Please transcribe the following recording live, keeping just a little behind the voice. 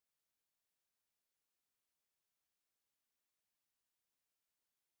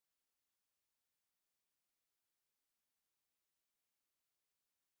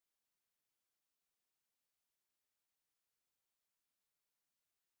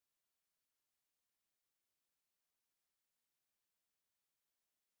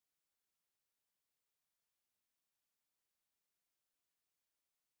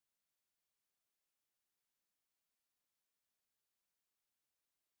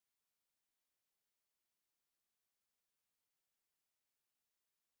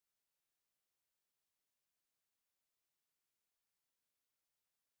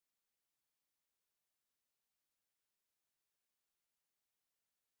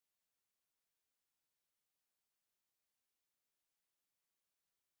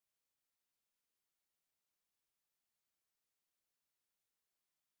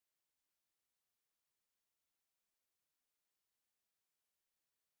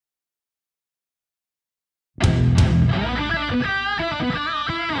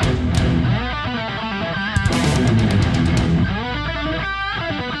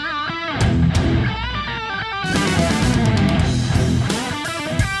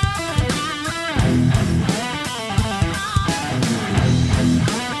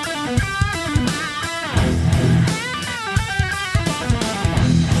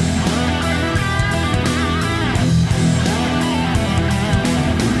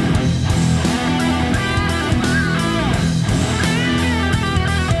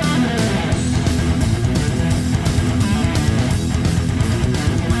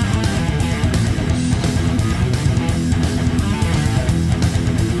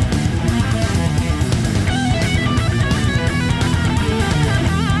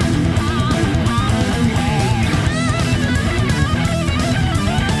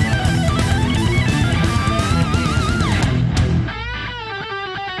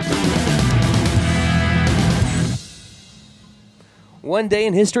One day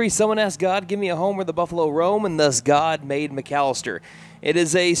in history, someone asked God, give me a home where the buffalo roam, and thus God made McAlester. It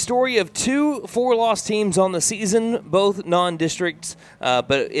is a story of two four-loss teams on the season, both non-districts,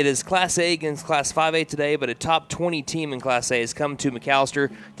 but it is Class A against Class 5A today, but a top 20 team in Class A has come to McAlester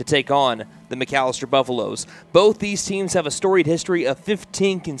to take on the McAlester Buffaloes. Both these teams have a storied history of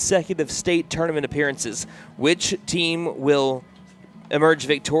 15 consecutive state tournament appearances. Which team will emerge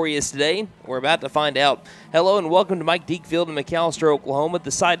victorious today? We're about to find out. Hello and welcome to Mike Field in McAlester, Oklahoma,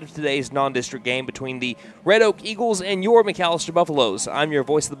 the site of today's non-district game between the Red Oak Eagles and your McAlester Buffaloes. I'm your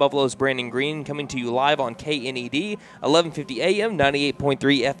voice of the Buffaloes, Brandon Green, coming to you live on KNED, 1150 AM, 98.3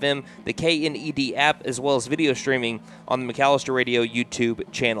 FM, the KNED app, as well as video streaming on the McAlester Radio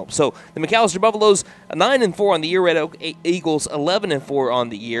YouTube channel. So the McAlester Buffaloes, 9-4 on the year, Red Oak Eagles, 11-4 on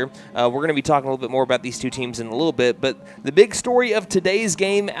the year. We're going to be talking a little bit more about these two teams in a little bit, but the big story of today's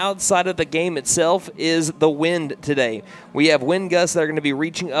game, outside of the game itself, is the wind today. We have wind gusts that are going to be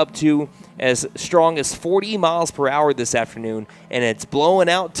reaching up to as strong as 40 miles per hour this afternoon, and it's blowing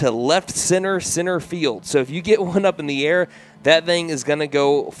out to left center field. So if you get one up in the air, that thing is going to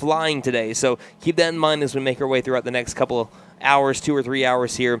go flying today. So keep that in mind as we make our way throughout the next couple of hours, 2 or 3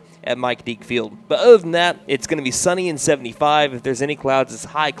 hours here at Mike Field. But other than that, it's going to be sunny and 75. If there's any clouds, it's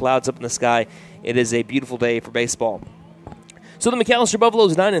high clouds up in the sky. It is a beautiful day for baseball. So the McAlester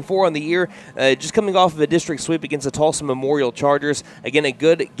Buffaloes 9-4 on the year, just coming off of a district sweep against the Tulsa Memorial Chargers. Again, a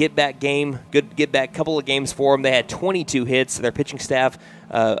good get-back game, good get-back couple of games for them. They had 22 hits. Their pitching staff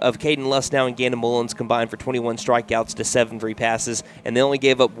of Caden Lussnow and Gannon Mullins combined for 21 strikeouts to 7 free passes, and they only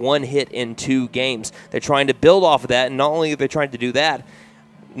gave up 1 hit in 2 games. They're trying to build off of that, and not only are they trying to do that,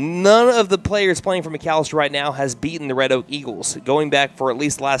 none of the players playing for McAlester right now has beaten the Red Oak Eagles. Going back for at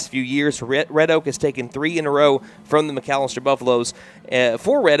least the last few years, Red Oak has taken 3 in a row from the McAlester Buffaloes.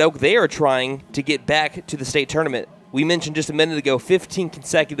 For Red Oak, they are trying to get back to the state tournament. We mentioned just a minute ago 15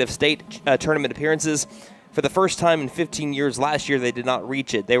 consecutive state tournament appearances. For the first time in 15 years last year, they did not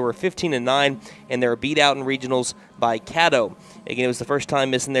reach it. They were 15-9, and they were beat out in regionals by Caddo. Again, it was the first time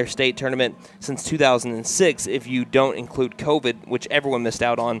missing their state tournament since 2006, if you don't include COVID, which everyone missed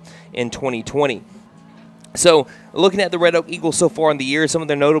out on in 2020. So, looking at the Red Oak Eagles so far in the year, some of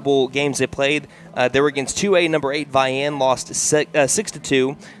their notable games they played, they were against 2A number 8 Vian, lost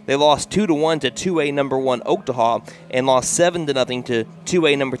 6-2. They lost 2-1 to 2A number 1 Oklahoma, and lost 7-0 to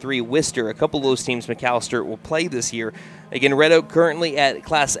 2A number 3 Worcester. A couple of those teams McAlester will play this year. Again, Red Oak currently at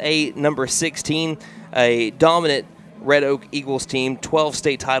Class A number 16, a dominant Red Oak Eagles team, 12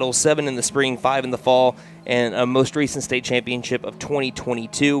 state titles, 7 in the spring, 5 in the fall, and a most recent state championship of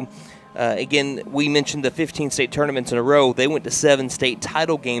 2022. Again, we mentioned the 15 state tournaments in a row. They went to 7 state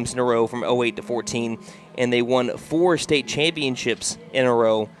title games in a row from 08 to 14, and they won 4 state championships in a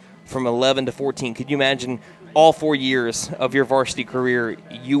row from 11 to 14. Could you imagine all 4 years of your varsity career,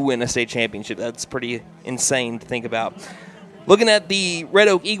 you win a state championship? That's pretty insane to think about. Looking at the Red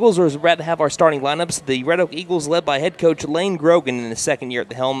Oak Eagles, we're about to have our starting lineups. The Red Oak Eagles led by head coach Lane Grogan in his second year at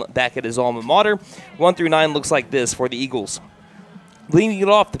the helm back at his alma mater. 1 through 9 looks like this for the Eagles. Leading it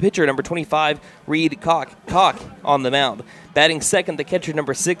off, the pitcher, number 25, Reed Cock on the mound. Batting second, the catcher,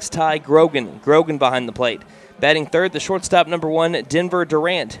 number 6, Ty Grogan behind the plate. Batting third, the shortstop, number 1, Denver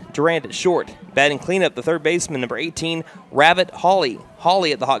Durant at short. Batting cleanup, the third baseman, number 18, Rabbit Hawley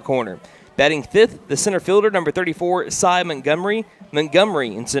at the hot corner. Batting fifth, the center fielder, number 34, Cy Montgomery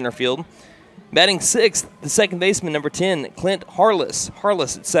in center field. Batting sixth, the second baseman, number 10, Clint Harless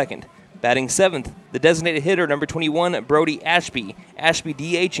at second. Batting seventh, the designated hitter, number 21, Brody Ashby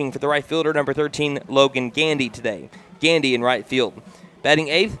DHing for the right fielder, number 13, Logan Gandy today. Gandy in right field. Batting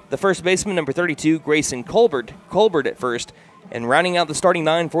eighth, the first baseman, number 32, Grayson Colbert at first. And rounding out the starting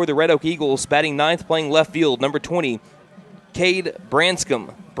 9 for the Red Oak Eagles, batting ninth, playing left field, number 20, Cade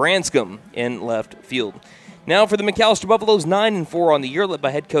Branscombe in left field. Now for the McAlester Buffaloes, 9-4 on the year, led by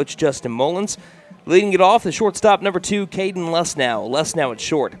head coach Justin Mullins. Leading it off, the shortstop, number 2, Caden Lussnow at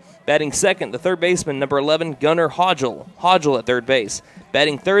short. Batting second, the third baseman, number 11, Gunnar Hodgel at third base.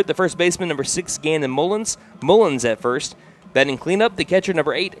 Batting third, the first baseman, number 6, Gannon Mullins at first. Batting cleanup, the catcher,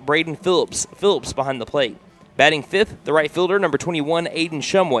 number 8, Braden Phillips behind the plate. Batting fifth, the right fielder, number 21, Aiden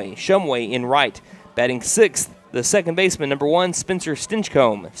Shumway in right. Batting sixth, the second baseman, number 1, Spencer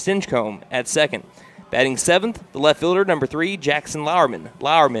Stinchcomb at second. Batting seventh, the left fielder, number 3, Jackson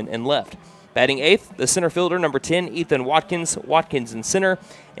Lowerman in left. Batting eighth, the center fielder, number 10, Ethan Watkins in center.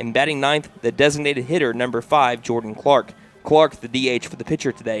 And batting ninth, the designated hitter, number 5, Jordan Clark. Clark, the DH for the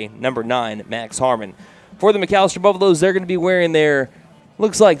pitcher today, number 9, Max Harmon. For the McAlester Buffaloes, they're going to be wearing their,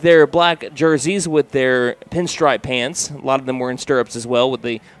 looks like their black jerseys with their pinstripe pants. A lot of them wearing stirrups as well with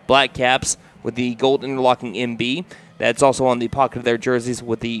the black caps with the gold interlocking MB. That's also on the pocket of their jerseys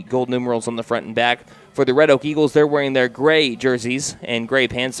with the gold numerals on the front and back. For the Red Oak Eagles, they're wearing their gray jerseys and gray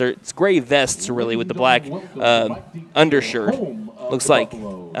pants. It's gray vests, really, with the black undershirt. Looks like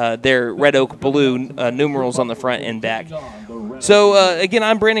their Red Oak blue numerals on the front and back. So, again,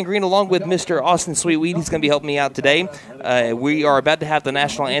 I'm Brandon Green along with Mr. Austin Sweetweed. He's going to be helping me out today. We are about to have the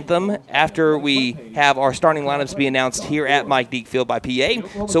national anthem after we have our starting lineups be announced here at Mike Deek Field by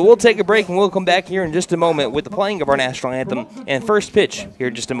PA. So we'll take a break and we'll come back here in just a moment with the playing of our national anthem and first pitch here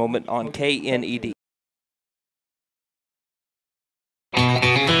in just a moment on KNED.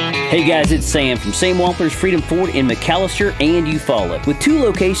 Hey guys, it's Sam from Sam Wampler's Freedom Ford in McAlester and Eufaula. With 2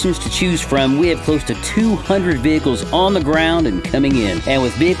 locations to choose from, we have close to 200 vehicles on the ground and coming in. And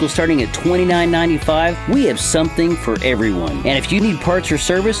with vehicles starting at $29.95, we have something for everyone. And if you need parts or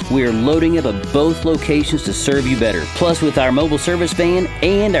service, we are loading up at both locations to serve you better. Plus, with our mobile service van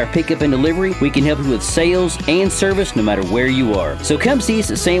and our pickup and delivery, we can help you with sales and service no matter where you are. So come see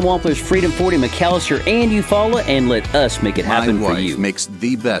us at Sam Wampler's Freedom Ford in McAlester and Eufaula and let us make it happen for you. My wife makes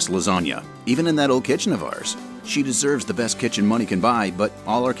the best lasagna, even in that old kitchen of ours. She deserves the best kitchen money can buy, but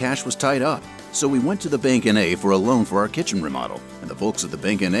all our cash was tied up. So we went to the Bank N.A. for a loan for our kitchen remodel, and the folks at the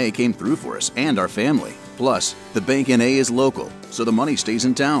Bank N.A. came through for us and our family. Plus, the Bank N.A. is local, so the money stays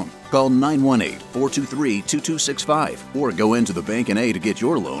in town. Call 918-423-2265 or go into the Bank N.A. to get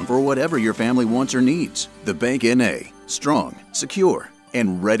your loan for whatever your family wants or needs. The Bank N.A. Strong, secure,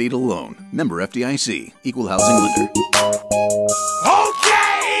 and ready to loan. Member FDIC. Equal housing lender.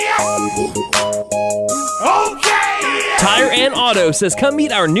 Tire and Auto says come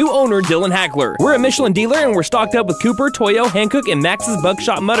meet our new owner, Dylan Hackler. We're a Michelin dealer and we're stocked up with Cooper, Toyo, Hankook, and Max's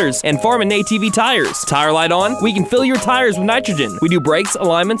Buckshot Mutters and Farm and ATV tires. Tire light on? We can fill your tires with nitrogen. We do brakes,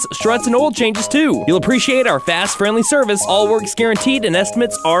 alignments, struts, and oil changes too. You'll appreciate our fast, friendly service. All work's guaranteed and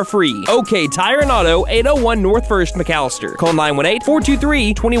estimates are free. OK Tire and Auto, 801 North 1st, McAlester. Call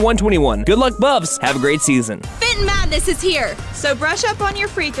 918-423-2121. Good luck, Buffs. Have a great season. Fitting Madness is here, so brush up on your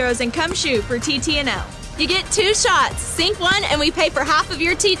free throws and come shoot for TTNL. You get 2 shots. Sink one and we pay for half of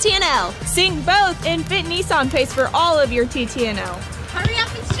your TTNL. Sink both and Fit Nissan pays for all of your TTNL. Hurry up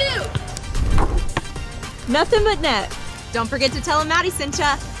and shoot! Nothing but net. Don't forget to tell them Maddie sent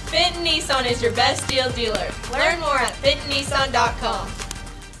ya. Fit Nissan is your best deal dealer. Learn more at fitnissan.com.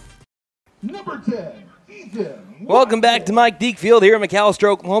 Number 10, Ethan. Welcome back to Mike Deek Field here in McAlester,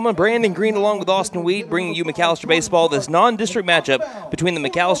 Oklahoma. Brandon Green along with Austin Weed bringing you McAlester baseball, this non-district matchup between the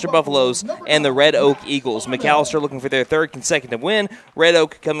McAlester Buffaloes and the Red Oak Eagles. McAlester looking for their 3rd consecutive win. Red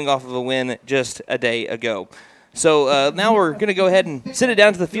Oak coming off of a win just a day ago. So now we're going to go ahead and sit it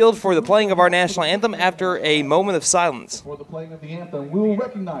down to the field for the playing of our national anthem after a moment of silence. For the playing of the anthem, we will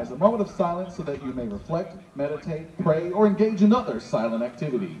recognize a moment of silence so that you may reflect, meditate, pray, or engage in other silent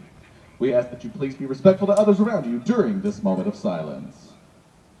activity. We ask that you please be respectful to others around you during this moment of silence.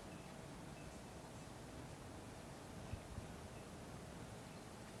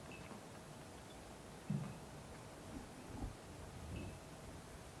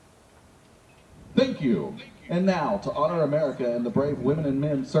 Thank you. And now, to honor America and the brave women and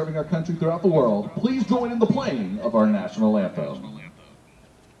men serving our country throughout the world, please join in the playing of our national anthem.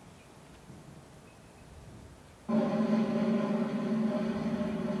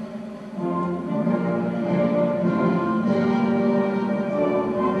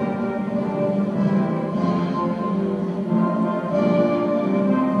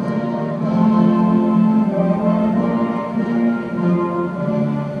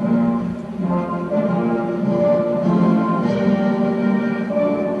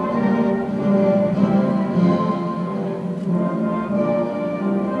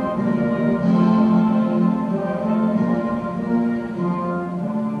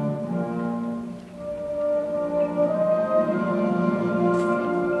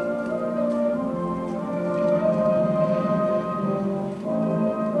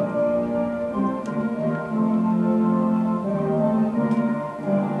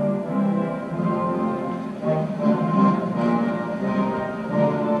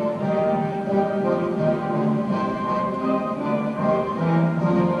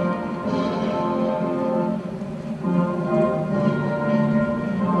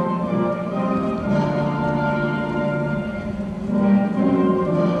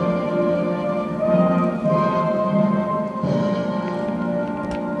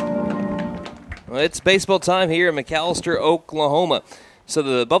 It's baseball time here in McAlester, Oklahoma. So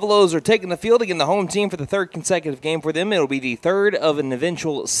the Buffaloes are taking the field again, the home team for the 3rd consecutive game for them. It'll be the 3rd of an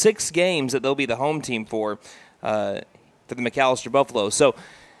eventual 6 games that they'll be the home team for the McAlester Buffaloes. So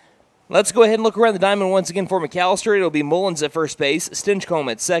Let's go ahead and look around the diamond once again for McAlester. It'll be Mullins at first base, Stinchcomb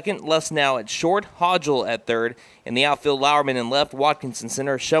at second, Lesnow at short, Hodgel at third. In the outfield, Lauerman in left, Watkins in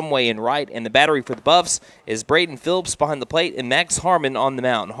center, Shumway in right. And the battery for the Buffs is Braden Phillips behind the plate and Max Harmon on the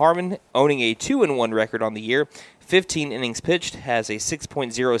mound. Harmon owning a 2-1 record on the year. 15 innings pitched, has a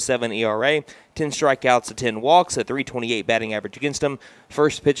 6.07 ERA, 10 strikeouts to 10 walks, a 328 batting average against him.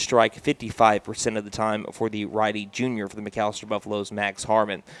 First pitch strike 55% of the time for the righty junior for the McAlester Buffaloes, Max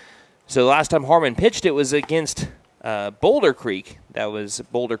Harmon. So the last time Harmon pitched, it was against Boulder Creek. That was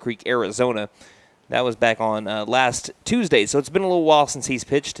Boulder Creek, Arizona. That was back on last Tuesday. So it's been a little while since he's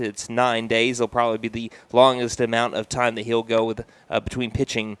pitched. It's 9 days. It'll probably be the longest amount of time that he'll go with between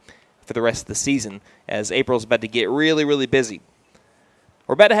pitching for the rest of the season, as April's about to get really, really busy.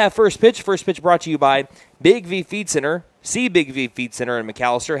 We're about to have first pitch. First pitch brought to you by Big V Feed Center. See Big V Feed Center in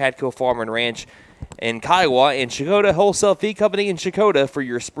McAlester, Hadco Farm and Ranch in Kiowa, and Shakota Wholesale Feed Company in Shakota for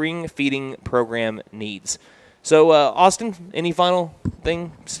your spring feeding program needs. So, Austin, any final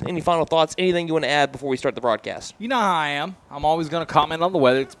things, any final thoughts, anything you want to add before we start the broadcast? You know how I am. I'm always going to comment on the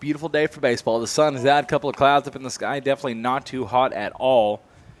weather. It's a beautiful day for baseball. The sun is out, a couple of clouds up in the sky, definitely not too hot at all.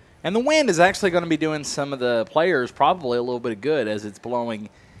 And the wind is actually going to be doing some of the players probably a little bit of good as it's blowing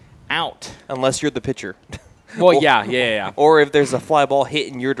out. Unless you're the pitcher. Well, yeah. Or if there's a fly ball hit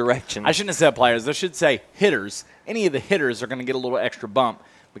in your direction. I shouldn't have said players. I should say hitters. Any of the hitters are going to get a little extra bump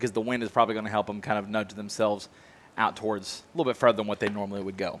because the wind is probably going to help them kind of nudge themselves out towards a little bit further than what they normally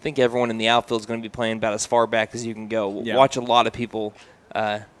would go. I think everyone in the outfield is going to be playing about as far back as you can go. Yeah. Watch a lot of people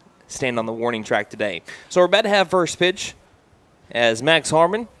stand on the warning track today. So we're about to have first pitch as Max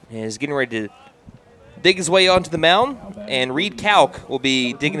Harmon is getting ready to dig his way onto the mound, and Reed Kalk will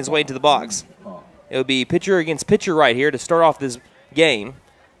be digging his way into the box. It'll be pitcher against pitcher right here to start off this game.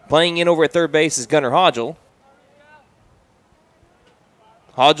 Playing in over at third base is Gunnar Hodgel.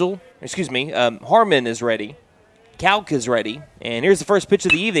 Harmon is ready. Kalk is ready. And here's the first pitch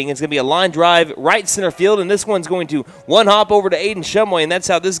of the evening. It's going to be a line drive right center field, and this one's going to one hop over to Aiden Shumway, and that's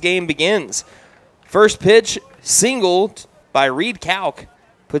how this game begins. First pitch, single by Reed Kalk.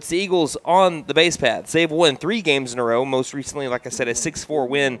 Puts the Eagles on the base paths. They've won 3 games in a row. Most recently, like I said, a 6-4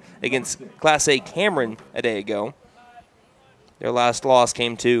 win against Class A Cameron a day ago. Their last loss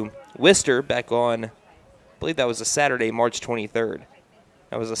came to Worcester back on, I believe that was a Saturday, March 23rd.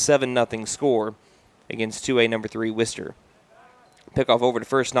 That was a 7-0 score against 2A number 3 Worcester. Pickoff over to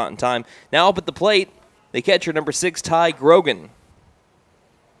first, not in time. Now up at the plate, the catcher, number 6, Ty Grogan.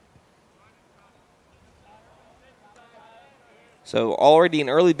 So already an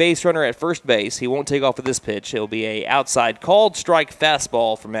early base runner at first base. He won't take off with this pitch. It'll be a outside called strike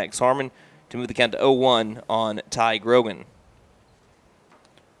fastball for Max Harmon to move the count to 0-1 on Ty Grogan.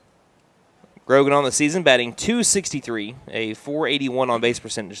 Grogan on the season batting .263, a .481 on base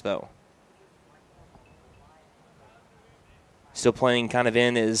percentage though. Still playing kind of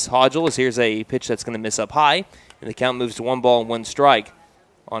in is Hodgel, as here's a pitch that's going to miss up high, and the count moves to 1 ball and 1 strike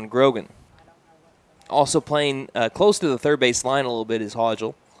on Grogan. Also playing close to the third base line a little bit is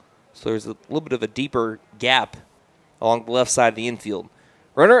Hodgel. So there's a little bit of a deeper gap along the left side of the infield.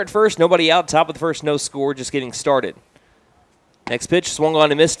 Runner at first, nobody out. Top of the first, no score, just getting started. Next pitch, swung on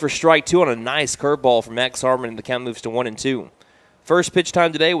and missed for strike 2 on a nice curveball from Max Harmon, and the count moves to 1-2. First pitch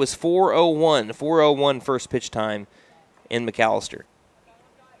time today was 4:01. 4:01 first pitch time in McAlester.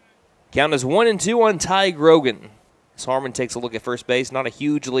 Count is 1-2 on Ty Grogan. As Harmon takes a look at first base. Not a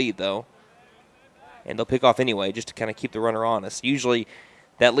huge lead, though. And they'll pick off anyway, just to kind of keep the runner honest. Usually,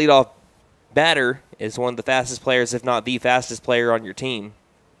 that leadoff batter is one of the fastest players, if not the fastest player on your team.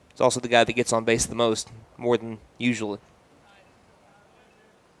 It's also the guy that gets on base the most, more than usually.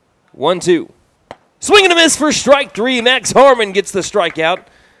 1-2. Swing and a miss for strike 3. Max Harmon gets the strikeout.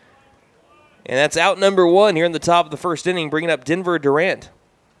 And that's out number 1 here in the top of the first inning, bringing up Denver Durant.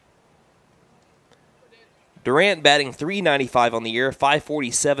 Durant batting .395 on the year,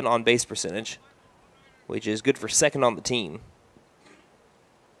 .547 on base percentage, which is good for second on the team.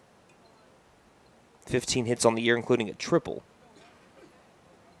 15 hits on the year, including a triple.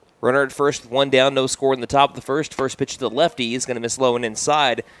 Runner at first, 1 down, no score in the top of the first. First pitch to the lefty is going to miss low and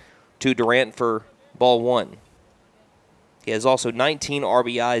inside to Durant for ball 1. He has also 19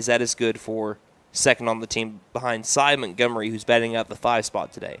 RBIs. That is good for second on the team behind Cy Montgomery, who's batting out the 5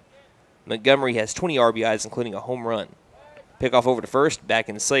 spot today. Montgomery has 20 RBIs, including a home run. Pickoff over to first, back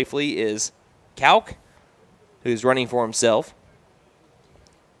in safely is Kalk, who's running for himself.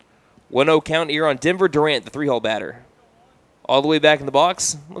 1-0 count here on Denver Durant, the 3-hole batter. All the way back in the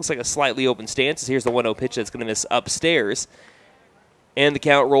box. Looks like a slightly open stance. Here's the 1-0 pitch that's going to miss upstairs. And the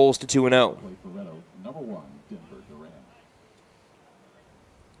count rolls to 2-0. Number 1, Denver Durant.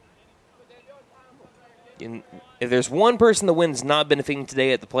 if there's one person the wind's not benefiting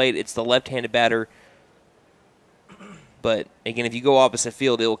today at the plate, it's the left-handed batter. But, again, if you go opposite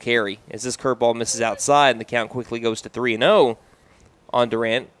field, it'll carry. As this curveball misses outside, and the count quickly goes to 3-0 on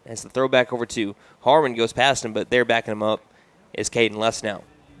Durant. As the throw back over to Harmon goes past him, but they're backing him up is Caden Less now.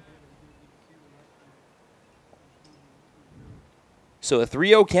 So a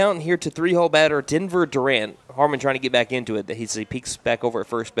 3-0 count here to 3-hole batter Denver Durant. Harmon trying to get back into it. He peeks back over at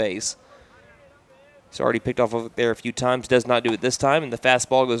first base. He's already picked off over there a few times. Does not do it this time. And the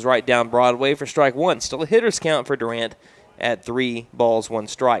fastball goes right down Broadway for strike one. Still a hitter's count for Durant at 3 balls, 1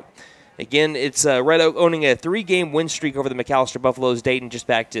 strike. Again, it's Red Oak owning a 3-game win streak over the McAlester Buffaloes, dating just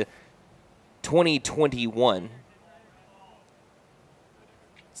back to 2021.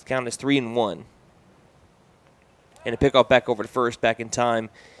 This count is 3-1. And a pickoff back over to first, back in time,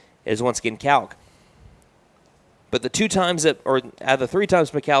 is once again Calc. But the 2 times out of the 3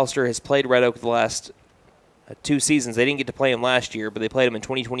 times McAlester has played Red Oak the last 2 seasons, they didn't get to play him last year, but they played him in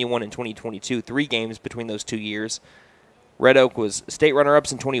 2021 and 2022, 3 games between those 2 years. Red Oak was state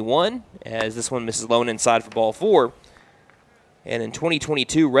runner-ups in 21, as this one misses low and inside for ball 4. And in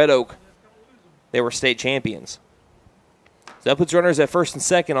 2022, Red Oak, they were state champions. So that puts runners at first and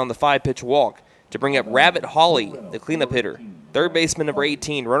second on the 5-pitch walk to bring up Rabbit Hawley, the cleanup hitter. Third baseman, number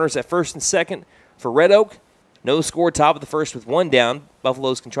 18. Runners at first and second for Red Oak. No score, top of the first with 1 down.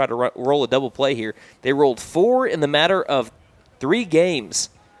 Buffaloes can try to roll a double play here. They rolled 4 in the matter of 3 games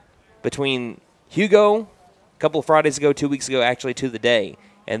between Hugo, a couple of Fridays ago, 2 weeks ago, actually to the day,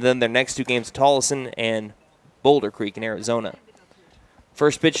 and then their next 2 games at Tolleson and Boulder Creek in Arizona.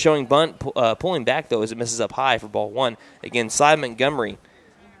 First pitch showing bunt, pulling back, though, as it misses up high for ball 1. Again, Cy Montgomery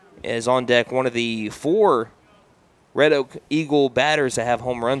is on deck, one of the 4 Red Oak Eagle batters that have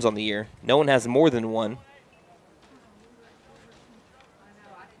home runs on the year. No one has more than 1.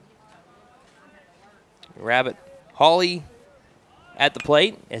 Rabbit Hawley at the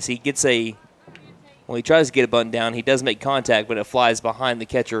plate as he gets he tries to get a bunt down. He does make contact, but it flies behind the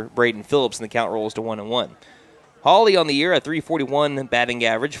catcher, Braden Phillips, and the count rolls to 1-1. Hawley on the year at .341 batting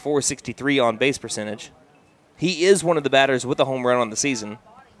average, .463 on base percentage. He is one of the batters with a home run on the season.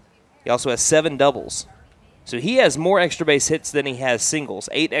 He also has 7 doubles. So he has more extra base hits than he has singles.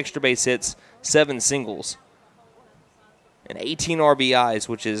 8 extra base hits, 7 singles. And 18 RBIs,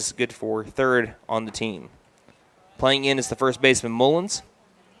 which is good for 3rd on the team. Playing in is the first baseman Mullins.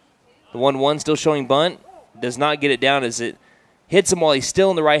 The 1-1 still showing bunt. Does not get it down as it hits him while he's still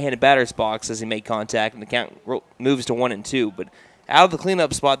in the right-handed batter's box as he made contact, and the count moves to 1-2. But out of the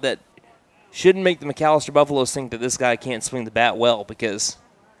cleanup spot, that shouldn't make the McAlester Buffaloes think that this guy can't swing the bat well, because,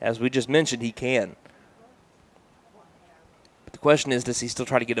 as we just mentioned, he can. The question is, does he still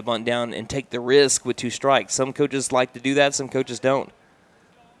try to get a bunt down and take the risk with 2 strikes? Some coaches like to do that, some coaches don't.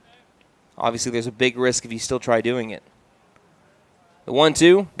 Obviously, there's a big risk if you still try doing it. The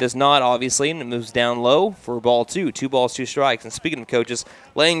 1-2 does not, obviously, and it moves down low for ball 2. 2 balls, 2 strikes. And speaking of coaches,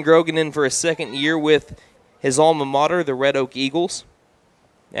 Lane Grogan in for a 2nd year with his alma mater, the Red Oak Eagles,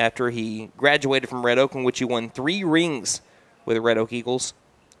 after he graduated from Red Oak, in which he won 3 rings with the Red Oak Eagles.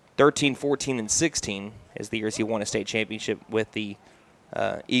 13, 14, and 16 is the years he won a state championship with the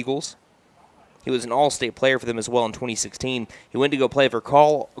Eagles. He was an all-state player for them as well in 2016. He went to go play for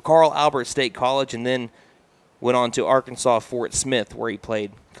Carl Albert State College and then went on to Arkansas Fort Smith, where he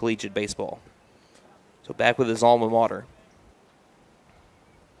played collegiate baseball. So back with his alma mater.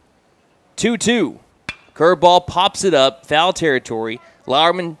 2-2. Curveball pops it up, foul territory.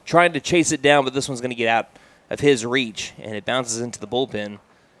 Lauerman trying to chase it down, but this one's going to get out of his reach, and it bounces into the bullpen.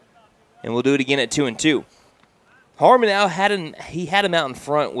 And we'll do it again at 2-2. Harmon now had him out in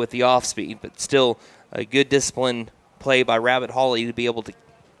front with the off speed, but still a good disciplined play by Rabbit Hawley to be able to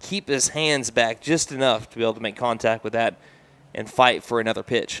keep his hands back just enough to be able to make contact with that and fight for another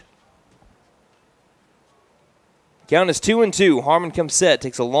pitch. Count is 2-2. Harmon comes set,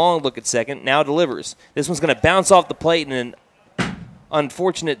 takes a long look at second, now delivers. This one's going to bounce off the plate, and an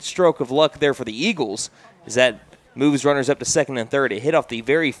unfortunate stroke of luck there for the Eagles is that moves runners up to 2nd and 3rd. It hit off the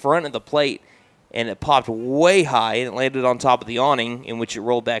very front of the plate, and it popped way high, and it landed on top of the awning, in which it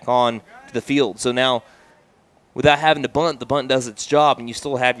rolled back on to the field. So now, without having to bunt, the bunt does its job, and you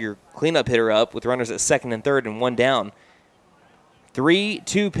still have your cleanup hitter up with runners at 2nd and 3rd and 1 down.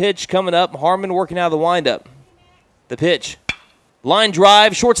 3-2 pitch coming up. Harmon working out of the windup. The pitch. Line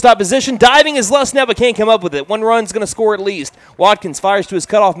drive, shortstop position. Diving is less now, but can't come up with it. 1 run's going to score at least. Watkins fires to his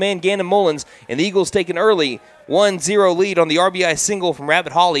cutoff man, Gannon Mullins, and the Eagles take an early 1-0 lead on the RBI single from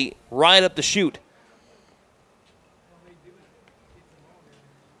Rabbit Hawley right up the chute.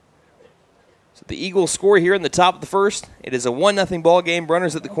 So The Eagles score here in the top of the first. It is a 1-0 ball game.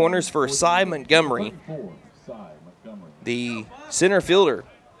 Runners at the corners for Cy Montgomery. The center fielder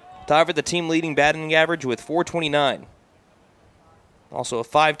tied for the team leading batting average with .429. Also a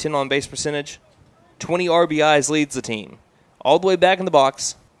 .510 on base percentage. 20 RBIs leads the team. All the way back in the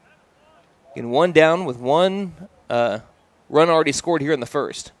box. Getting one down with one run already scored here in the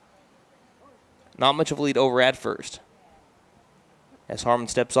first. Not much of a lead over at first, as Harmon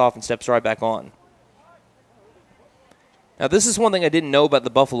steps off and steps right back on. Now, this is one thing I didn't know about the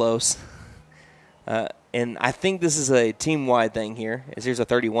Buffaloes, and I think this is a team-wide thing here, as here's a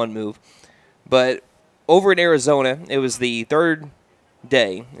 31 move. But over in Arizona, it was the third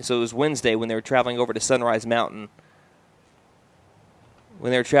day, so it was Wednesday when they were traveling over to Sunrise Mountain.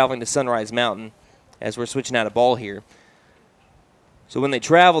 As we're switching out a ball here. So when they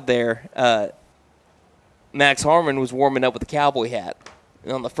traveled there, Max Harmon was warming up with a cowboy hat.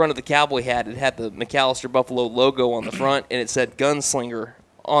 And on the front of the cowboy hat, it had the McAlester Buffalo logo on the front, and it said Gunslinger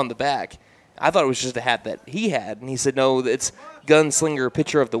on the back. I thought it was just a hat that he had, and he said, no, it's Gunslinger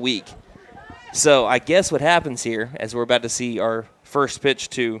Pitcher of the Week. So I guess what happens here, as we're about to see our first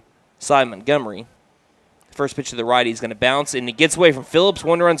pitch to Cy Montgomery, first pitch to the righty is going to bounce, and he gets away from Phillips.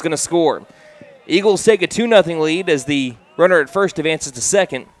 One run's going to score. Eagles take a 2-0 lead as the runner at first advances to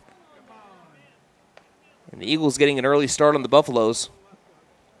second. And the Eagles getting an early start on the Buffaloes,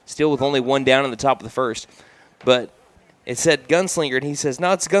 still with only one down in the top of the first. But it said Gunslinger, and he says,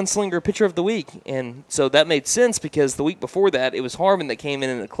 no, it's Gunslinger Pitcher of the Week. And so that made sense because the week before that, it was Harmon that came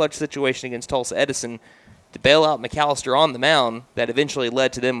in a clutch situation against Tulsa Edison to bail out McAlester on the mound that eventually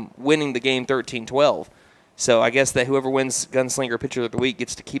led to them winning the game 13-12. So I guess that whoever wins Gunslinger Pitcher of the Week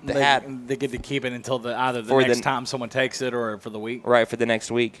gets to keep the hat. They get to keep it until either the next time someone takes it or for the week. Right, for the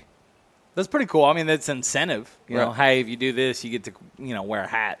next week. That's pretty cool. I mean, that's incentive. You know, hey, if you do this, you get to wear a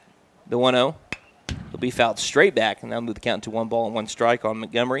hat. The 1-0 will be fouled straight back, and that'll move the count to 1-1 strike on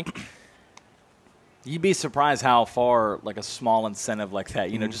Montgomery. You'd be surprised how far like a small incentive like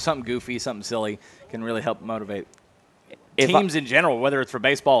that, just something goofy, something silly, can really help motivate teams in general, whether it's for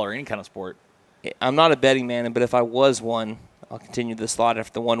baseball or any kind of sport. I'm not a betting man, but if I was one, I'll continue the slot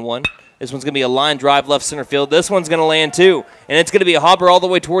after the 1-1. This one's going to be a line drive left center field. This one's going to land too, and it's going to be a hopper all the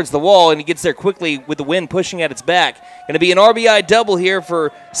way towards the wall, and he gets there quickly with the wind pushing at its back. Going to be an RBI double here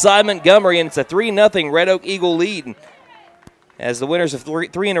for Cy Montgomery, and it's a 3-0 Red Oak Eagle lead, as the winners of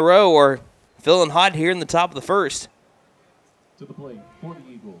three in a row are feeling hot here in the top of the first. To the plate for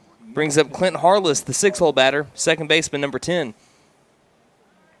the Eagles. Brings up Clint Harless, the 6-hole batter, second baseman, number 10.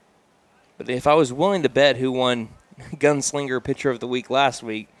 But if I was willing to bet who won Gunslinger Pitcher of the Week last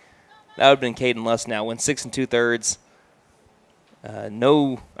week, that would have been Caden Lustnow. Went 6 2/3.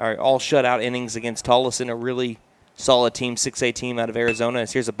 All shutout innings against Tolleson, a really solid team, 6A team out of Arizona.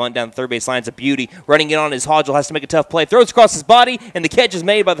 Here's a bunt down the third base line. It's a beauty. Running in on his Hodgel, has to make a tough play. Throws across his body, and the catch is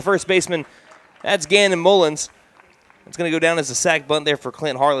made by the first baseman. That's Gannon Mullins. It's going to go down as a sac bunt there for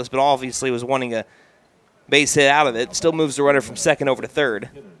Clint Harless, but obviously was wanting a base hit out of it. Still moves the runner from second over to third.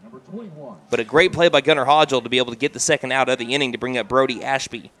 But a great play by Gunnar Hodgel to be able to get the second out of the inning to bring up Brody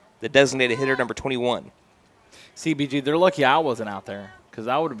Ashby, the designated hitter, number 21. CBG, they're lucky I wasn't out there because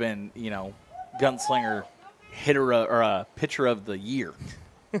I would have been, Gunslinger hitter or pitcher of the year.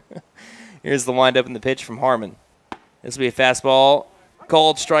 Here's the windup and the pitch from Harmon. This will be a fastball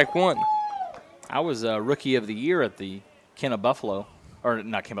called strike one. I was rookie of the year at the Kenna Buffalo, or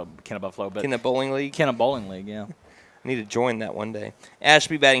not Kenna Buffalo, but Kenna Bowling League. Kenna Bowling League, yeah. I need to join that one day.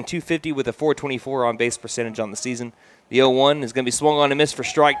 Ashby batting .250 with a .424 on base percentage on the season. The 0-1 is going to be swung on and missed for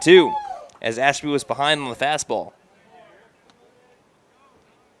strike two, as Ashby was behind on the fastball.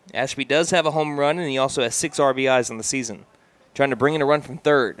 Ashby does have a home run, and he also has 6 RBIs on the season. Trying to bring in a run from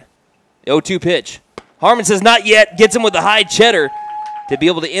third. The 0-2 pitch. Harmon says not yet. Gets him with the high cheddar to be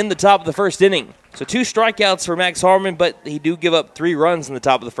able to end the top of the first inning. So 2 strikeouts for Max Harmon, but he do give up 3 runs in the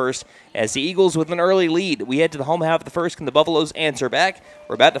top of the first as the Eagles with an early lead. We head to the home half of the first. Can the Buffaloes answer back?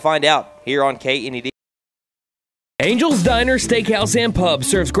 We're about to find out here on KNED. Angel's Diner, Steakhouse, and Pub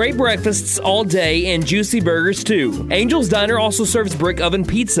serves great breakfasts all day and juicy burgers too. Angel's Diner also serves brick oven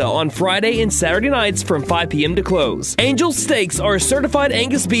pizza on Friday and Saturday nights from 5 p.m. to close. Angel's Steaks are certified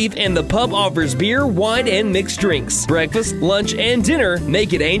Angus beef, and the pub offers beer, wine, and mixed drinks. Breakfast, lunch, and dinner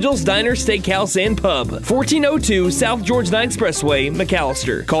make it Angel's Diner, Steakhouse, and Pub. 1402 South George 9 Expressway,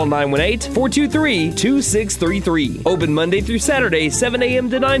 McAlester. Call 918-423-2633. Open Monday through Saturday, 7 a.m.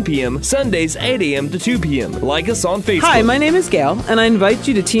 to 9 p.m. Sundays, 8 a.m. to 2 p.m. Like us on on Facebook. Hi, my name is Gail, and I invite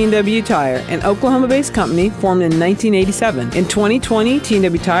you to T&W Tire, an Oklahoma-based company formed in 1987. In 2020,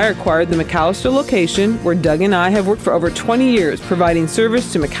 T&W Tire acquired the McAlester location, where Doug and I have worked for over 20 years, providing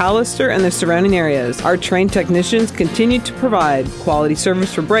service to McAlester and the surrounding areas. Our trained technicians continue to provide quality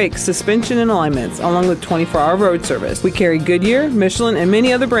service for brakes, suspension, and alignments, along with 24-hour road service. We carry Goodyear, Michelin, and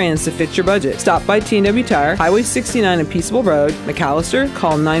many other brands to fit your budget. Stop by T&W Tire, Highway 69 and Peaceable Road, McAlester.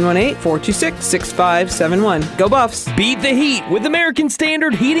 Call 918-426-6571. Go Buffs! Beat the heat with American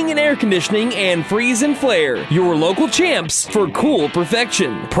Standard Heating and Air Conditioning and Freeze and Flare, your local champs for cool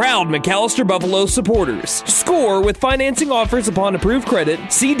perfection. Proud McAlester Buffaloes supporters. Score with financing offers upon approved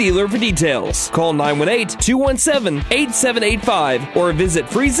credit. See dealer for details. Call 918-217-8785 or visit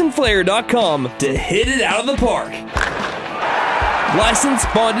freezeandflare.com to hit it out of the park. Licensed,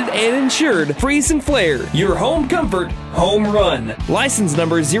 bonded, and insured. Freeze and Flare, your home comfort, home run. License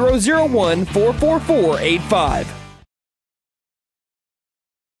number 001-44485.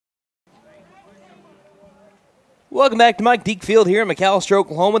 Welcome back to Mike Deekfield here in McAlester,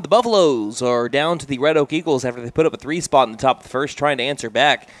 Oklahoma. The Buffaloes are down to the Red Oak Eagles after they put up a 3 spot in the top of the first, trying to answer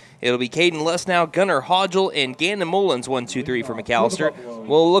back. It'll be Caden Lesnow, Gunnar Hodgel, and Gannon Mullins, 1-2-3 for McAlester.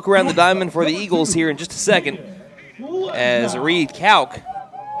 We'll look around the diamond for the Eagles here in just a second, as Reed Kauk,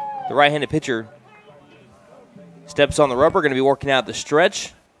 the right-handed pitcher, steps on the rubber, going to be working out the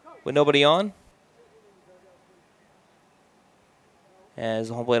stretch with nobody on, as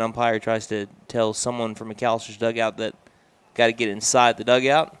the home plate umpire tries to tell someone from McAllister's dugout that got to get inside the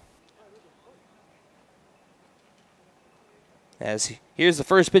dugout. As here's the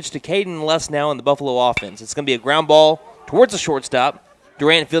first pitch to Caden Lesnow in the Buffalo offense. It's going to be a ground ball towards the shortstop.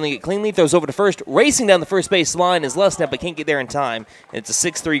 Durant fielding it cleanly, throws over to first, racing down the first base line is Lesnow, but can't get there in time. And it's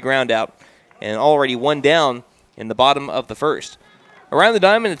a 6-3 ground out, and already one down in the bottom of the first. Around the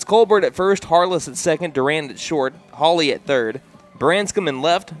diamond, it's Colbert at first, Harless at second, Durant at short, Hawley at third, Branscombe in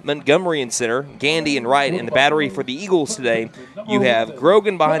left, Montgomery in center, Gandy in right. In the battery for the Eagles today, you have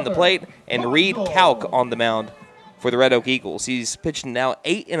Grogan behind the plate and Reed Kauk on the mound for the Red Oak Eagles. He's pitching now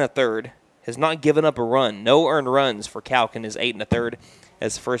 8 1/3, has not given up a run. No earned runs for Kauk in his 8 1/3.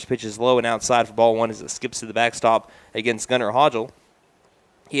 As the first pitch is low and outside for ball 1 as it skips to the backstop against Gunnar Hodgel.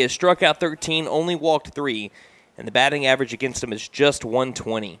 He has struck out 13, only walked 3, and the batting average against him is just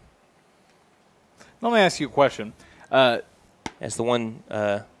 120. Let me ask you a question. As the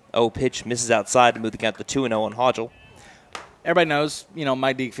 1-0 pitch misses outside to move the count to 2-0 on Hodgel. Everybody knows,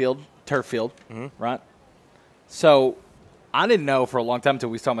 Mike Deekfield, turf field, right? So I didn't know for a long time until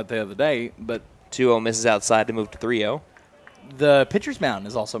we saw him the other day, but 2-0 misses outside to move to 3-0. The pitcher's mound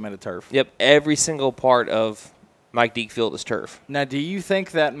is also made of turf. Yep, every single part of Mike Deekfield is turf. Now, do you think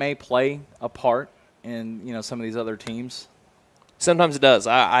that may play a part in, some of these other teams? Sometimes it does.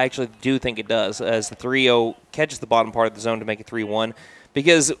 I actually do think it does, as the 3-0 catches the bottom part of the zone to make it 3-1.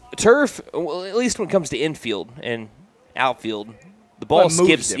 Because turf, well, at least when it comes to infield and outfield, the ball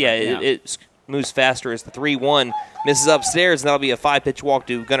skips. Yeah, it moves faster as the 3-1 misses upstairs, and that'll be a 5-pitch walk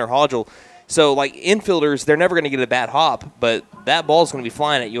to Gunnar Hodgel. So, like, infielders, they're never going to get a bad hop, but that ball's going to be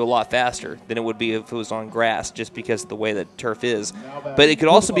flying at you a lot faster than it would be if it was on grass, just because of the way that turf is. But it could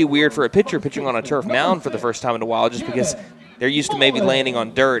also be weird for a pitcher pitching on a turf mound for the first time in a while, just because they're used to maybe landing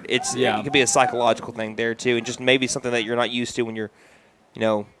on dirt. It could be a psychological thing there, too, and just maybe something that you're not used to when you're,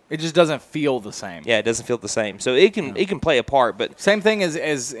 It just doesn't feel the same. Yeah, it doesn't feel the same. So it can play a part. But same thing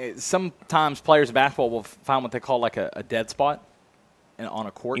as sometimes players of basketball will find what they call like a dead spot on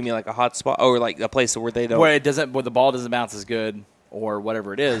a court. You mean like a hot spot, or like a place where they don't, where the ball doesn't bounce as good, or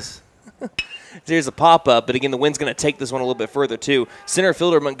whatever it is. There's a pop up, but again, the wind's going to take this one a little bit further too. Center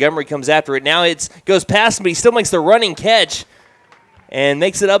fielder Montgomery comes after it. Now it goes past him, but he still makes the running catch and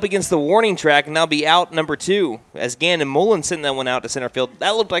makes it up against the warning track, and now be out number 2 as Gannon Mullins sent that one out to center field.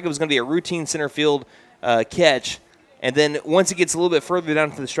 That looked like it was going to be a routine center field catch, and then once it gets a little bit further down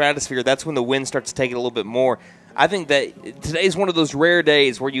to the stratosphere, that's when the wind starts to take it a little bit more. I think that today's one of those rare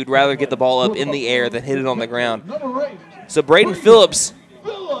days where you'd rather get the ball up in the air than hit it on the ground. So Braden Phillips,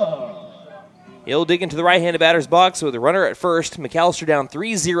 he'll dig into the right-handed batter's box with a runner at first. McAlester down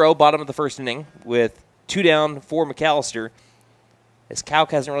 3-0, bottom of the first inning, with 2 down for McAlester. As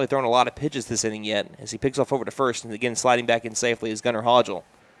Kauk hasn't really thrown a lot of pitches this inning yet, as he picks off over to first, and again sliding back in safely is Gunnar Hodgel.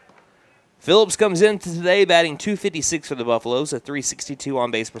 Phillips comes in today batting .256 for the Buffaloes, a .362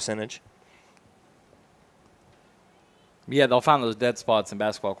 on-base percentage. Yeah, they'll find those dead spots in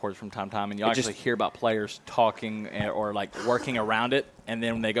basketball courts from time to time, and you'll actually hear about players talking or, like, working around it, and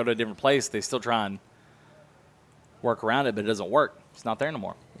then when they go to a different place, they still try and work around it, but it doesn't work. It's not there no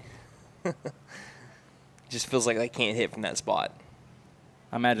more. Just feels like they can't hit from that spot.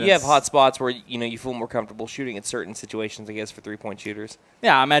 I imagine you have hot spots where you feel more comfortable shooting in certain situations, I guess, for 3-point shooters.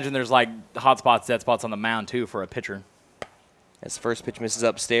 Yeah, I imagine there's like hot spots, dead spots on the mound too for a pitcher. As the first pitch misses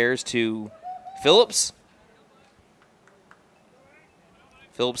upstairs to Phillips.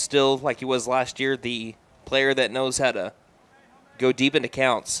 Phillips still, like he was last year, the player that knows how to go deep into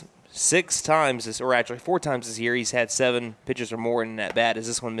counts. 6 times, or actually 4 times this year, he's had 7 pitches or more in that bat as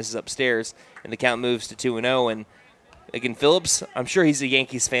this one misses upstairs, and the count moves to 2-0. And again, Phillips, I'm sure he's a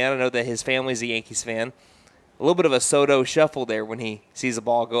Yankees fan. I know that his family's a Yankees fan. A little bit of a Soto shuffle there when he sees the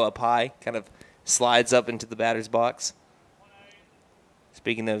ball go up high, kind of slides up into the batter's box.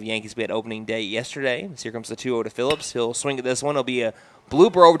 Speaking of Yankees, we had opening day yesterday. So here comes the 2-0 to Phillips. He'll swing at this one. It'll be a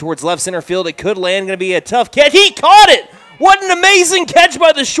blooper over towards left center field. It could land. Going to be a tough catch. He caught it! What an amazing catch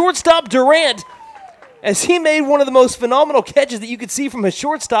by the shortstop, Durant, as he made one of the most phenomenal catches that you could see from a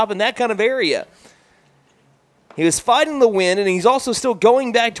shortstop in that kind of area. He was fighting the wind, and he's also still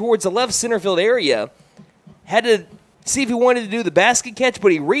going back towards the left center field area. Had to see if he wanted to do the basket catch,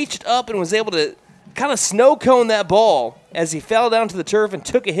 but he reached up and was able to kind of snow cone that ball as he fell down to the turf and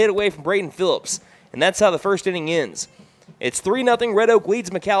took a hit away from Braden Phillips. And that's how the first inning ends. It's 3-0. Red Oak leads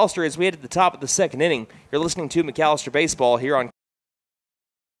McAlester as we head to the top of the second inning. You're listening to McAlester Baseball here on.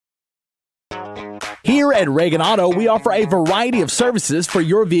 Here at Reagan Auto, we offer a variety of services for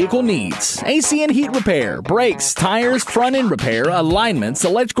your vehicle needs. AC and heat repair, brakes, tires, front-end repair, alignments,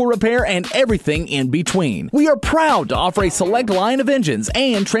 electrical repair, and everything in between. We are proud to offer a select line of engines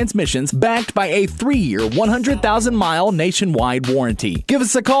and transmissions backed by a 3-year, 100,000-mile nationwide warranty. Give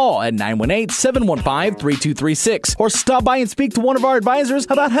us a call at 918-715-3236 or stop by and speak to one of our advisors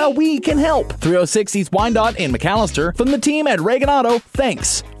about how we can help. 306 East Wyandotte in McAlester. From the team at Reagan Auto,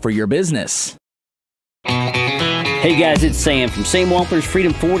 thanks for your business. Hey guys, it's Sam from Sam Wampler's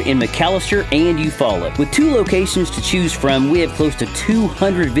Freedom Ford in McAlester and Eufaula. With 2 locations to choose from, we have close to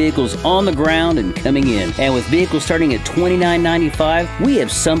 200 vehicles on the ground and coming in. And with vehicles starting at $29.95, we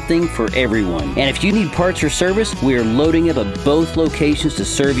have something for everyone. And if you need parts or service, we are loading up at both locations to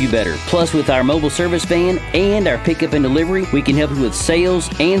serve you better. Plus, with our mobile service van and our pickup and delivery, we can help you with sales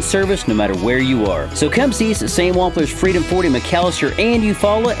and service no matter where you are. So come see us at Sam Wampler's Freedom Ford in McAlester and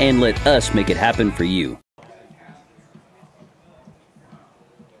Eufaula and let us make it happen for you.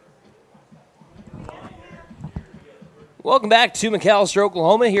 Welcome back to McAlester,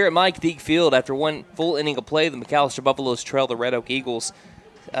 Oklahoma, here at Mike Deek Field. After one full inning of play, the McAlester Buffaloes trail the Red Oak Eagles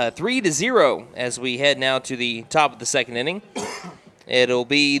 3-0 as we head now to the top of the second inning. It'll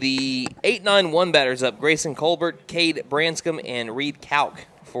be the 8-9-1 batters up, Grayson Colbert, Cade Branscombe, and Reed Kalk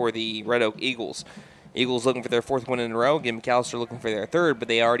for the Red Oak Eagles. Eagles looking for their 4th win in a row. Again, McAlester looking for their 3rd, but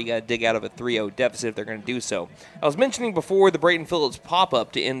they already got to dig out of a 3-0 deficit if they're going to do so. I was mentioning before the Braden Phillips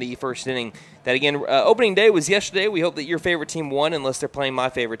pop-up to end the first inning that, again, opening day was yesterday. We hope that your favorite team won, unless they're playing my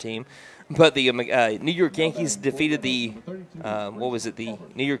favorite team. But the New York Yankees defeated the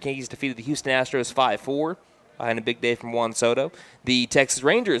New York Yankees defeated the Houston Astros 5-4 behind a big day from Juan Soto. The Texas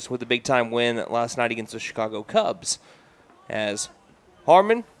Rangers with a big-time win last night against the Chicago Cubs. As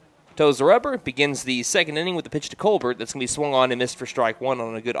Harmon toes the rubber, begins the second inning with a pitch to Colbert that's going to be swung on and missed for strike 1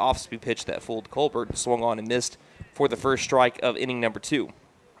 on a good off-speed pitch that fooled Colbert. Swung on and missed for the first strike of inning number 2.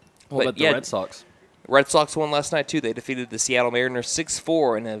 What about the Red Sox? Red Sox won last night, too. They defeated the Seattle Mariners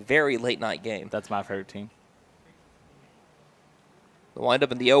 6-4 in a very late-night game. That's my favorite team. They'll wind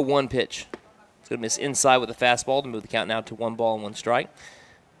up in the 0-1 pitch. It's going to miss inside with a fastball to move the count now to 1 ball and 1 strike.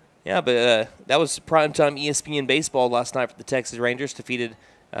 Yeah, but that was primetime ESPN baseball last night for the Texas Rangers. Defeated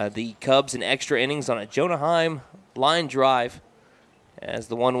the Cubs in extra innings on a Jonah Heim line drive as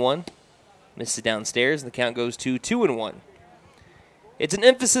the 1-1 misses downstairs, and the count goes to 2-1. It's an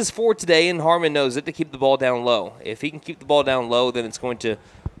emphasis for today, and Harmon knows it, to keep the ball down low. If he can keep the ball down low, then it's going to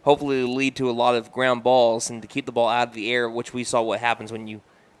hopefully lead to a lot of ground balls and to keep the ball out of the air, which we saw what happens when you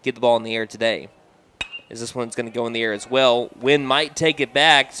get the ball in the air today. As this one's going to go in the air as well. Wind might take it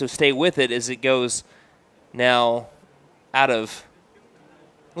back, so stay with it as it goes now out of...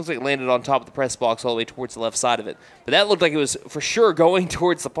 Looks like it landed on top of the press box all the way towards the left side of it. But that looked like it was for sure going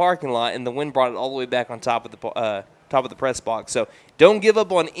towards the parking lot, and the wind brought it all the way back on top of the press box. So don't give up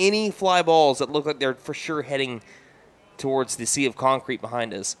on any fly balls that look like they're for sure heading towards the sea of concrete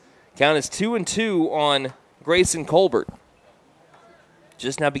behind us. Count is 2-2 on Grayson Colbert.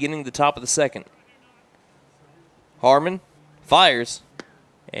 Just now beginning the top of the second. Harmon fires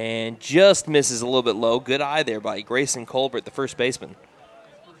and just misses a little bit low. Good eye there by Grayson Colbert, the first baseman.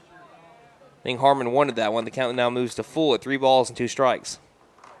 I think Harmon wanted that one. The count now moves to full at 3 balls and 2 strikes.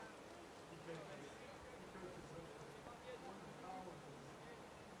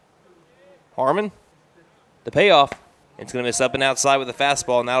 Harmon, the payoff, It's going to miss up and outside with a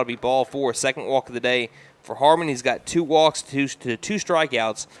fastball, and that'll be ball 4. Second walk of the day for Harmon. He's got 2 walks to 2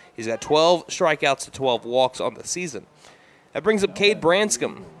 strikeouts. He's got 12 strikeouts to 12 walks on the season. That brings up Cade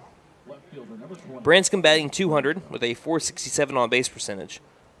Branscombe. Branscombe batting .200 with a .467 on base percentage.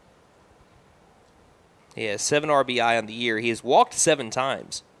 He has 7 RBI on the year. He has walked 7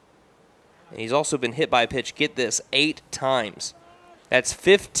 times. And he's also been hit by a pitch, get this, 8 times. That's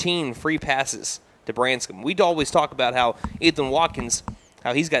 15 free passes to Branscombe. We'd always talk about how Ethan Watkins,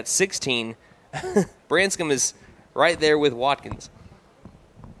 how he's got 16. Branscombe is right there with Watkins.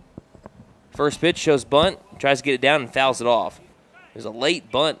 First pitch shows bunt, tries to get it down and fouls it off. There's a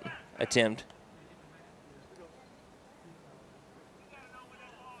late bunt attempt.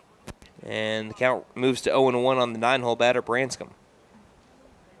 And the count moves to 0-1 on the 9-hole batter, Branscombe.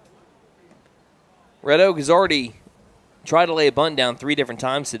 Red Oak has already tried to lay a bunt down 3 different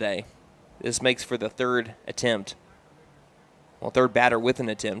times today. This makes for the 3rd attempt. Well, 3rd batter with an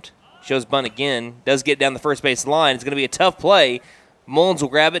attempt. Shows bunt again. Does get down the first base line. It's going to be a tough play. Mullins will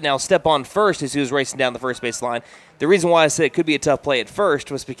grab it. Now step on first as he was racing down the first base line. The reason why I said it could be a tough play at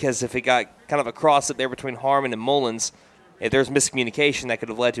first was because if it got kind of a cross up there between Harmon and Mullins, if there's miscommunication, that could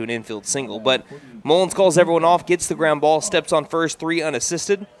have led to an infield single. But Mullins calls everyone off, gets the ground ball, steps on first, 3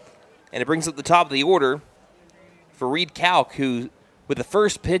 unassisted. And it brings up the top of the order for Reed Kalk, who, with the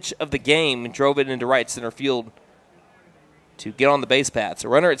first pitch of the game, drove it into right center field to get on the base paths. A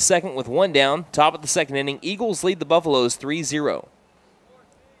runner at second with 1 down, top of the 2nd inning. Eagles lead the Buffaloes 3-0.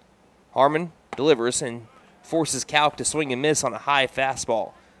 Harmon delivers and forces Kalk to swing and miss on a high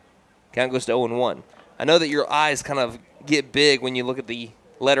fastball. Count goes to 0-1. I know that your eyes kind of get big when you look at the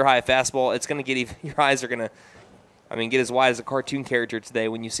letter high fastball. It's going to get, your eyes are going to, get as wide as a cartoon character today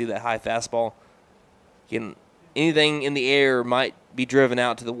when you see that high fastball. Anything in the air might be driven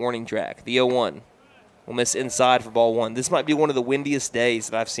out to the warning track. The 0-1 will miss inside for ball 1. This might be one of the windiest days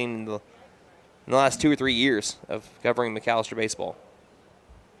that I've seen in the last 2 or 3 years of covering McAlester baseball.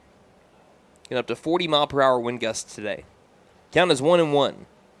 Getting up to 40-mile-per-hour wind gusts today. Count is 1-1.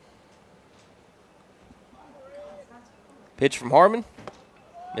 Pitch from Harmon.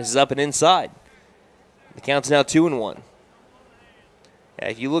 Misses up and inside. The count's now 2-1. Yeah,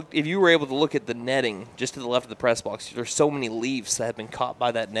 if you were able to look at the netting just to the left of the press box, there's so many leaves that have been caught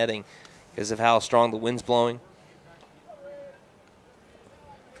by that netting because of how strong the wind's blowing.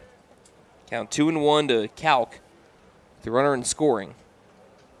 Count 2-1 to Kalk. The runner in scoring.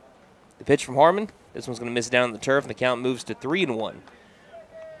 The pitch from Harmon. This one's going to miss down on the turf, and the count moves to 3-1.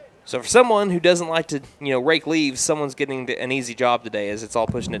 So for someone who doesn't like to, rake leaves, someone's getting an easy job today as it's all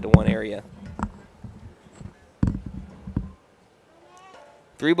pushing it to one area.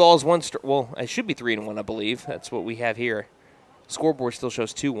 3 balls, 1 strike. Well, it should be 3-1, I believe. That's what we have here. Scoreboard still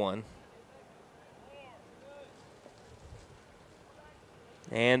shows 2-1.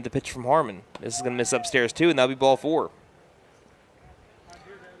 And the pitch from Harmon. This is going to miss upstairs too, and that'll be ball 4.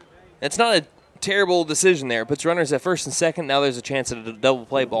 It's not a terrible decision there. Puts runners at first and second. Now there's a chance at a double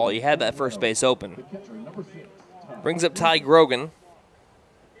play ball. You had that first base open. Brings up Ty Grogan.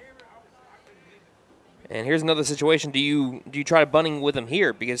 And here's another situation. Do you try bunting with him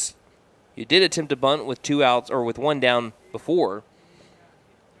here? Because you did attempt to bunt with 2 outs or with 1 down before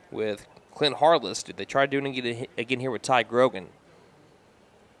with Clint Harless. Did they try doing it again here with Ty Grogan?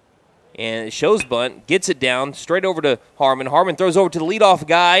 And it shows bunt, gets it down, straight over to Harmon. Harmon throws over to the leadoff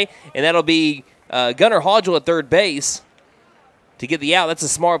guy, and that'll be Gunnar Hodgel at third base to get the out. That's a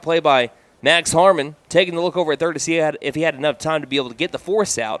smart play by Max Harmon, taking a look over at third to see if he had enough time to be able to get the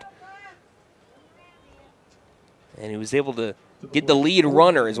force out. And he was able to get the lead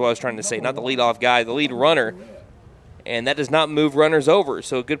runner, is what I was trying to say. Not the leadoff guy, the lead runner. And that does not move runners over.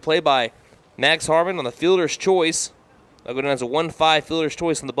 So a good play by Max Harmon on the fielder's choice. They'll go down as a 1-5 fielder's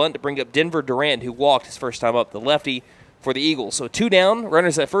choice on the bunt to bring up Denver Durant, who walked his first time up, the lefty for the Eagles. So 2 down,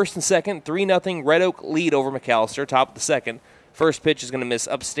 runners at first and second, 3-0 Red Oak lead over McAlester, top of the second. First pitch is going to miss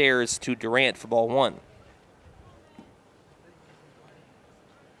upstairs to Durant for ball 1.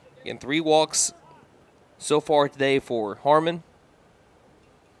 Again, 3 walks so far today for Harmon.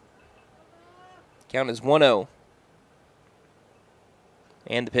 Count is 1-0.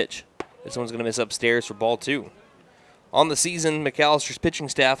 And the pitch. This one's going to miss upstairs for ball 2. On the season, McAllister's pitching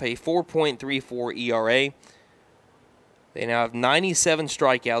staff a 4.34 ERA. They now have 97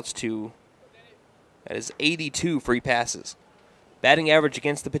 strikeouts to, that is 82 free passes. Batting average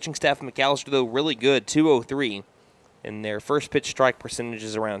against the pitching staff of McAlester, though, really good, 203. And their first pitch strike percentage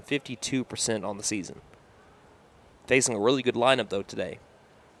is around 52% on the season. Facing a really good lineup, though, today.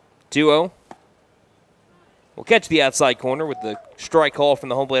 2-0. We'll catch the outside corner with the strike call from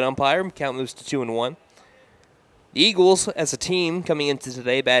the home plate umpire. Count moves to 2-1. The Eagles, as a team, coming into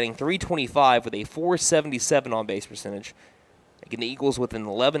today, batting .325 with a .477 on-base percentage. Again, the Eagles with an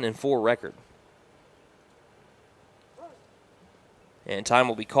 11-4 record. And time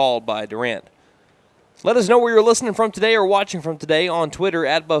will be called by Durant. Let us know where you're listening from today or watching from today on Twitter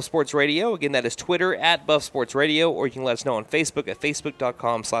at Buff Sports Radio. Again, that is Twitter at Buff Sports Radio, or you can let us know on Facebook at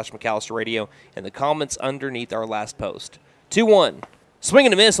facebook.com/McAlester Radio in the comments underneath our last post. 2-1. Swing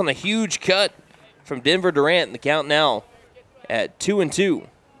and a miss on a huge cut from Denver Durant, and the count now at 2-2.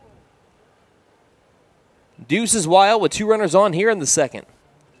 Deuce is wild with 2 runners on here in the second.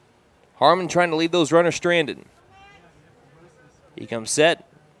 Harmon trying to leave those runners stranded. He comes set,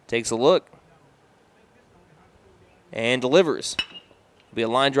 takes a look, and delivers. It'll be a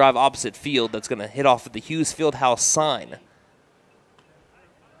line drive opposite field that's going to hit off of the Hughes Fieldhouse sign.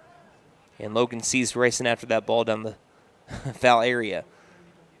 And Logan sees racing after that ball down the foul area.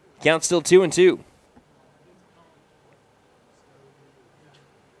 Count still 2-2.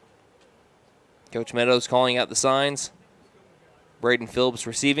 Coach Meadows calling out the signs. Braden Phillips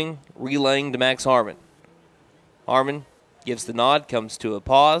receiving, relaying to Max Harmon. Harmon gives the nod, comes to a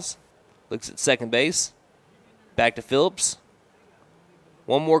pause, looks at second base. Back to Phillips.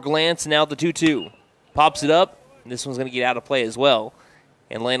 One more glance, and now the 2-2. Pops it up, and this one's going to get out of play as well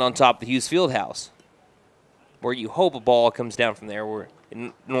and land on top of the Hughes Fieldhouse, where you hope a ball comes down from there, where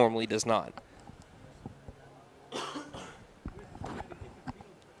it normally does not.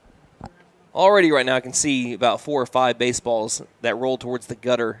 Already right now I can see about 4 or 5 baseballs that roll towards the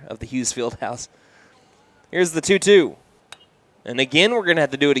gutter of the Hughes Fieldhouse. Here's the 2-2. And again, we're going to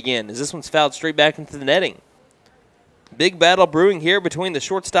have to do it again, as this one's fouled straight back into the netting. Big battle brewing here between the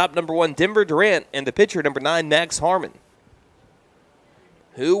shortstop, number 1, Denver Durant, and the pitcher, number 9, Max Harmon.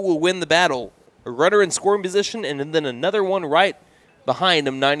 Who will win the battle? A runner in scoring position, and then another one right behind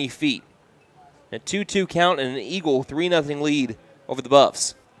him, 90 feet. A 2-2 count and an Eagle 3-0 lead over the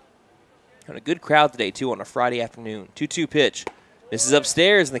Buffs. And a good crowd today, too, on a Friday afternoon. 2-2 pitch. This is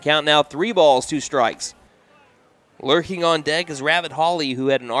upstairs, and the count now 3 balls, 2 strikes. Lurking on deck is Rabbit Hawley, who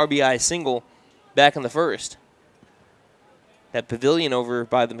had an RBI single back in the first. That pavilion over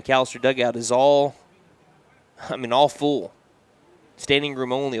by the McAlester dugout is all full. Standing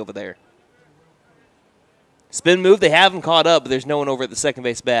room only over there. Spin move, they have him caught up, but there's no one over at the second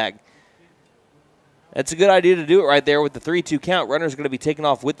base bag. That's a good idea to do it right there with the 3-2 count. Runner's going to be taken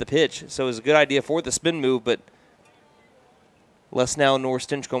off with the pitch, so it's a good idea for the spin move, but Les Now and Norris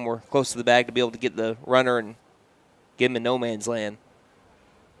Stinchcomb were close to the bag to be able to get the runner and get him in no man's land.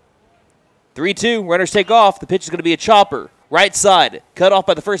 3-2, runners take off. The pitch is going to be a chopper. Right side, cut off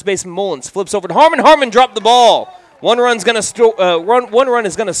by the first baseman Mullins. Flips over to Harmon. Harmon dropped the ball. One run is going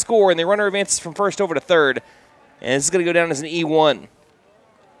to score, and the runner advances from first over to third. And this is going to go down as an E1.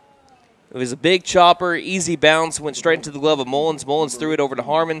 It was a big chopper, easy bounce, went straight into the glove of Mullins. Mullins threw it over to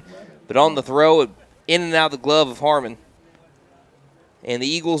Harmon, but on the throw, in and out of the glove of Harmon. And the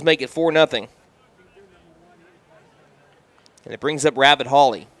Eagles make it 4-0. And it brings up Rabbit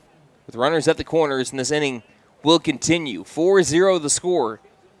Hawley. With runners at the corners, and this inning will continue. 4-0 the score.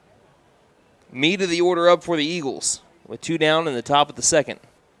 Meat of the order up for the Eagles, with 2 down in the top of the second.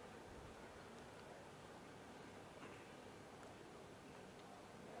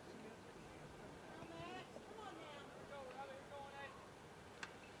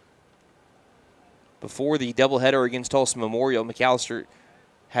 Before the doubleheader against Tulsa Memorial, McAlester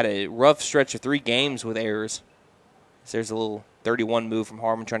had a rough stretch of 3 games with errors. So there's a little 31 move from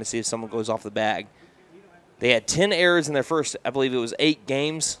Harmon trying to see if someone goes off the bag. They had 10 errors in their first, I believe it was 8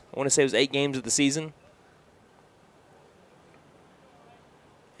 games. I want to say it was 8 games of the season.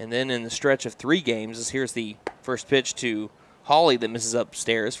 And then in the stretch of 3 games, here's the first pitch to Hawley that misses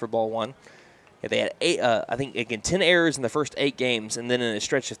upstairs for ball 1. They had 10 errors in the first 8 games, and then in a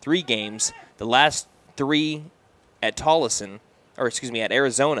stretch of 3 games, the last 3 at at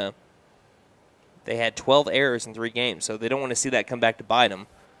Arizona, they had 12 errors in 3 games, so they don't want to see that come back to bite them.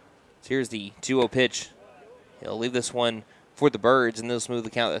 So here's the 2-0 pitch. He'll leave this one for the Birds, and they'll smooth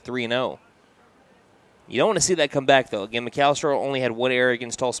the count at 3-0. You don't want to see that come back, though. Again, McAlester only had 1 error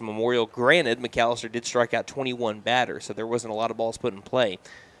against Tulsa Memorial. Granted, McAlester did strike out 21 batters, so there wasn't a lot of balls put in play.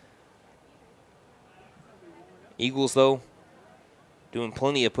 Eagles, though, doing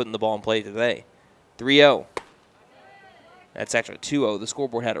plenty of putting the ball in play today. 3-0. That's actually 2-0. The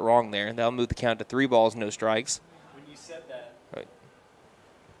scoreboard had it wrong there. That'll move the count to 3 balls, no strikes.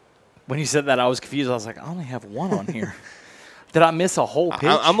 When you said that, I was confused. I was like, I only have 1 on here. Did I miss a whole pitch?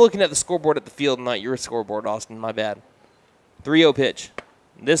 I'm looking at the scoreboard at the field, not your scoreboard, Austin. My bad. 3-0 pitch.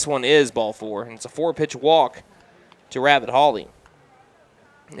 This one is ball 4, and it's a 4-pitch walk to Rabbit Hawley.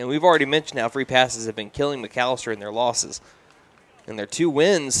 And we've already mentioned how free passes have been killing McAlester in their losses. In their 2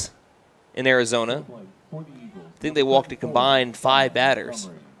 wins in Arizona, I think they walked a combined 5 batters,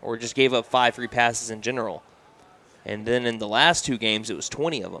 or just gave up 5 free passes in general. And then in the last 2 games, it was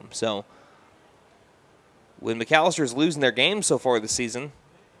 20 of them. So when McAllister's losing their games so far this season,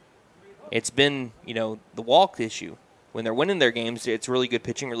 it's been, the walk issue. When they're winning their games, it's really good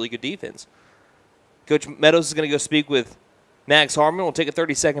pitching, really good defense. Coach Meadows is going to go speak with Max Harmon. We'll take a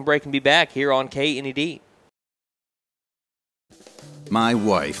 30-second break and be back here on KNED. My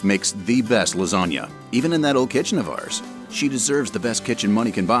wife makes the best lasagna, even in that old kitchen of ours. She deserves the best kitchen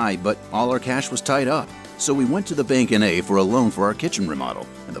money can buy, but all our cash was tied up. So we went to the Bank N.A. for a loan for our kitchen remodel,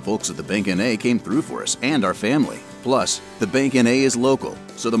 and the folks at the Bank N.A. came through for us and our family. Plus, the Bank N.A. is local,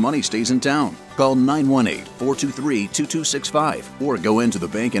 so the money stays in town. Call 918-423-2265 or go into the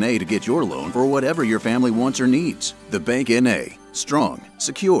Bank N.A. to get your loan for whatever your family wants or needs. The Bank N.A. Strong,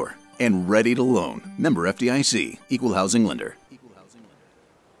 secure, and ready to loan. Member FDIC, Equal Housing Lender.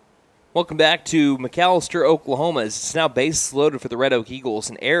 Welcome back to McAlester, Oklahoma. It's now bases loaded for the Red Oak Eagles.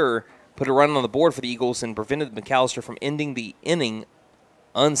 An error put a run on the board for the Eagles and prevented McAlester from ending the inning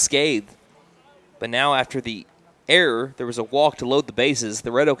unscathed. But now after the error, there was a walk to load the bases.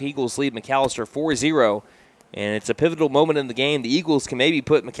 The Red Oak Eagles lead McAlester 4-0, and it's a pivotal moment in the game. The Eagles can maybe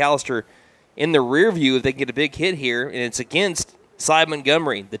put McAlester in the rear view if they can get a big hit here, and it's against Cy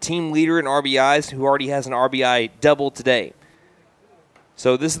Montgomery, the team leader in RBIs, who already has an RBI double today.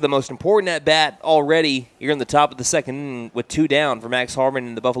 So this is the most important at-bat already. You're in the top of the second inning with 2 down for Max Harmon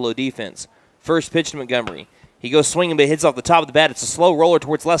and the Buffalo defense. First pitch to Montgomery. He goes swinging, but hits off the top of the bat. It's a slow roller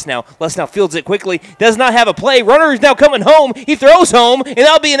towards Lesnow. Lesnow fields it quickly. Does not have a play. Runner is now coming home. He throws home, and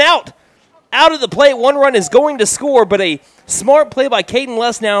that'll be an out. Out of the plate, 1 run is going to score, but a smart play by Caden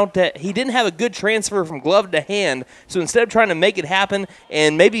Lesnow that he didn't have a good transfer from glove to hand. So instead of trying to make it happen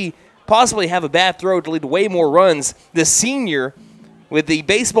and maybe possibly have a bad throw to lead to way more runs, the senior, with the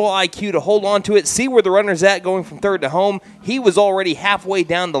baseball IQ to hold on to it, see where the runner's at going from third to home. He was already halfway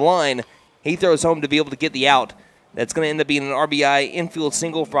down the line. He throws home to be able to get the out. That's going to end up being an RBI infield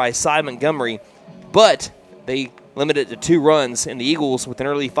single by Cy Montgomery. But they limit it to 2 runs, and the Eagles with an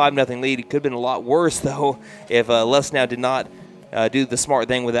early 5-0 lead. It could have been a lot worse, though, if Lesnow did not do the smart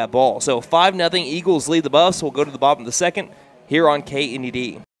thing with that ball. So 5-0, Eagles lead the Buffs. We'll go to the bottom of the second here on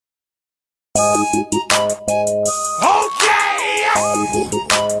KNED.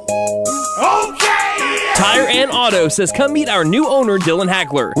 Tire and Auto says come meet our new owner, Dylan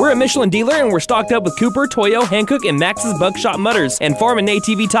Hackler. We're a Michelin dealer and we're stocked up with Cooper, Toyo, Hankook, and Max's Buckshot Mutters and Farm and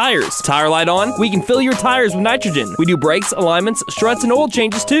ATV tires. Tire light on, we can fill your tires with nitrogen. We do brakes, alignments, struts, and oil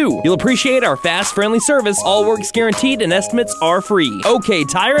changes too. You'll appreciate our fast, friendly service. All work's guaranteed and estimates are free. OK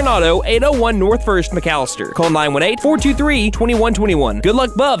Tire and Auto, 801 North 1st, McAlester. Call 918-423-2121. Good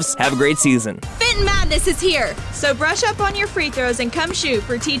luck, Buffs. Have a great season. Fitting Madness is here, so brush up on your free throws and come shoot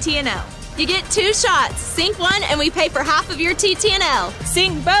for TTNL. You get 2 shots. Sink 1 and we pay for half of your TTNL.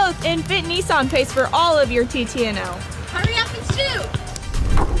 Sink both and Fit Nissan pays for all of your TTNL. Hurry up and shoot!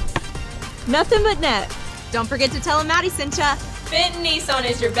 Nothing but net. Don't forget to tell them Maddie sent ya. Fit Nissan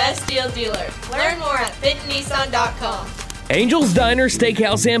is your best deal dealer. Learn more at fitnissan.com. Angel's Diner,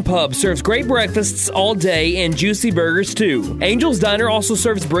 Steakhouse, and Pub serves great breakfasts all day and juicy burgers too. Angel's Diner also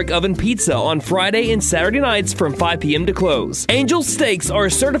serves brick oven pizza on Friday and Saturday nights from 5 p.m. to close. Angel's Steaks are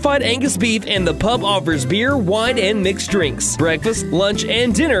certified Angus beef and the pub offers beer, wine, and mixed drinks. Breakfast, lunch,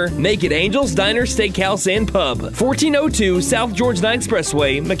 and dinner make it Angel's Diner, Steakhouse, and Pub. 1402 South George 9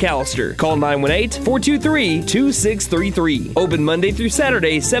 Expressway, McAlester. Call 918-423-2633. Open Monday through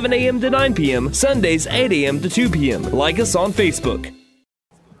Saturday, 7 a.m. to 9 p.m. Sundays, 8 a.m. to 2 p.m. Like us on Facebook.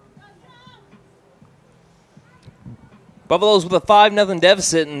 Buffaloes with a 5-0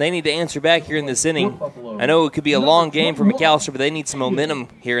 deficit, and they need to answer back here in this inning. I know it could be a long game for McAlester, but they need some momentum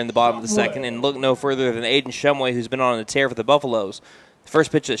here in the bottom of the second, and look no further than Aiden Shumway, who's been on a tear for the Buffaloes. The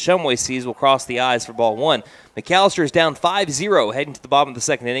first pitch that Shumway sees will cross the eyes for ball 1. McAlester is down 5-0 heading to the bottom of the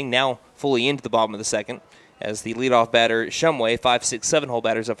second inning, now fully into the bottom of the second, as the leadoff batter, Shumway, 5, 6, 7 hole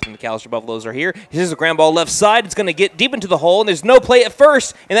batters up from the McAlester Buffaloes are here. Here's a ground ball left side. It's going to get deep into the hole, and there's no play at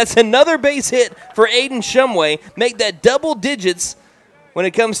first, and that's another base hit for Aiden Shumway. Make that double digits when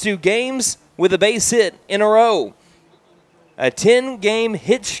it comes to games with a base hit in a row. A 10-game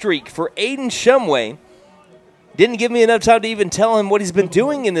hit streak for Aiden Shumway. Didn't give me enough time to even tell him what he's been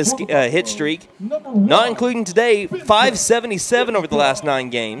doing in this hit streak, not including today, 577 over the last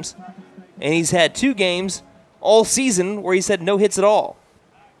 9 games, and he's had 2 games all season where he's had no hits at all.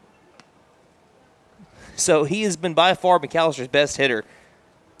 So he has been by far McAllister's best hitter.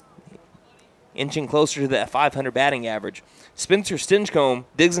 inching closer to that 500 batting average. Spencer Stinchcomb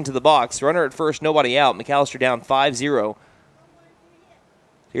digs into the box. Runner at first, nobody out. McAlester down 5-0.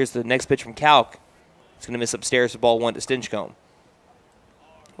 Here's the next pitch from Calc. It's going to miss upstairs for ball 1 to Stinchcomb.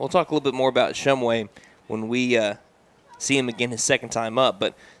 We'll talk a little bit more about Shumway when we see him again his second time up.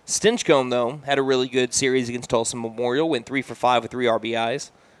 But Stinchcomb, though, had a really good series against Tulsa Memorial. Went 3 for 5 with 3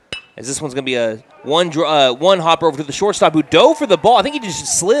 RBIs. As this one's going to be a one hopper over to the shortstop who dove for the ball. I think he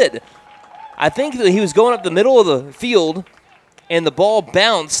just slid. I think that he was going up the middle of the field, and the ball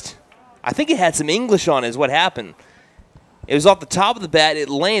bounced. I think it had some English on it is what happened. It was off the top of the bat, it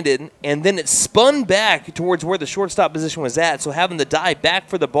landed, and then it spun back towards where the shortstop position was at. So having to dive back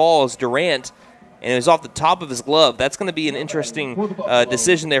for the ball is Durant, and it was off the top of his glove. That's going to be an interesting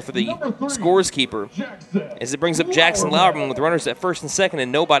decision there for the scores keeper, as it brings up Jackson Lauerman with runners at first and second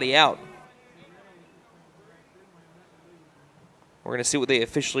and nobody out. We're going to see what they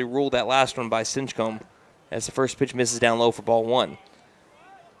officially ruled that last one by Stinchcomb, as the first pitch misses down low for ball 1.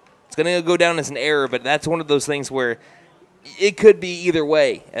 It's going to go down as an error, but that's one of those things where it could be either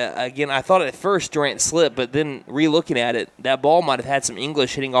way. Again, I thought at first Durant slipped, but then re-looking at it, that ball might have had some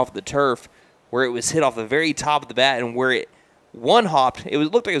English hitting off the turf where it was hit off the very top of the bat and where it one-hopped. It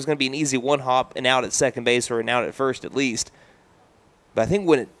looked like it was going to be an easy one-hop and out at second base or an out at first at least. But I think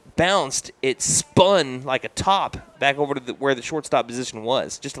when it bounced, it spun like a top back over to where the shortstop position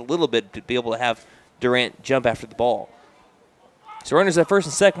was, just a little bit to be able to have Durant jump after the ball. So runners at first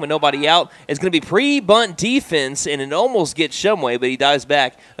and second with nobody out. It's going to be pre-bunt defense, and it almost gets Shumway, but he dives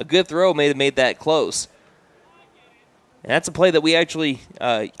back. A good throw may have made that close. And that's a play that we actually,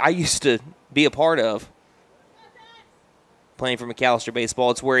 I used to be a part of playing for McAlester baseball.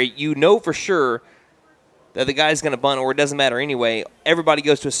 It's where you know for sure that the guy's going to bunt, or it doesn't matter anyway. Everybody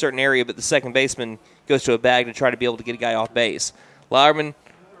goes to a certain area, but the second baseman goes to a bag to try to be able to get a guy off base. Lauerman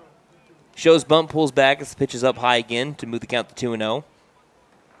shows bunt, pulls back as the pitch is up high again to move the count to 2-0.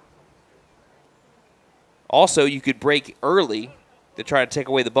 Also, you could break early to try to take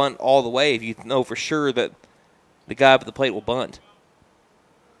away the bunt all the way if you know for sure that the guy up at the plate will bunt.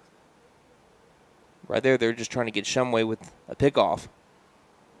 Right there, they're just trying to get Shumway with a pickoff.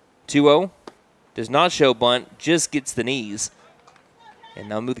 2-0. Does not show bunt, just gets the knees. And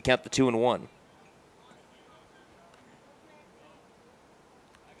now move the count to 2-1.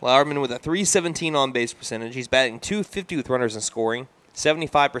 Lauerman with a .317 on-base percentage. He's batting .250 with runners in scoring.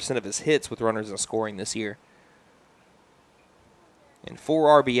 75% of his hits with runners in scoring this year. And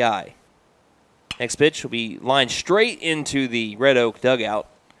 4 RBI. Next pitch will be lined straight into the Red Oak dugout.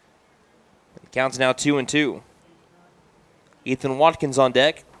 The count's now 2-2. Ethan Watkins on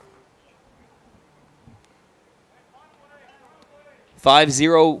deck.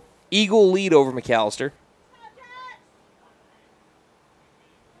 5-0 Eagle lead over McAlester.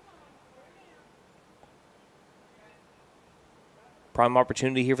 Prime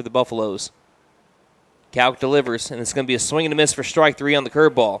opportunity here for the Buffaloes. Calc delivers, and it's going to be a swing and a miss for strike 3 on the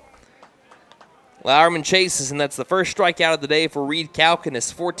curveball. Lauerman chases, and that's the first strikeout of the day for Reed Calc, and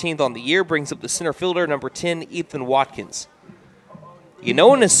his 14th on the year. Brings up the center fielder, number 10, Ethan Watkins. No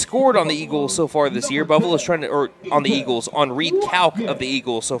one has scored on the Eagles so far this year. Buffalo's trying to, or on the Eagles, on Reed Calc of the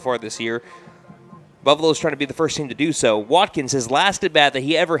Eagles so far this year. Buffalo's trying to be the first team to do so. Watkins, his last at-bat that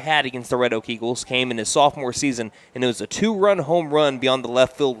he ever had against the Red Oak Eagles came in his sophomore season, and it was a 2-run home run beyond the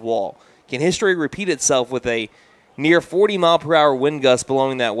left field wall. Can history repeat itself with a near 40-mile-per-hour wind gust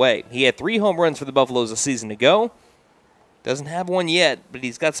blowing that way? He had 3 home runs for the Buffaloes a season ago. Doesn't have one yet, but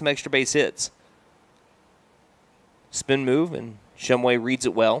he's got some extra base hits. Spin move, and Shumway reads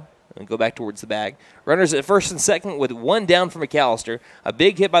it well and go back towards the bag. Runners at first and second with 1 down for McAlester. A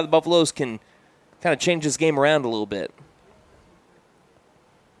big hit by the Buffaloes can kind of change this game around a little bit.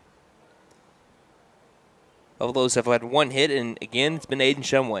 Buffaloes have had 1 hit, and again, it's been Aiden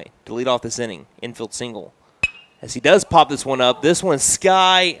Shumway to lead off this inning. Infield single. As he does pop this one up, this one's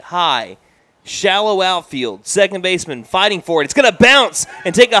sky high. Shallow outfield. Second baseman fighting for it. It's going to bounce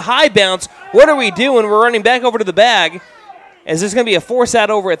and take a high bounce. What are we doing? We're running back over to the bag, as there's going to be a force out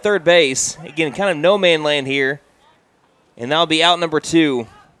over at third base. Again, kind of no-man land here. And that'll be out number 2.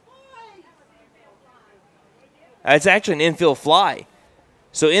 It's actually an infield fly.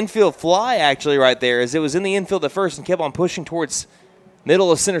 So infield fly actually right there, as it was in the infield at first and kept on pushing towards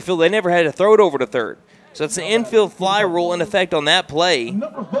middle of center field. They never had to throw it over to third. So it's an infield fly rule in effect on that play,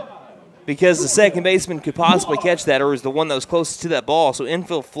 because the second baseman could possibly catch that, or was the one that was closest to that ball. So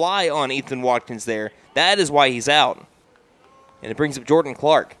infield fly on Ethan Watkins there. That is why he's out. And it brings up Jordan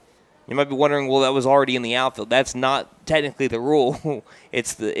Clark. You might be wondering, well, that was already in the outfield. That's not technically the rule.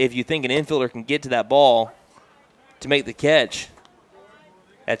 It's if you think an infielder can get to that ball to make the catch,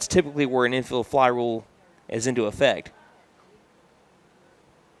 That's typically where an infield fly rule is into effect.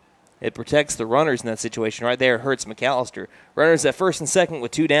 It protects the runners in that situation. Right there, it hurts McAlester. Runners at first and second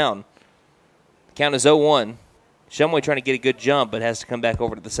with 2 down. The count is 0-1. Shumway trying to get a good jump, but has to come back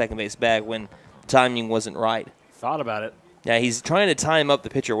over to the second base bag when the timing wasn't right. Thought about it. Yeah, he's trying to time up the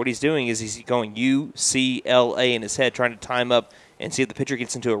pitcher. What he's doing is he's going U-C-L-A in his head, trying to time up and see if the pitcher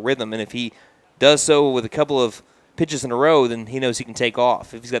gets into a rhythm. And if he does so with a couple of pitches in a row, then he knows he can take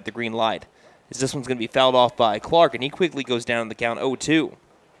off if he's got the green light. As this one's going to be fouled off by Clark, and he quickly goes down in the count 0-2.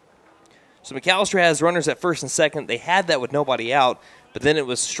 So McAlester has runners at first and second. They had that with nobody out, but then it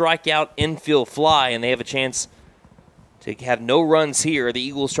was strikeout, infield fly, and they have a chance to have no runs here. The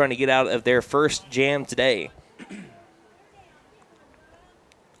Eagles trying to get out of their first jam today.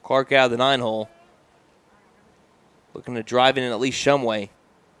 Clark out of the 9-hole. Looking to drive in at least Shumway.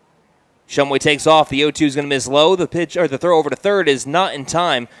 Shumway takes off. The 0-2 is going to miss low. The pitch or the throw over to third is not in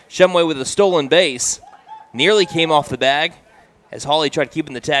time. Shumway with a stolen base. Nearly came off the bag as Hawley tried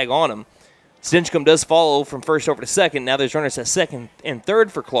keeping the tag on him. Stinchcomb does follow from first over to second. Now there's runners at second and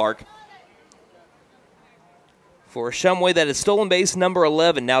third for Clark. For Shumway, that is stolen base number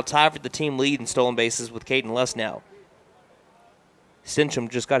 11, now tied for the team lead in stolen bases with Caden Less now. Stinchcomb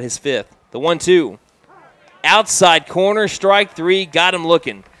just got his 5th. The 1-2. Outside corner, strike 3, got him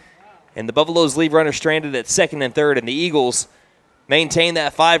looking. And the Buffaloes leave runners stranded at second and third, and the Eagles maintain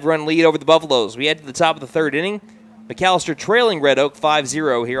that 5-run lead over the Buffaloes. We head to the top of the 3rd inning. McAlester trailing Red Oak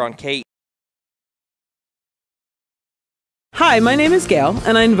 5-0 here on K. Hi, my name is Gail,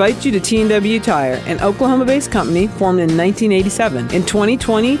 and I invite you to T&W Tire, an Oklahoma-based company formed in 1987. In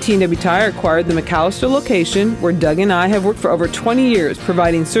 2020, T&W Tire acquired the McAlester location, where Doug and I have worked for over 20 years,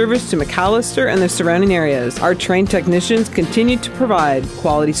 providing service to McAlester and the surrounding areas. Our trained technicians continue to provide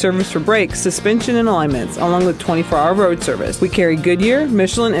quality service for brakes, suspension, and alignments, along with 24-hour road service. We carry Goodyear,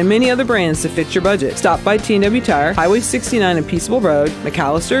 Michelin, and many other brands to fit your budget. Stop by T&W Tire, Highway 69 and Peaceable Road,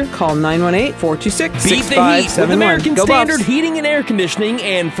 McAlester. Call 918-426-6571. Beat the heat with American Go Standard Buffs. Heating and Air Conditioning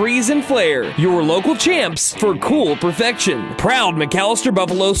and Freeze and Flare, your local champs for cool perfection. Proud McAlester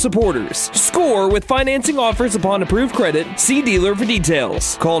Buffalo supporters. Score with financing offers upon approved credit. See dealer for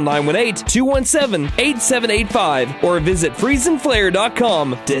details. Call 918-217-8785 or visit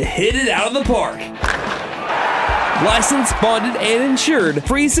freezeandflare.com to hit it out of the park. Licensed, bonded, and insured.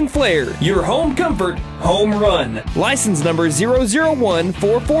 Freeze and Flare, your home comfort, home run. License number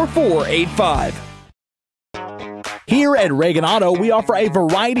 001-44485. Here at Reagan Auto, we offer a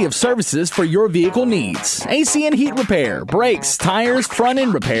variety of services for your vehicle needs. AC and heat repair, brakes, tires,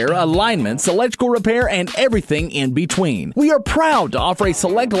 front-end repair, alignments, electrical repair, and everything in between. We are proud to offer a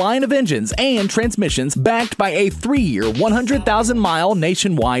select line of engines and transmissions backed by a 3-year, 100,000-mile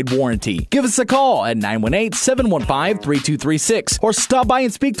nationwide warranty. Give us a call at 918-715-3236 or stop by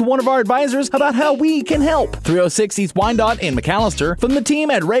and speak to one of our advisors about how we can help. 306 East Wyandotte in McAlester. From the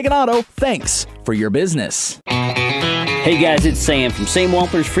team at Reagan Auto, thanks for your business. Hey guys, it's Sam from Sam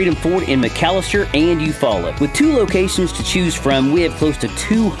Wampler's Freedom Ford in McAlester and Eufaula. With 2 locations to choose from, we have close to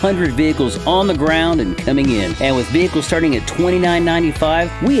 200 vehicles on the ground and coming in. And with vehicles starting at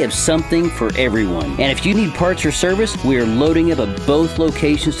 $29.95, we have something for everyone. And if you need parts or service, we are loading up at both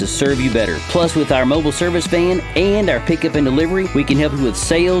locations to serve you better. Plus, with our mobile service van and our pickup and delivery, we can help you with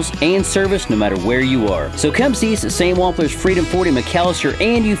sales and service no matter where you are. So come see us at Sam Wampler's Freedom Ford in McAlester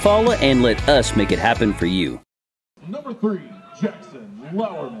and Eufaula and let us make it happen for you. Number 3, Jackson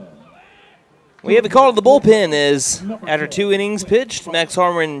Lauerman. We have a call to the bullpen as after 2 innings pitched, Max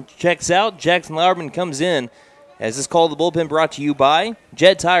Harmon checks out. Jackson Lauerman comes in. As this call to the bullpen brought to you by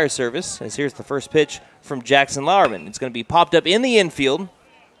Jet Tire Service. As here's the first pitch from Jackson Lauerman. It's going to be popped up in the infield.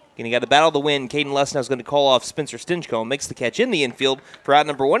 Again, he got to battle the wind. Caden Lesnow is going to call off Spencer Stinchcomb. Makes the catch in the infield for out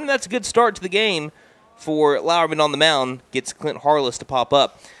number 1, and that's a good start to the game for Lauerman on the mound. Gets Clint Harless to pop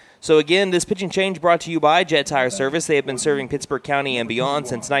up. So again, this pitching change brought to you by Jet Tire Service. They have been serving Pittsburgh County and beyond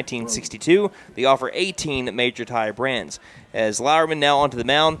since 1962. They offer 18 major tire brands. As Lauerman now onto the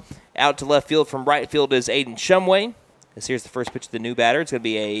mound, out to left field from right field is Aiden Shumway. As here's the first pitch to the new batter. It's going to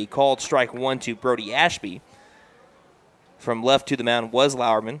be a called strike 1 to Brody Ashby. From left to the mound was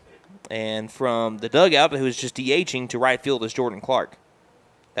Lauerman. And from the dugout, who was just DHing, to right field is Jordan Clark.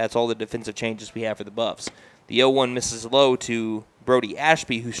 That's all the defensive changes we have for the Buffs. The 0-1 misses low to Brody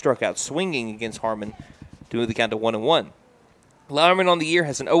Ashby, who struck out swinging against Harmon to move the count to 1-1. Lauerman on the year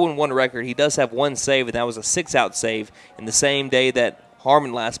has an 0-1 record. He does have 1 save, and that was a 6-out save in the same day that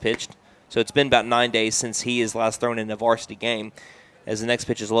Harmon last pitched. So it's been about 9 days since he is last thrown in a varsity game. As the next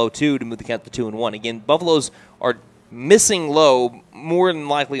pitch is low 2 to move the count to 2-1. Again, Buffaloes are missing low more than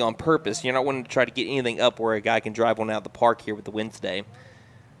likely on purpose. You're not wanting to try to get anything up where a guy can drive one out of the park here with the wind today.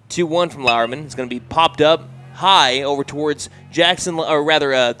 2-1 from Lauerman. It's going to be popped up high over towards Jackson, or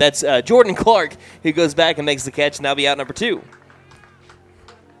rather, that's Jordan Clark, who goes back and makes the catch, and that'll be out number 2.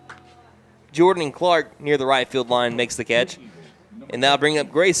 Jordan Clark near the right field line makes the catch. And now bring up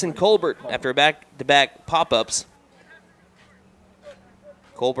Grayson Colbert after back-to-back pop-ups.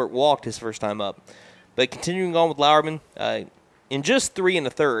 Colbert walked his first time up. But continuing on with Lauerman, in just 3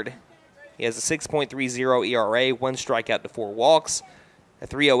 1/3, he has a 6.30 ERA, 1 strikeout to 4 walks, a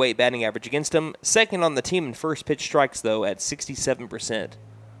 3.08 batting average against him. Second on the team in first pitch strikes, though, at 67%.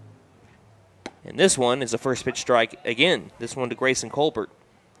 And this one is a first pitch strike again. This one to Grayson Colbert.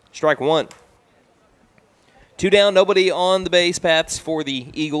 Strike 1. 2 down, nobody on the base paths for the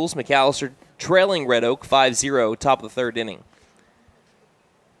Eagles. McAlester trailing Red Oak 5-0, top of the 3rd inning.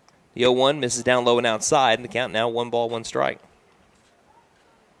 The 0-1 misses down low and outside, and the count now 1 ball, 1 strike.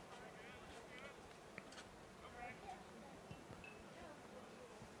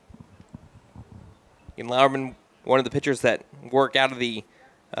 And Lauerman, one of the pitchers that work out of the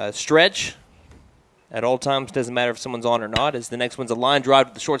stretch at all times, doesn't matter if someone's on or not, as the next one's a line drive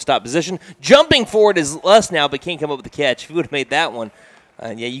to the shortstop position. Jumping forward is Les now, but can't come up with the catch. If you would have made that one,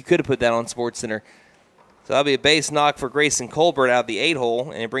 yeah, you could have put that on SportsCenter. So that'll be a base knock for Grayson Colbert out of the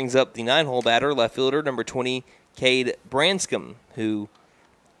 8-hole, and it brings up the 9-hole batter, left fielder, number 20, Cade Branscombe, who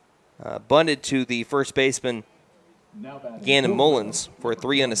bunted to the first baseman, Gannon Mullins, for a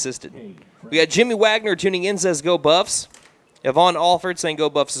 3 unassisted. We got Jimmy Wagner tuning in, says go Buffs. Yvonne Alford saying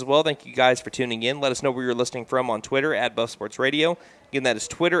go Buffs as well. Thank you guys for tuning in. Let us know where you're listening from on Twitter, at Buff Sports Radio. Again, that is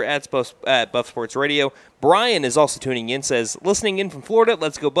Twitter, at Buff Sports Radio. Brian is also tuning in, says, listening in from Florida,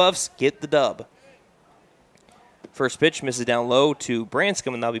 let's go Buffs, get the dub. First pitch misses down low to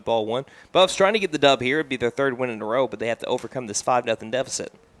Branscombe, and that'll be ball 1. Buffs trying to get the dub here. It'd be their 3rd win in a row, but they have to overcome this 5-0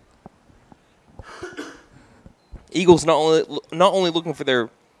 deficit. Eagles not only looking for their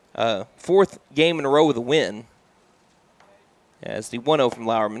 4th game in a row with a win, as the 1-0 from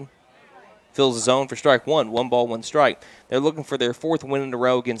Lauerman fills the zone for strike 1, 1 ball, 1 strike. They're looking for their 4th win in a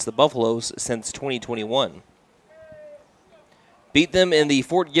row against the Buffaloes since 2021. Beat them in the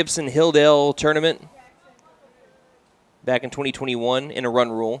Fort Gibson Hilldale tournament back in 2021 in a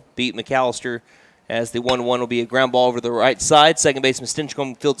run rule. Beat McAlester as the 1-1 will be a ground ball over the right side. Second baseman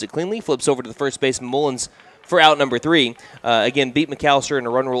Stinchcomb fields it cleanly, flips over to the first baseman Mullins for out number 3. Again, beat McAlester in a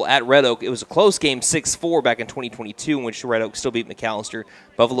run rule at Red Oak. It was a close game, 6-4 back in 2022, in which Red Oak still beat McAlester.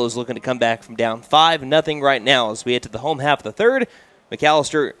 Buffalo's looking to come back from down 5-0 right now as we head to the home half of the 3rd.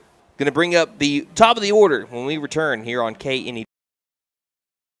 McAlester going to bring up the top of the order when we return here on KNE.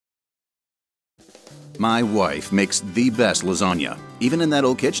 My wife makes the best lasagna, even in that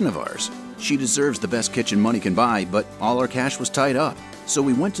old kitchen of ours. She deserves the best kitchen money can buy, but all our cash was tied up. So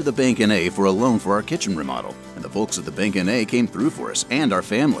we went to the Bank N.A. for a loan for our kitchen remodel, and the folks at the Bank N.A. came through for us and our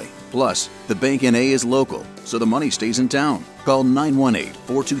family. Plus, the Bank N.A. is local, so the money stays in town. Call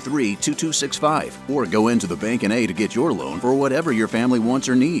 918-423-2265 or go into the Bank N.A. to get your loan for whatever your family wants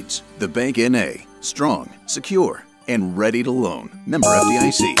or needs. The Bank N.A. Strong, secure, and ready to loan. Member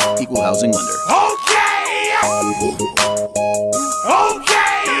FDIC, Equal Housing Lender. Okay!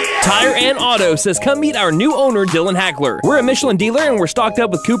 Tire and Auto says come meet our new owner, Dylan Hackler. We're a Michelin dealer and we're stocked up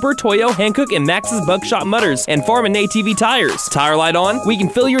with Cooper, Toyo, Hankook, and Max's Buckshot Mutters and Farm and ATV tires. Tire light on? We can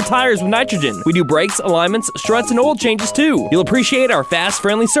fill your tires with nitrogen. We do brakes, alignments, struts, and oil changes too. You'll appreciate our fast,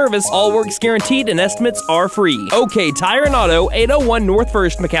 friendly service. All work's guaranteed and estimates are free. Okay, Tire and Auto, 801 North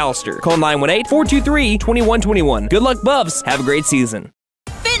 1st, McAlester. Call 918-423-2121. Good luck, Buffs. Have a great season.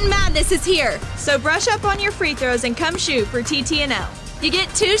 Fitting Madness is here, so brush up on your free throws and come shoot for TTNL. You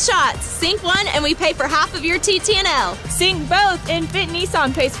get 2 shots. Sink 1 and we pay for half of your TTNL. Sink both and Fit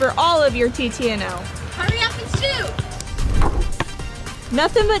Nissan pays for all of your TTNL. Hurry up and shoot.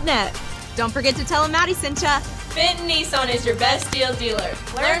 Nothing but net. Don't forget to tell them Maddie sent ya. Fit Nissan is your best deal dealer.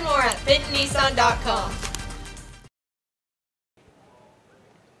 Learn more at fitnissan.com.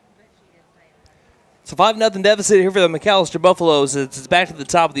 So 5-0 deficit here for the McAlester Buffaloes. It's back to the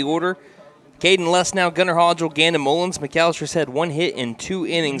top of the order. Caden Lesnow, Gunnar Hodgel, Gannon Mullins. McAllister's had 1 hit in 2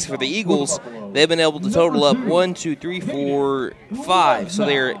 innings. For the Eagles, they've been able to total up 1, 2, 3, 4, 5. So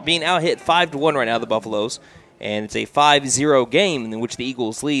they're being out-hit 5-1 right now, the Buffaloes. And it's a 5-0 game in which the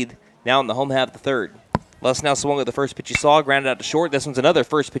Eagles lead now in the home half of the 3rd. Lesnow swung at the first pitch he saw, grounded out to short. This one's another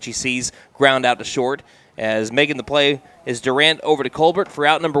first pitch he sees, ground out to short. As making the play is Durant over to Colbert for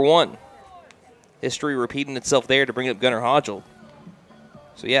out number 1. History repeating itself there to bring up Gunnar Hodgel.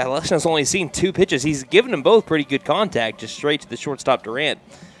 So, yeah, Lesnow's only seen 2 pitches. He's given them both pretty good contact, just straight to the shortstop Durant.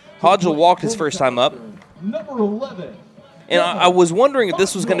 Hodgel walked his first time up. Number 11. And I was wondering if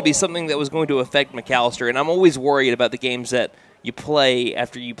this was going to be something that was going to affect McAlester, and I'm always worried about the games that you play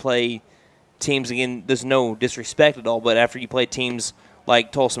after you play teams, again, there's no disrespect at all, but after you play teams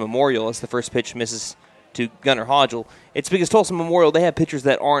like Tulsa Memorial, as the first pitch misses to Gunnar Hodgel, it's because Tulsa Memorial, they have pitchers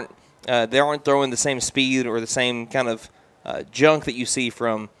that aren't throwing the same speed or the same kind of junk that you see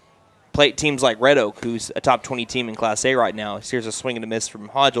from teams like Red Oak, who's a top 20 team in Class A right now. Here's a swing and a miss from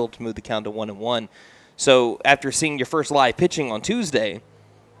Hodgel to move the count to 1-1. So after seeing your first live pitching on Tuesday,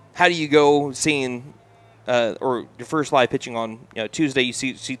 how do you go seeing or your first live pitching on Tuesday? You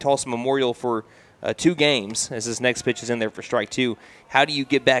see Tulsa Memorial for 2 games as this next pitch is in there for strike 2. How do you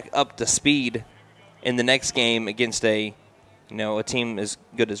get back up to speed in the next game against a team as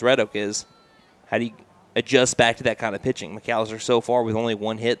good as Red Oak is? How do you adjust back to that kind of pitching? McAlester so far with only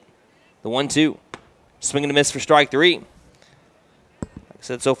 1 hit. The 1-2. Swing and a miss for strike 3. Like I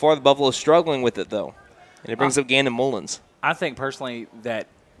said, so far the Buffaloes struggling with it, though. And it brings up Gannon Mullins. I think personally that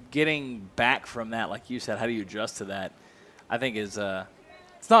getting back from that, like you said, how do you adjust to that, I think is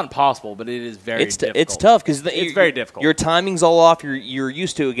it's not impossible, but it is very difficult. It's tough because it's very difficult. Your timing's all off. You're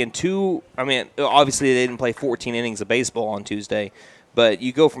used to, again, obviously they didn't play 14 innings of baseball on Tuesday, but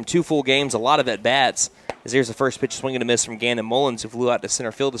you go from 2 full games, a lot of at-bats, as here's the first pitch swing and a miss from Gannon Mullins, who flew out to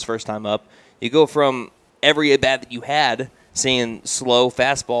center field his first time up. You go from every at-bat that you had, seeing slow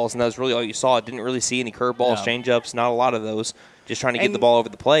fastballs, and that was really all you saw. Didn't really see any curveballs, changeups, not a lot of those. Just trying to get the ball over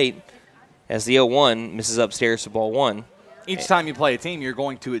the plate as the 0-1 misses upstairs to ball 1. Each time you play a team, you're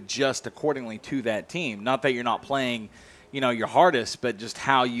going to adjust accordingly to that team. Not that you're not playing, your hardest, but just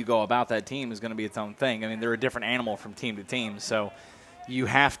how you go about that team is going to be its own thing. I mean, they're a different animal from team to team, so you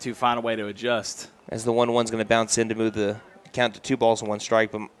have to find a way to adjust. As the 1-1's going to bounce in to move the count to 2 balls and 1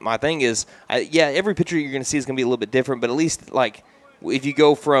 strike. But my thing is, every pitcher you're going to see is going to be a little bit different, but at least, like, if you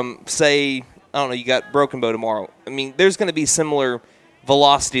go from, say, I don't know, you got Broken Bow tomorrow. I mean, there's going to be similar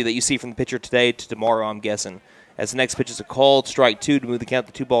velocity that you see from the pitcher today to tomorrow, I'm guessing. As the next pitch is a called strike 2 to move the count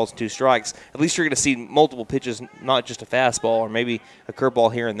to 2 balls and 2 strikes. At least you're going to see multiple pitches, not just a fastball or maybe a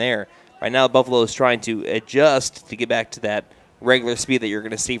curveball here and there. Right now, Buffalo is trying to adjust to get back to that regular speed that you're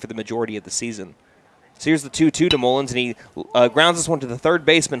going to see for the majority of the season. So here's the 2-2 to Mullins, and he grounds this one to the third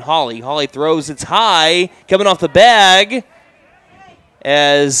baseman, Hawley. Hawley throws. It's high, coming off the bag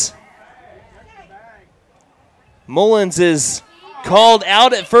as Mullins is called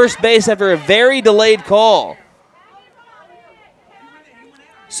out at first base after a very delayed call.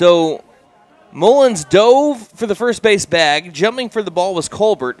 So Mullins dove for the first base bag. Jumping for the ball was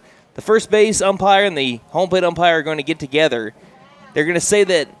Colbert. The first base umpire and the home plate umpire are going to get together. They're going to say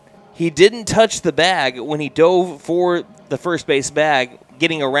that he didn't touch the bag when he dove for the first base bag,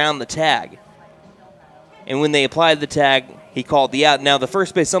 getting around the tag. And when they applied the tag, he called the out. Now, the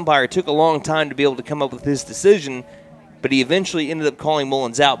first base umpire took a long time to be able to come up with his decision, but he eventually ended up calling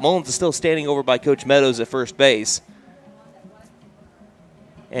Mullins out. Mullins is still standing over by Coach Meadows at first base.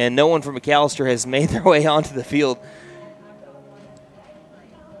 And no one from McAlester has made their way onto the field.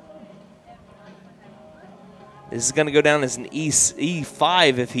 This is going to go down as an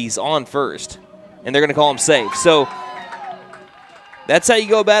E5 if he's on first. And they're going to call him safe. So that's how you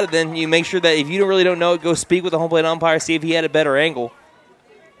go about it then. You make sure that if you really don't know it, go speak with the home plate umpire, see if he had a better angle.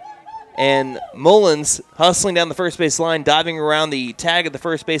 And Mullins, hustling down the first base line, diving around the tag of the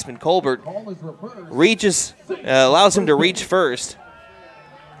first baseman, Colbert, reaches, allows him to reach first.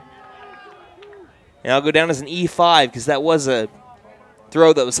 And I'll go down as an E5 because that was a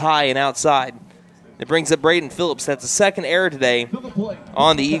throw that was high and outside. It brings up Braden Phillips. That's the second error today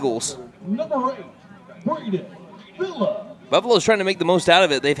on the Eagles. Number 8, Braden Phillips. Buffalo's trying to make the most out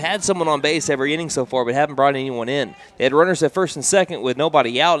of it. They've had someone on base every inning so far, but haven't brought anyone in. They had runners at first and second with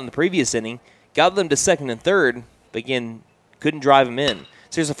nobody out in the previous inning. Got them to second and third, but again, couldn't drive them in.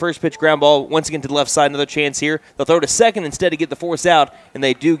 So here's the first pitch ground ball, once again to the left side. Another chance here. They'll throw to second instead to get the force out, and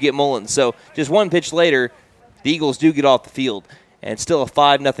they do get Mullins. So just one pitch later, the Eagles do get off the field. And still a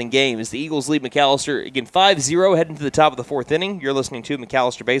 5-0 game as the Eagles lead McAlester. Again, 5-0 heading to the top of the fourth inning. You're listening to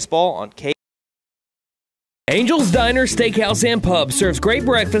McAlester Baseball on K. Angel's Diner, Steakhouse, and Pub serves great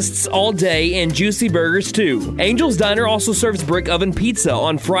breakfasts all day and juicy burgers too. Angel's Diner also serves brick oven pizza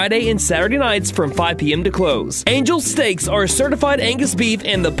on Friday and Saturday nights from 5 p.m. to close. Angel's Steaks are certified Angus beef,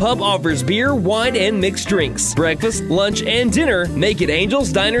 and the pub offers beer, wine, and mixed drinks. Breakfast, lunch, and dinner make it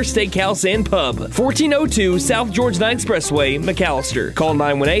Angel's Diner, Steakhouse, and Pub. 1402 South George Knight Expressway, McAlester. Call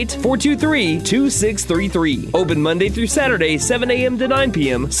 918-423-2633. Open Monday through Saturday, 7 a.m. to 9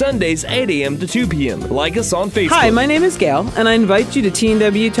 p.m. Sundays, 8 a.m. to 2 p.m. Like us on on Facebook. Hi, my name is Gail, and I invite you to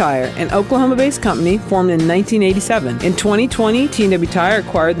T&W Tire, an Oklahoma-based company formed in 1987. In 2020, T&W Tire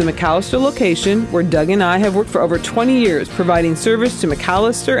acquired the McAlester location, where Doug and I have worked for over 20 years, providing service to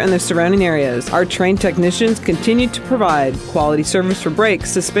McAlester and the surrounding areas. Our trained technicians continue to provide quality service for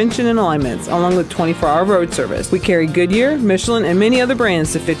brakes, suspension, and alignments, along with 24-hour road service. We carry Goodyear, Michelin, and many other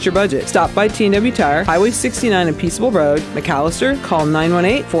brands to fit your budget. Stop by T&W Tire, Highway 69 and Peaceable Road, McAlester. Call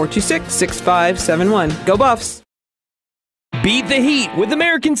 918-426-6571. Go Buffs! Beat the heat with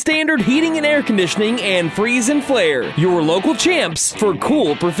American Standard Heating and Air Conditioning and Freeze and Flare, your local champs for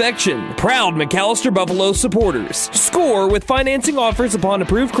cool perfection. Proud McAlester Buffaloes supporters. Score with financing offers upon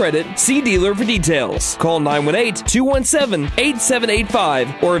approved credit. See dealer for details. Call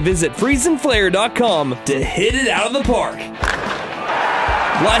 918-217-8785 or visit freezeandflare.com to hit it out of the park.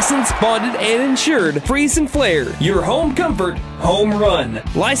 Licensed, bonded, and insured. Freeze and Flare, your home comfort, home run.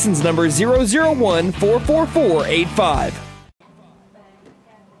 License number 001-44485.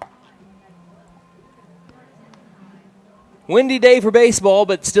 Windy day for baseball,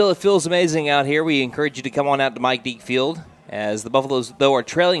 but still it feels amazing out here. We encourage you to come on out to Mike Deke Field, as the Buffaloes, though, are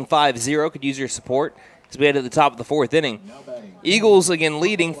trailing 5-0, could use your support as we head to the top of the fourth inning. Eagles, again,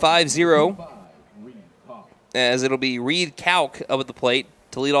 leading 5-0, as it'll be Reed Kalk up at the plate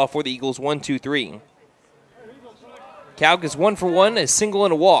to lead off for the Eagles, 1-2-3. Kalk is 1 for 1, a single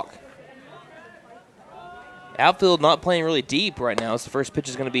and a walk. Outfield not playing really deep right now, so the first pitch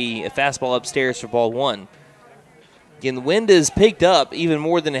is going to be a fastball upstairs for ball 1. Again, the wind is picked up even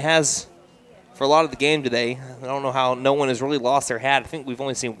more than it has for a lot of the game today. I don't know how no one has really lost their hat. I think we've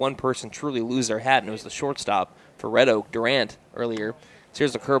only seen one person truly lose their hat, and it was the shortstop for Red Oak, Durant, earlier. So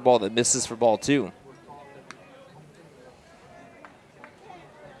here's a curveball that misses for ball 2.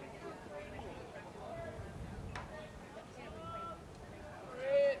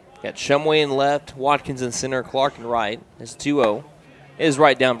 Got Shumway in left, Watkins in center, Clark in right. It's 2-0. It is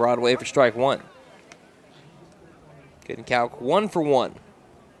right down Broadway for strike 1. Getting Kalk 1 for 1.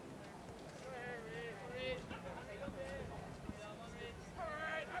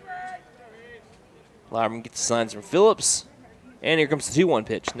 Lauerman gets the signs from Phillips. And here comes the 2-1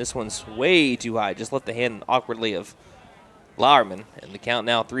 pitch. And this one's way too high. Just left the hand awkwardly of Lauerman. And the count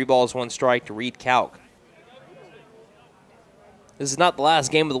now 3 balls, 1 strike to Reed Kalk. This is not the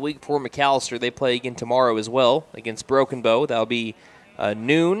last game of the week for McAlester. They play again tomorrow as well against Broken Bow. That'll be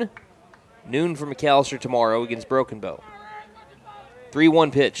noon. Noon for McAlester tomorrow against Broken Bow.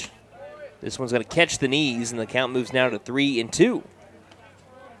 3-1 pitch. This one's going to catch the knees, and the count moves now to 3-2.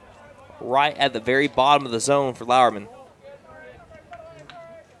 Right at the very bottom of the zone for Lauerman.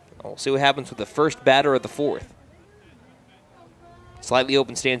 We'll see what happens with the first batter of the fourth. Slightly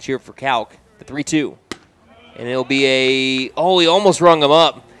open stance here for Kalk. The 3-2. And it'll be he almost rung him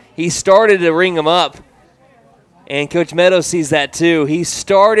up. He started to ring him up. And Coach Meadows sees that too. He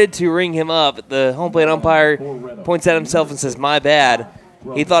started to ring him up. The home plate umpire points at himself and says, "My bad."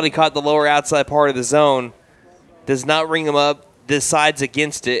 He thought he caught the lower outside part of the zone. Does not ring him up. Decides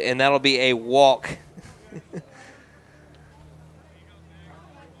against it, and that'll be a walk.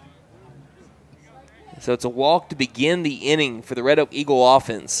 So it's a walk to begin the inning for the Red Oak Eagle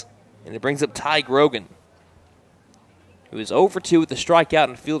offense. And it brings up Ty Grogan, who is 0 for 2 with a strikeout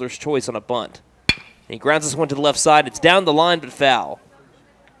and fielder's choice on a bunt. And he grounds this one to the left side. It's down the line, but foul.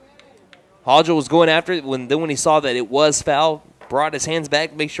 Hodgel was going after it. When he saw that it was foul, brought his hands back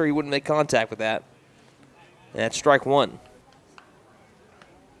to make sure he wouldn't make contact with that. And that's strike 1.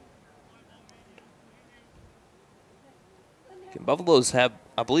 Buffaloes have,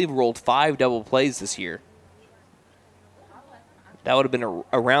 I believe, rolled 5 double plays this year. That would have been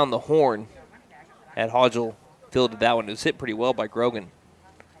around the horn had Hodgel fielded that one. It was hit pretty well by Grogan.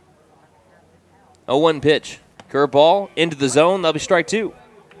 0-1 pitch. Curveball into the zone. That'll be strike 2.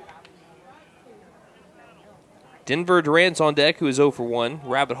 Denver Durant's on deck, who is 0 for 1.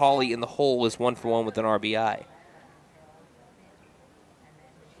 Rabbit Hawley in the hole is 1 for 1 with an RBI.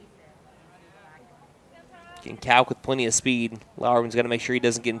 Getting Kalk with plenty of speed. Lauerman's got to make sure he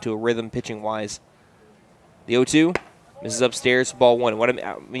doesn't get into a rhythm pitching-wise. The 0-2 misses upstairs, ball 1.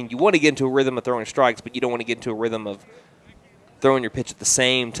 I mean, you want to get into a rhythm of throwing strikes, but you don't want to get into a rhythm of throwing your pitch at the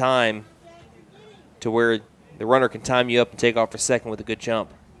same time to where the runner can time you up and take off for second with a good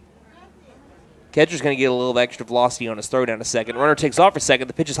jump. Catcher's going to get a little extra velocity on his throw down to second. Runner takes off for second.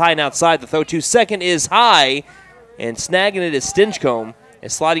 The pitch is high and outside. The throw to second is high, and snagging it is Stinchcomb,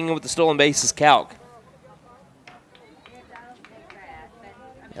 and sliding in with the stolen base is Kalk.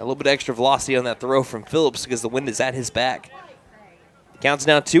 A little bit extra velocity on that throw from Phillips because the wind is at his back. The count's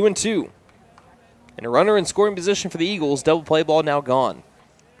now 2-2. And a runner in scoring position for the Eagles. Double play ball now gone.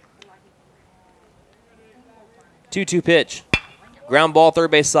 2-2 pitch. Ground ball,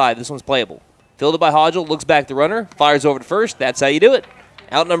 third base side. This one's playable. Fielded by Hodgel, looks back the runner, fires over to first. That's how you do it.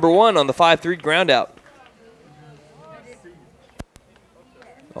 Out number 1 on the 5-3 ground out.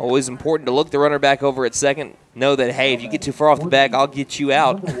 Always important to look the runner back over at second. Know that, hey, if you get too far off the bag, I'll get you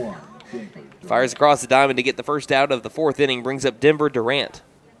out. Fires across the diamond to get the first out of the 4th inning. Brings up Denver Durant.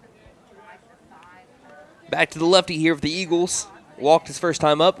 Back to the lefty here for the Eagles. Walked his first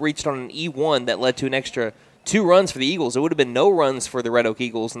time up, reached on an E1 that led to an extra 2 runs for the Eagles. It would have been no runs for the Red Oak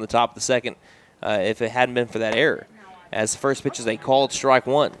Eagles in the top of the 2nd if it hadn't been for that error. As the first pitch is a called strike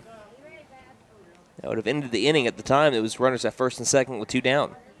 1. That would have ended the inning at the time. It was runners at first and second with 2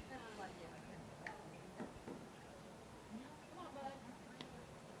 down.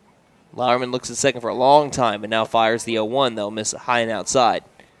 Lauerman looks at second for a long time, but now fires the 0-1. They'll miss it high and outside.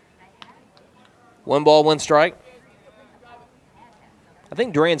 1 ball, 1 strike. I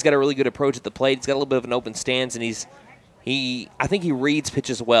think Duran's got a really good approach at the plate. He's got a little bit of an open stance, and I think he reads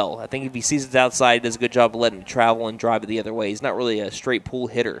pitches well. I think if he sees it outside, he does a good job of letting it travel and drive it the other way. He's not really a straight pull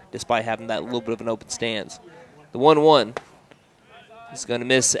hitter, despite having that little bit of an open stance. The 1-1 is going to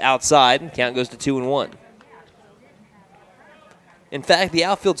miss outside, and count goes to 2-1. In fact, the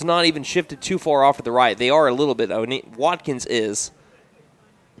outfield's not even shifted too far off to the right. They are a little bit. Watkins is.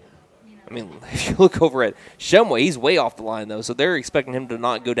 I mean, if you look over at Shumway, he's way off the line, though, so they're expecting him to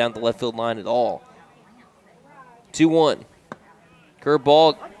not go down the left field line at all. 2-1.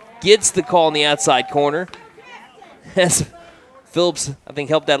 Curveball gets the call in the outside corner. As Phillips, I think,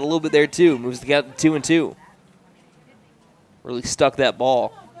 helped out a little bit there, too. Moves the count to 2-2. Really stuck that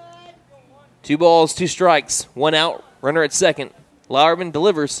ball. 2 balls, 2 strikes, 1 out. Runner at second. Lauerman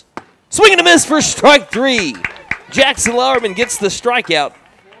delivers. Swing and a miss for strike 3. Jackson Lauerman gets the strikeout.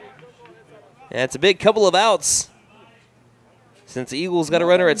 That's a big couple of outs since the Eagles got a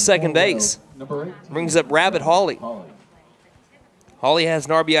runner at second base. Brings up Rabbit Hawley. Hawley has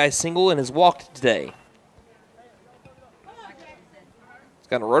an RBI single and has walked today. He's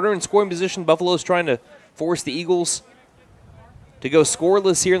got a runner in scoring position. Buffalo's trying to force the Eagles to go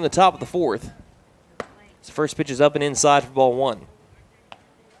scoreless here in the top of the 4th. His first pitch is up and inside for ball 1.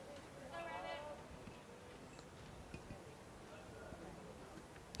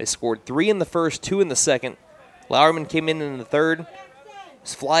 They scored 3 in the first, 2 in the second. Lauerman came in the third.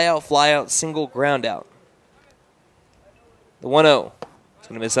 It's fly out, single, ground out. The 1-0. It's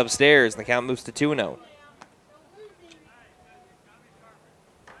going to miss upstairs, and the count moves to 2-0.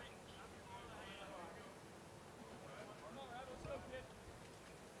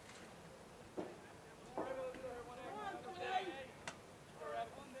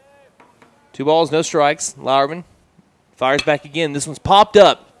 Two balls, no strikes. Lauerman fires back again. This one's popped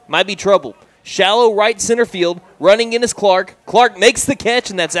up. Might be trouble. Shallow right center field. Running in is Clark. Clark makes the catch,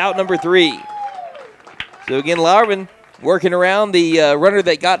 and that's out number 3. So again, Lauerman working around the runner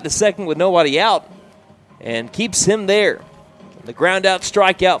that got to second with nobody out and keeps him there. The ground out,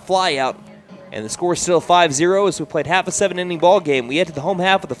 strikeout, fly out. And the score is still 5-0 as we played half a 7-inning ball game. We head to the home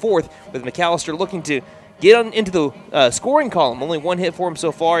half of the 4th with McAlester looking to get into the scoring column. Only 1 hit for him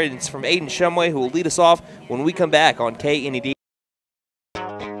so far, and it's from Aiden Shumway, who will lead us off when we come back on KNED.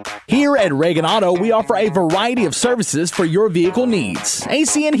 Here at Reagan Auto, we offer a variety of services for your vehicle needs.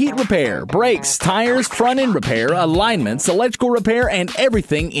 AC and heat repair, brakes, tires, front-end repair, alignments, electrical repair, and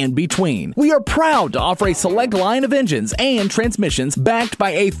everything in between. We are proud to offer a select line of engines and transmissions backed by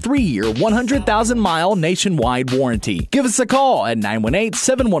a 3-year, 100,000-mile nationwide warranty. Give us a call at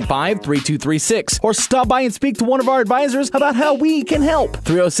 918-715-3236 or stop by and speak to one of our advisors about how we can help.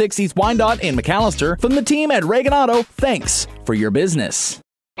 306 East Wyandotte in McAlester. From the team at Reagan Auto, thanks for your business.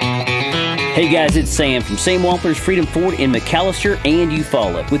 Hey guys, it's Sam from Sam Wampler's Freedom Ford in McAlester and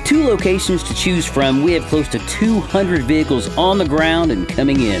Eufaula. With 2 locations to choose from, we have close to 200 vehicles on the ground and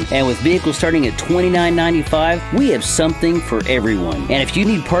coming in. And with vehicles starting at $29.95, we have something for everyone. And if you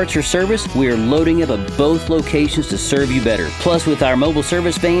need parts or service, we are loading up at both locations to serve you better. Plus, with our mobile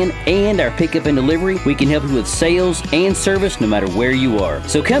service van and our pickup and delivery, we can help you with sales and service no matter where you are.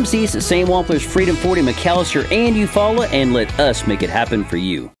 So come see us at Sam Wampler's Freedom Ford in McAlester and Eufaula and let us make it happen for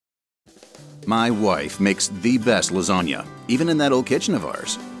you. My wife makes the best lasagna, even in that old kitchen of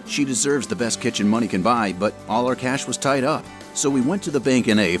ours. She deserves the best kitchen money can buy, but all our cash was tied up. So we went to the Bank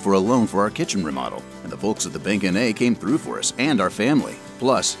N.A. for a loan for our kitchen remodel, and the folks at the Bank N.A. came through for us and our family.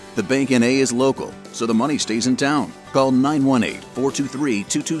 Plus, the Bank N.A. is local, so the money stays in town. Call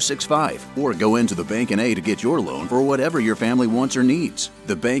 918-423-2265 or go into the Bank N.A. to get your loan for whatever your family wants or needs.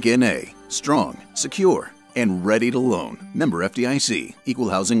 The Bank N.A. Strong, secure, and ready to loan. Member FDIC. Equal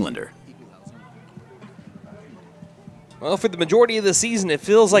housing lender. Well, for the majority of the season, it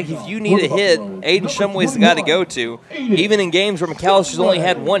feels like if you need a hit, Aiden Shumway's the guy to go to. Even in games where McAllister's only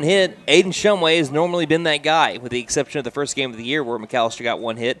had one hit, Aiden Shumway has normally been that guy, with the exception of the first game of the year where McAlester got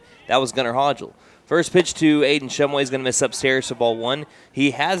one hit. That was Gunnar Hodgel. First pitch to Aiden Shumway is going to miss upstairs for ball one. He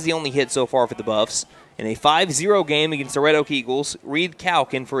has the only hit so far for the Buffs. In a 5-0 game against the Red Oak Eagles, Reed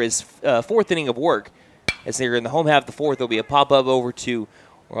Kalk in for his fourth inning of work. As they're in the home half of the fourth, there'll be a pop-up over to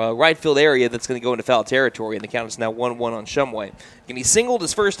right field area that's going to go into foul territory, and the count is now 1-1 on Shumway. And he singled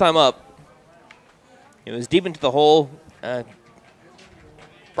his first time up. It was deep into the hole.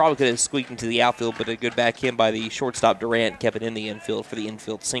 Probably could have squeaked into the outfield, but a good backhand by the shortstop Durant kept it in the infield for the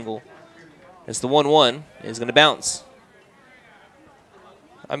infield single. As the 1-1 is going to bounce.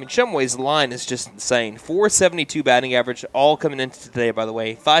 I mean, Shumway's line is just insane. 472 batting average, all coming into today, by the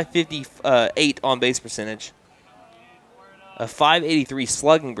way. 558 on base percentage. A 583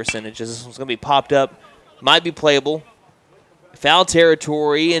 slugging percentage. This one's going to be popped up. Might be playable. Foul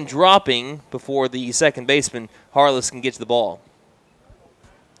territory and dropping before the second baseman, Harless, can get to the ball.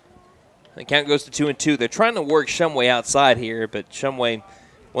 The count goes to 2-2. They're trying to work Shumway outside here, but Shumway,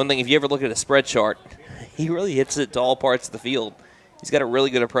 one thing, if you ever look at a spread chart, he really hits it to all parts of the field. He's got a really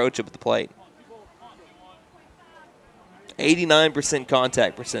good approach up at the plate. 89%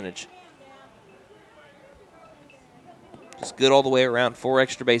 contact percentage. Just good all the way around. 4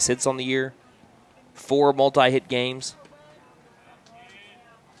 extra base hits on the year. 4 multi-hit games.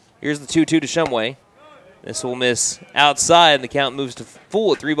 Here's the 2-2 to Shumway. This will miss outside, and the count moves to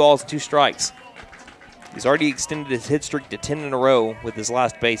full at 3 balls and 2 strikes. He's already extended his hit streak to 10 in a row with his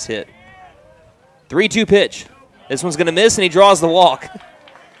last base hit. 3-2 pitch. This one's going to miss, and he draws the walk.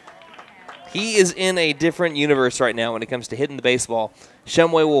 He is in a different universe right now when it comes to hitting the baseball.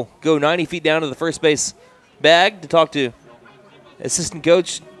 Shumway will go 90 feet down to the first base bag to talk to assistant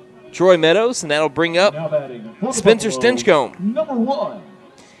coach Troy Meadows, and that'll bring up Spencer Stinchcomb. Number 1.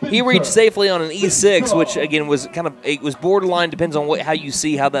 He reached safely on an E6, which again was it was borderline. Depends on how you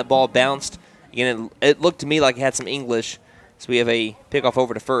see how that ball bounced. Again, it looked to me like it had some English. So we have a pickoff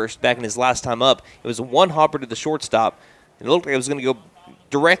over to first. Back in his last time up, it was a one hopper to the shortstop. It looked like it was going to go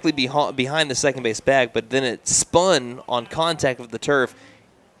directly behind the second base bag, but then it spun on contact with the turf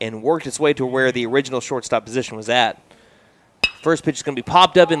and worked its way to where the original shortstop position was at. First pitch is going to be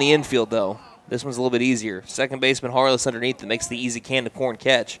popped up in the infield, though. This one's a little bit easier. Second baseman Harless underneath that makes the easy can to corn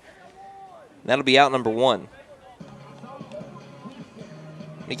catch. And that'll be out number 1.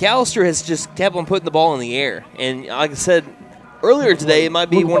 McAlester has just kept on putting the ball in the air. And like I said earlier today, it might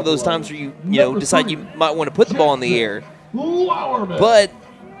be one of those times where you decide you might want to put the ball in the air. But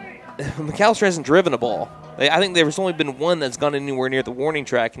McAlester hasn't driven a ball. I think there's only been one that's gone anywhere near the warning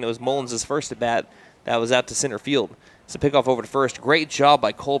track, and it was Mullins' first at bat that was out to center field. It's a pickoff over to first. Great job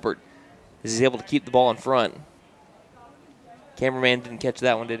by Colbert as he's able to keep the ball in front. Cameraman didn't catch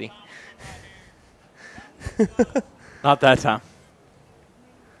that one, did he? Not that time.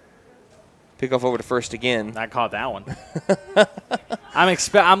 Pickoff over to first again. I caught that one.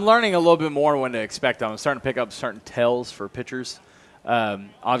 I'm learning a little bit more when to expect. I'm starting to pick up certain tells for pitchers.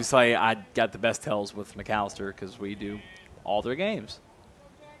 Obviously, I got the best tells with McAlester because we do all their games.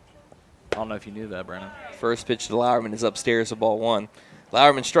 I don't know if you knew that, Brandon. First pitch to Lauerman is upstairs for ball 1.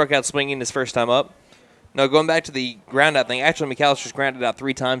 Lauerman struck out swinging his first time up. No, going back to the ground out thing, actually McAllister's grounded out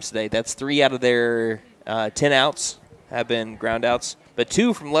 3 times today. That's 3 out of their 10 outs have been ground outs, but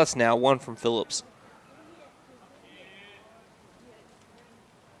 2 from Les now, 1 from Phillips.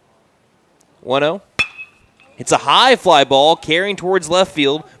 1-0. It's a high fly ball carrying towards left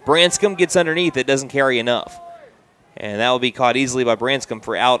field. Branscombe gets underneath. It doesn't carry enough. And that will be caught easily by Branscombe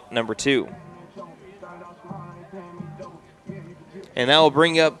for out number 2. And that will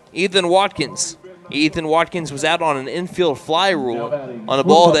bring up Ethan Watkins. Ethan Watkins was out on an infield fly rule on a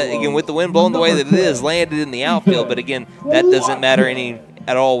ball that, again, with the wind blowing the way that it is, landed in the outfield. But, again, that doesn't matter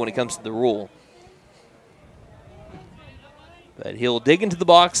at all when it comes to the rule. But he'll dig into the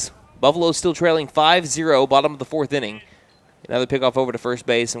box. Buffalo's still trailing 5-0, bottom of the 4th inning. Another pickoff over to first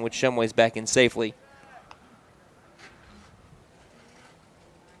base, in which Shumway's back in safely.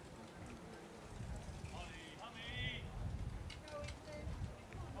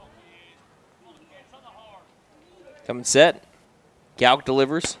 Coming set. Kalk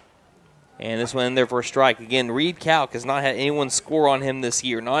delivers. And this one in there for a strike. Again, Reed Kalk has not had anyone score on him this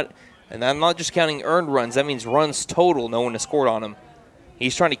year. And I'm not just counting earned runs. That means runs total. No one has scored on him.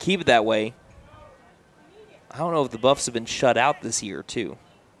 He's trying to keep it that way. I don't know if the Buffs have been shut out this year, too.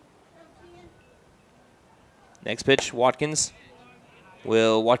 Next pitch, Watkins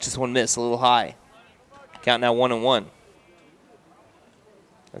will watch this one miss a little high. Count now 1-1.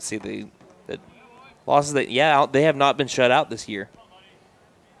 Let's see, the Losses that, yeah, they have not been shut out this year.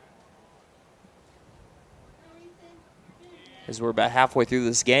 As we're about halfway through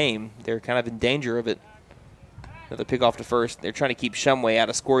this game, they're kind of in danger of it. Another pick off to first. They're trying to keep Shumway out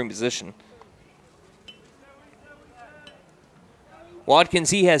of scoring position. Watkins,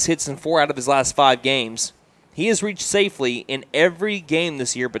 he has hits in 4 out of his last 5 games. He has reached safely in every game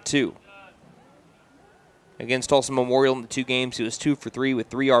this year but 2. Against Tulsa Memorial in the 2 games, he was 2 for 3 with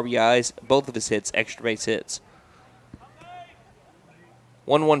 3 RBIs. Both of his hits, extra base hits.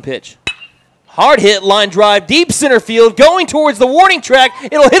 1-1 pitch. Hard hit, line drive, deep center field, going towards the warning track.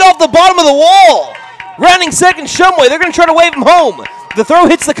 It'll hit off the bottom of the wall. Grounding second, Shumway. They're going to try to wave him home. The throw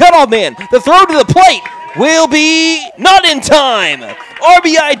hits the cutoff man. The throw to the plate will be not in time.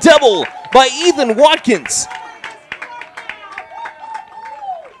 RBI double by Ethan Watkins.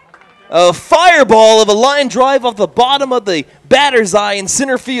 A fireball of a line drive off the bottom of the batter's eye in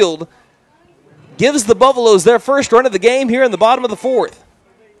center field gives the Buffaloes their first run of the game here in the bottom of the 4th.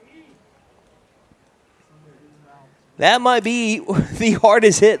 That might be the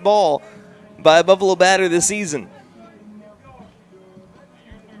hardest hit ball by a Buffalo batter this season.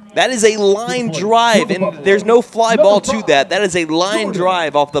 That is a line drive, and there's no fly ball to that. That is a line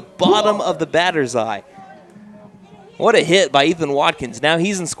drive off the bottom of the batter's eye. What a hit by Ethan Watkins. Now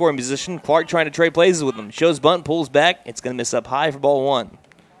he's in scoring position. Clark trying to trade places with him. Shows bunt, pulls back. It's going to miss up high for ball 1.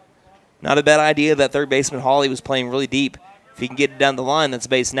 Not a bad idea that third baseman Hawley was playing really deep. If he can get it down the line, that's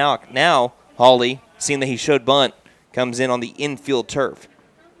base now. Now Hawley, seeing that he showed bunt, comes in on the infield turf.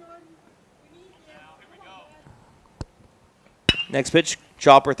 Next pitch,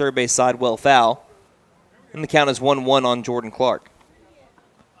 chopper, third base side, well foul. And the count is 1-1 on Jordan Clark.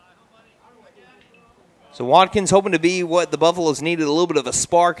 So Watkins hoping to be what the Buffaloes needed, a little bit of a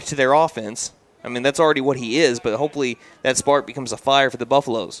spark to their offense. I mean, that's already what he is, but hopefully that spark becomes a fire for the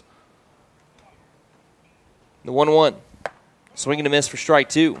Buffaloes. The 1-1. Swing and a miss for strike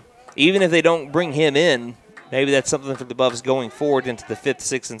 2. Even if they don't bring him in, maybe that's something for the Buffs going forward into the 5th,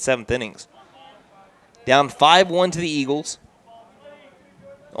 6th, and 7th innings. Down 5-1 to the Eagles.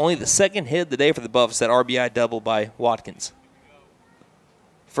 Only the second hit of the day for the Buffs, that RBI double by Watkins.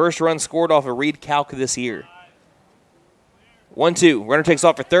 First run scored off a Reed Calc this year. 1-2. Runner takes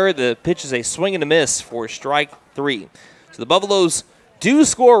off for third. The pitch is a swing and a miss for strike 3. So the Buffaloes do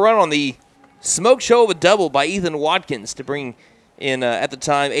score a run on the smoke show of a double by Ethan Watkins to bring in, at the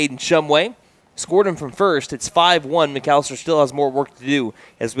time, Aiden Shumway. Scored him from first. It's 5-1. McAlester still has more work to do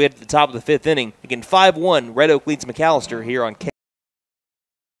as we head to the top of the 5th inning. Again, 5-1. Red Oak leads McAlester here on K.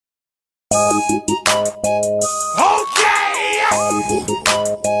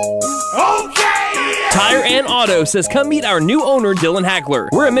 Tire and Auto says come meet our new owner, Dylan Hackler.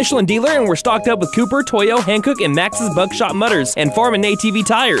 We're a Michelin dealer and we're stocked up with Cooper, Toyo, Hankook, and Max's Buckshot Mutters and Farm and ATV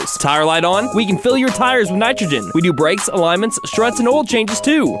tires. Tire light on, we can fill your tires with nitrogen. We do brakes, alignments, struts, and oil changes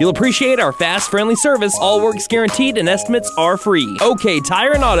too. You'll appreciate our fast, friendly service. All work's guaranteed and estimates are free. OK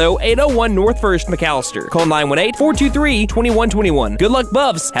Tire and Auto, 801 North 1st, McAlester. Call 918-423-2121. Good luck,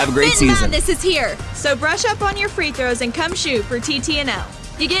 Buffs. Have a great season. This is here, so brush up on your free throws and come shoot for TTNL.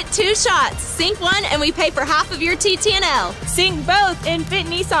 You get 2 shots. Sink one and we pay for half of your TTNL. Sink both and Fit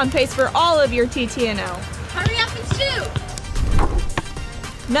Nissan pays for all of your TTNL. Hurry up and shoot.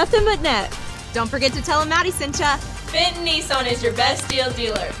 Nothing but net. Don't forget to tell them Maddie sent ya. Fit Nissan is your best deal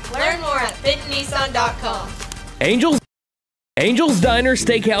dealer. Learn more at fitnissan.com. Angel's Diner,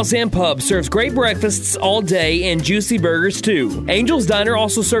 Steakhouse, and Pub serves great breakfasts all day and juicy burgers too. Angel's Diner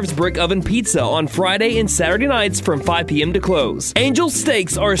also serves brick oven pizza on Friday and Saturday nights from 5 p.m. to close. Angel's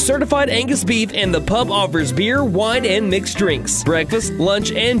Steaks are certified Angus beef and the pub offers beer, wine, and mixed drinks. Breakfast,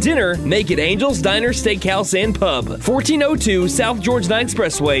 lunch, and dinner, make it Angel's Diner, Steakhouse, and Pub. 1402 South George Knight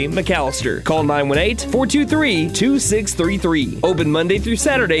Expressway, McAlester. Call 918-423-2633. Open Monday through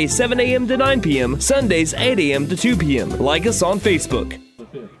Saturday, 7 a.m. to 9 p.m. Sundays, 8 a.m. to 2 p.m. Like us on Facebook.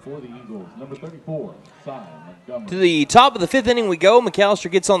 To the top of the 5th inning we go. McAlester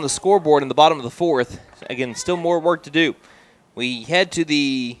gets on the scoreboard in the bottom of the 4th. Again, still more work to do. We head to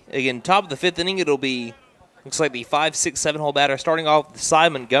the, again, top of the 5th inning. It'll be, looks like the 5, 6, 7 hole batter, starting off with Cy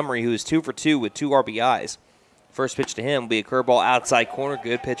Montgomery, who is 2 for 2 with 2 RBIs. First pitch to him will be a curveball outside corner.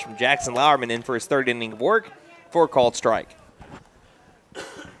 Good pitch from Jackson Lauerman in for his 3rd inning of work for a called strike.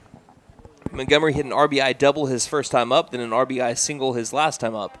 Montgomery hit an RBI double his first time up, then an RBI single his last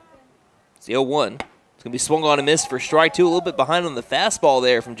time up. It's the 0-1. It's going to be swung on and missed for strike 2, a little bit behind on the fastball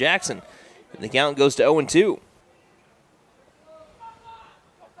there from Jackson. And the count goes to 0-2.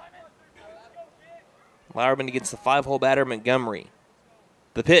 Lauerman against the 5-hole batter, Montgomery.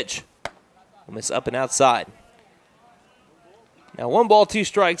 The pitch will miss up and outside. Now 1 ball, 2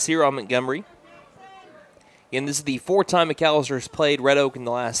 strikes here on Montgomery. Again, this is the fourth time McAlester has played Red Oak in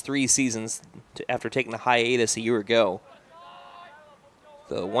the last 3 seasons after taking a hiatus a year ago.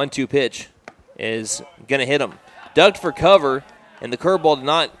 The 1-2 pitch is going to hit him. Ducked for cover, and the curveball did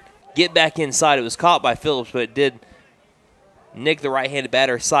not get back inside. It was caught by Phillips, but it did nick the right-handed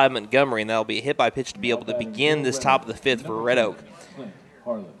batter, Cy Montgomery, and that'll be a hit-by pitch to be able to begin this top of the 5th for Red Oak.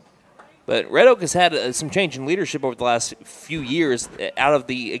 But Red Oak has had some change in leadership over the last few years. Out of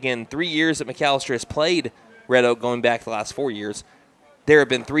the, again, 3 years that McAlester has played Red Oak, going back the last 4 years, there have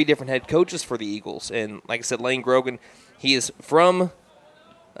been 3 different head coaches for the Eagles. And like I said, Lane Grogan, he is from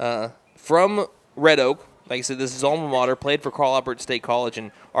Red Oak. Like I said, this is alma mater, played for Carl Albert State College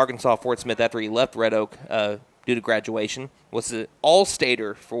and Arkansas Fort Smith after he left Red Oak due to graduation. Was an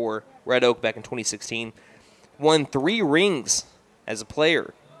all-stater for Red Oak back in 2016. Won 3 rings as a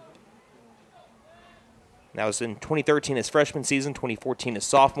player. That was in 2013 his freshman season, 2014 his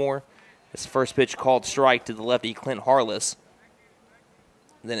sophomore. His first pitch called strike to the lefty Clint Harless.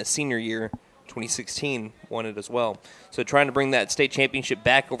 Then his senior year, 2016, won it as well. So trying to bring that state championship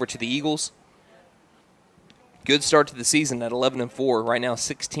back over to the Eagles. Good start to the season at 11-4. Right now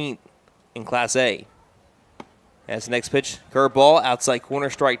 16th in Class A. As the next pitch, curveball, outside corner,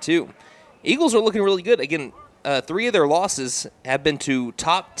 strike 2. Eagles are looking really good. Again, 3 of their losses have been to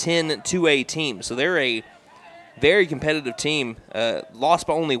top 10 2A teams. So they're a very competitive team. Lost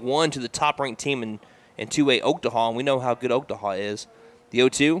by only 1 to the top-ranked team in 2A, Oakdaha, and we know how good Oakdaha is. The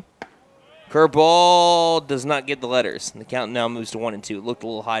 0-2. Curveball does not get the letters. And the count now moves to 1-2. It looked a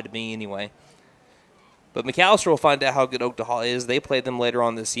little high to me anyway. But McAlester will find out how good Oakdaha is. They play them later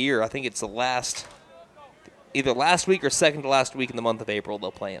on this year. I think it's either last week or second to last week in the month of April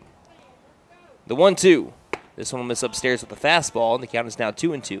they'll play them. The 1-2. This one will miss upstairs with a fastball, and the count is now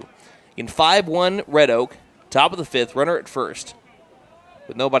 2-2. In 5-1 Red Oak, top of the 5th, runner at first,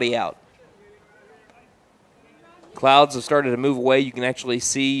 with nobody out. Clouds have started to move away. You can actually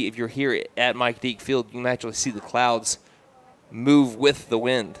see, if you're here at Mike Deek Field, you can actually see the clouds move with the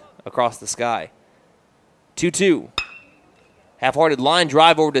wind across the sky. 2-2. Half-hearted line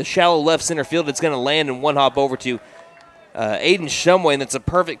drive over to shallow left center field. It's going to land and one hop over to Aiden Shumway, and that's a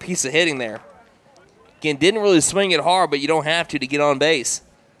perfect piece of hitting there. Again, didn't really swing it hard, but you don't have to get on base.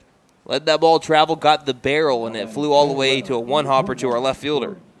 Let that ball travel, got the barrel, and it flew all the way to a one-hopper to our left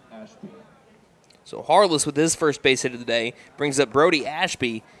fielder. So Harless with his first base hit of the day brings up Brody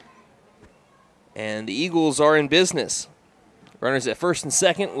Ashby, and the Eagles are in business. Runners at first and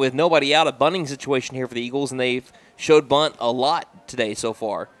second with nobody out. A bunting situation here for the Eagles, and they've showed bunt a lot today so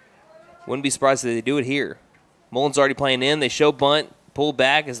far. Wouldn't be surprised if they do it here. Mullen's already playing in. They show bunt, pull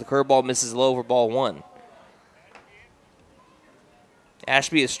back as the curveball misses low for ball 1.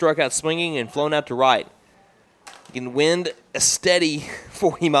 Ashby has struck out swinging and flown out to right. You can wind a steady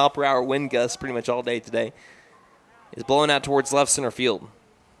 40-mile-per-hour wind gust pretty much all day today. Is blowing out towards left center field.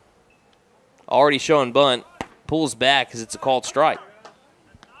 Already showing bunt. Pulls back because it's a called strike.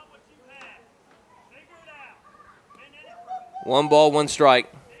 1 ball, 1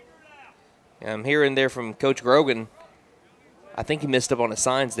 strike. And I'm hearing there from Coach Grogan. I think he missed up on his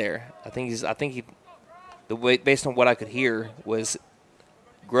signs there. Based on what I could hear, was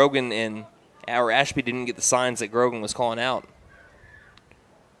Grogan and Ashby didn't get the signs that Grogan was calling out.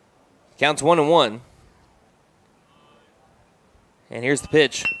 Counts 1-1. And here's the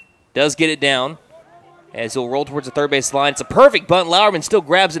pitch. Does get it down as he'll roll towards the third base line. It's a perfect bunt. Lauerman still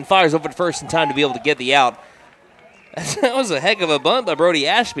grabs and fires over to first in time to be able to get the out. That was a heck of a bunt by Brody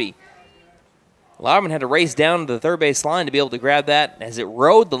Ashby. Lauerman had to race down to the third base line to be able to grab that as it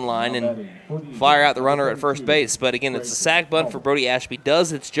rode the line and fire out the runner at first base. But again, it's a sac bunt for Brody Ashby.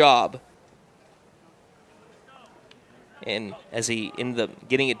 Does its job. And as he ended up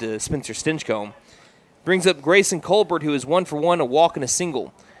getting it to Spencer Stinchcomb, brings up Grayson Colbert, who is 1 for 1, a walk and a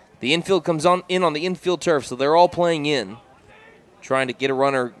single. The infield comes in on the infield turf, so they're all playing in, trying to get a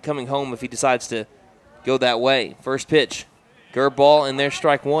runner coming home if he decides to go that way. First pitch, curveball, and there's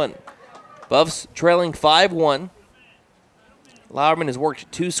strike 1. Buffs trailing 5-1. Lauerman has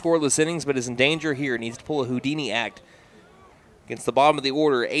worked 2 scoreless innings, but is in danger here. Needs to pull a Houdini act against the bottom of the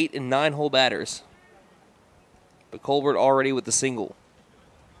order, 8 and 9 hole batters. But Colbert already with the single.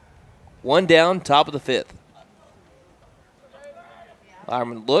 1 down, top of the 5th.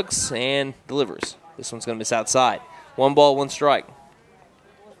 Lauerman looks and delivers. This one's going to miss outside. 1 ball, 1 strike.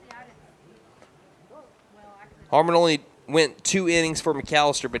 Harmon only went 2 innings for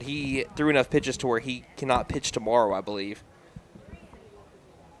McAlester, but he threw enough pitches to where he cannot pitch tomorrow, I believe,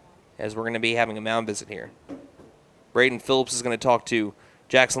 as we're going to be having a mound visit here. Braden Phillips is going to talk to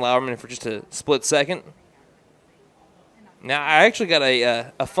Jackson Lauerman for just a split second. Now, I actually got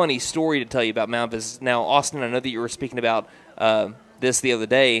a funny story to tell you about Mount Visit. Now, Austin, I know that you were speaking about this the other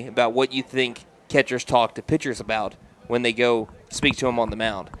day, about what you think catchers talk to pitchers about when they go speak to them on the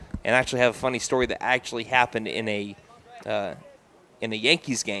mound. And I actually have a funny story that actually happened in a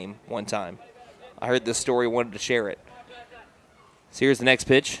Yankees game one time. I heard this story, wanted to share it. So here's the next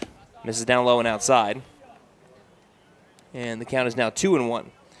pitch. Misses down low and outside. And the count is now 2-1.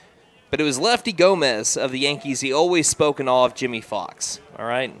 But it was Lefty Gomez of the Yankees. He always spoke in awe of Jimmy Fox. All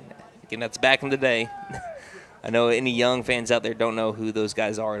right? Again, that's back in the day. I know any young fans out there don't know who those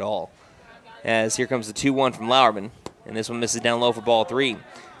guys are at all. As here comes the 2-1 from Lauerman. And this one misses down low for ball 3.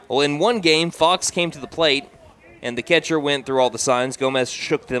 Well, in one game, Fox came to the plate, and the catcher went through all the signs. Gomez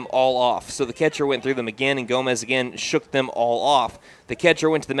shook them all off. So the catcher went through them again, and Gomez again shook them all off. The catcher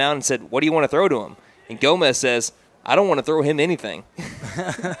went to the mound and said, "What do you want to throw to him?" And Gomez says, "I don't want to throw him anything."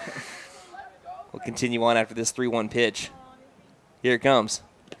 We'll continue on after this 3-1 pitch. Here it comes.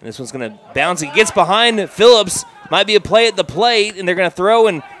 And this one's going to bounce. He gets behind Phillips. Might be a play at the plate, and they're going to throw,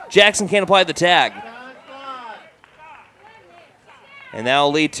 and Jackson can't apply the tag. And that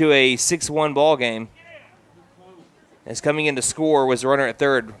will lead to a 6-1 ball game. As coming in to score was the runner at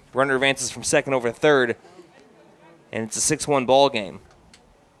third. Runner advances from second over to third, and it's a 6-1 ball game.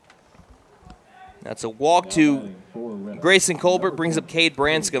 That's a walk to Grayson Colbert, brings up Cade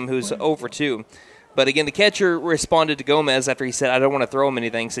Branscombe, who's 0 for 2. But again, the catcher responded to Gomez after he said, "I don't want to throw him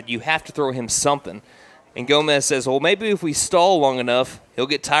anything." He said, "You have to throw him something." And Gomez says, "Well, maybe if we stall long enough, he'll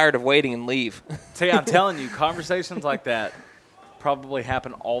get tired of waiting and leave." See, I'm telling you, conversations like that probably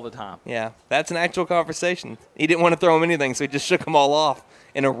happen all the time. Yeah, that's an actual conversation. He didn't want to throw him anything, so he just shook them all off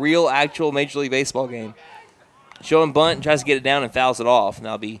in a real, actual Major League Baseball game. Show him bunt, tries to get it down, and fouls it off, and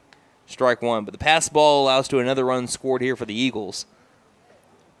that'll be strike one. But the pass ball allows to another run scored here for the Eagles.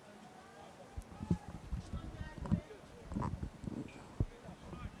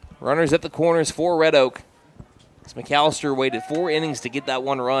 Runners at the corners for Red Oak. As McAlester waited 4 innings to get that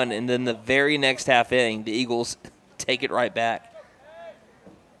one run, and then the very next half inning, the Eagles take it right back.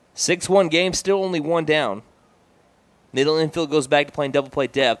 6-1 game, still only 1 down. Middle infield goes back to playing double play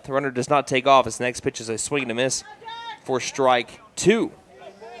depth. The runner does not take off. His next pitch is a swing and a miss for strike 2.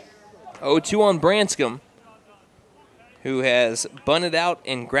 0-2 on Branscombe, who has bunted out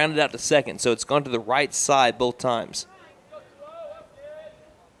and grounded out to second. So it's gone to the right side both times.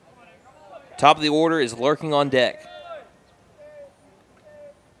 Top of the order is lurking on deck.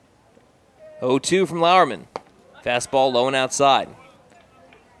 0-2 from Lauerman. Fastball low and outside.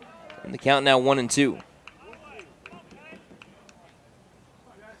 And the count now 1-2.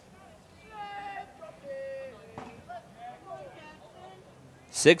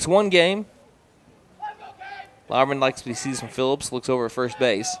 Six-1 game. Lauerman likes what he sees from Phillips. Looks over at first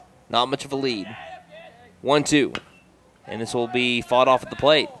base. Not much of a lead. 1-2. And this will be fought off at the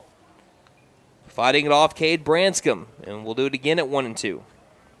plate. Fighting it off, Cade Branscombe. And we'll do it again at 1-2.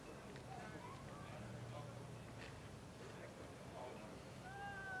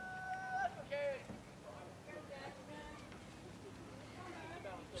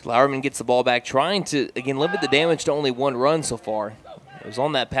 Lauerman gets the ball back, trying to, again, limit the damage to only 1 run so far. It was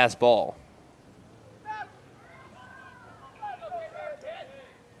on that pass ball.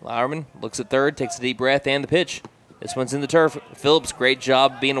 Lauerman looks at third, takes a deep breath, and the pitch. This one's in the turf. Phillips, great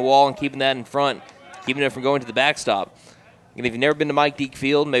job being a wall and keeping that in front, keeping it from going to the backstop. And if you've never been to Mike Deke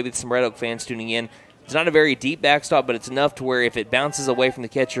Field, maybe some Red Oak fans tuning in, it's not a very deep backstop, but it's enough to where if it bounces away from the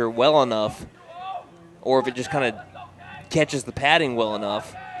catcher well enough, or if it just kind of catches the padding well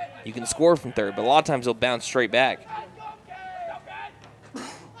enough, you can score from third. But a lot of times it'll bounce straight back.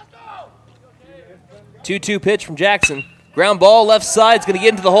 2-2 pitch from Jackson. Ground ball, left side. It's going to get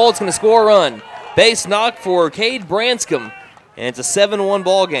into the hole. It's going to score a run. Base knock for Cade Branscombe. And it's a 7-1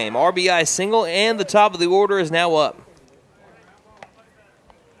 ball game. RBI single, and the top of the order is now up.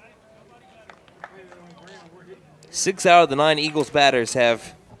 6 out of the 9 Eagles batters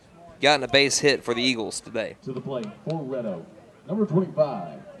have gotten a base hit for the Eagles today. To the plate for Red Oak, number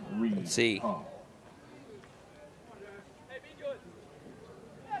 25, Reed. Let's see.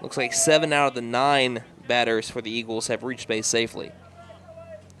 Looks like 7 out of the 9 batters for the Eagles have reached base safely.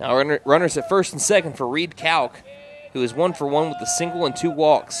 Now runners at first and second for Reed Kalk, who is 1 for 1 with a single and 2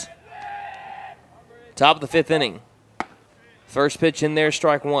 walks. Top of the 5th inning. First pitch in there,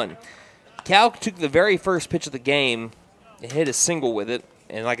 strike 1. Kalk took the very first pitch of the game and hit a single with it.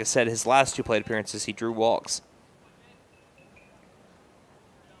 And like I said, his last 2 plate appearances, he drew walks.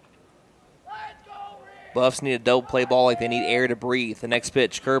 Buffs need a double play ball like they need air to breathe. The next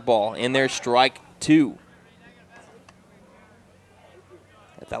pitch, curveball, in there, strike 2.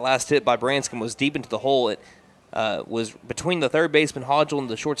 That last hit by Branscombe was deep into the hole. It was between the third baseman Hodgel and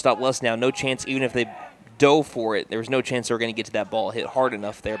the shortstop Lesnow. No chance, even if they dove for it, there was no chance they were going to get to that ball. Hit hard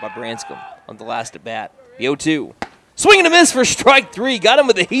enough there by Branscombe on the last at bat. The 0-2. Swing and a miss for strike 3. Got him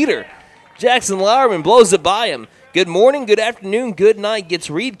with a heater. Jackson Lauerman blows it by him. Good morning, good afternoon, good night. Gets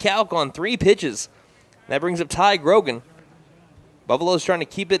Reed Kalk on 3 pitches. That brings up Ty Grogan. Buffalo's trying to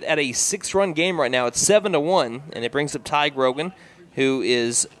keep it at a 6-run game right now. It's 7-1, and it brings up Ty Grogan, who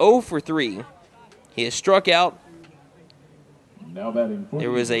is 0 for 3. He has struck out. Now batting. There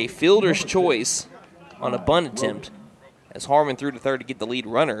was a fielder's choice on a bunt attempt as Harmon threw to third to get the lead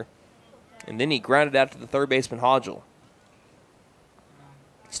runner, and then he grounded out to the third baseman Hodgel.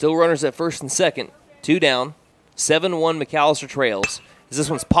 Still runners at first and second. 2 down. 7-1 McAlester trails. As this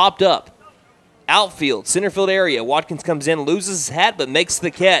one's popped up. Outfield, center field area. Watkins comes in, loses his hat, but makes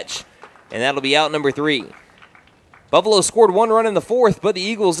the catch. And that'll be out number 3. Buffalo scored 1 run in the 4th, but the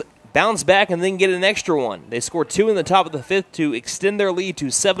Eagles bounce back and then get an extra one. They scored 2 in the top of the 5th to extend their lead to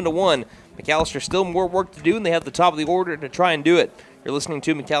 7-1. McAlester still more work to do, and they have the top of the order to try and do it. You're listening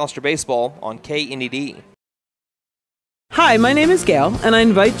to McAlester Baseball on KNED. Hi, my name is Gail, and I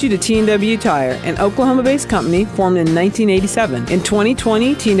invite you to T&W Tire, an Oklahoma-based company formed in 1987. In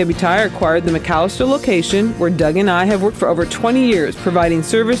 2020, T&W Tire acquired the McAlester location, where Doug and I have worked for over 20 years, providing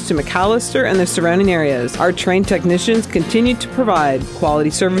service to McAlester and the surrounding areas. Our trained technicians continue to provide quality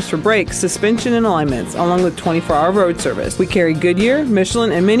service for brakes, suspension, and alignments, along with 24-hour road service. We carry Goodyear,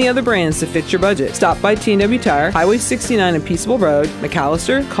 Michelin, and many other brands to fit your budget. Stop by T&W Tire, Highway 69 and Peaceable Road,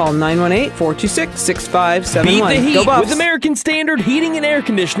 McAlester. Call 918-426-6571. Beat the heat Go Buffs! with American Standard Heating and Air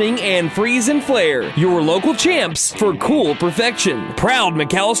Conditioning and Freeze and Flare, your local champs for cool perfection. Proud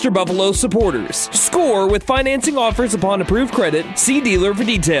McAlester Buffalo supporters. Score with financing offers upon approved credit. See dealer for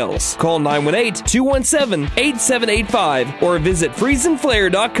details. Call 918-217-8785 or visit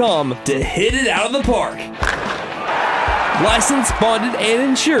freezeandflare.com to hit it out of the park. Licensed, bonded, and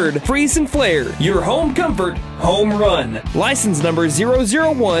insured. Freeze and Flare, your home comfort, home run. License number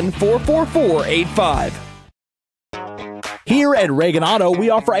 001-44485. Here at Reagan Auto, we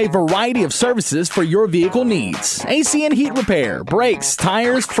offer a variety of services for your vehicle needs. AC and heat repair, brakes,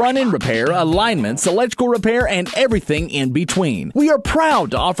 tires, front end repair, alignments, electrical repair, and everything in between. We are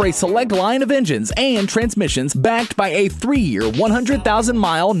proud to offer a select line of engines and transmissions backed by a 3-year,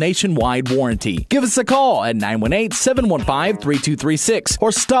 100,000-mile nationwide warranty. Give us a call at 918-715-3236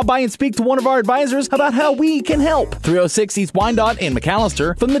 or stop by and speak to one of our advisors about how we can help. 306 East Wyandotte in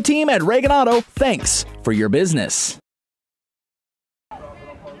McAlester. From the team at Reagan Auto, thanks for your business.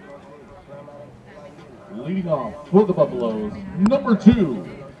 Leading off for the Buffaloes, number 2,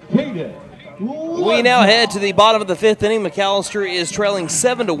 Caden. We now head to the bottom of the 5th inning. McAlester is trailing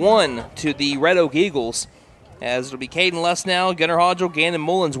 7-1 to the Red Oak Eagles. As it'll be Caden Lesnow, Gunnar Hodgel, Gannon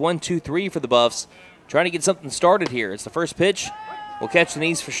Mullins, 1-2-3 for the Buffs. Trying to get something started here. It's the first pitch. Will catch the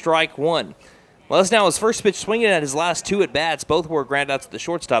knees for strike 1. Lesnow, his first pitch swinging at his last 2 at-bats. Both were ground out to the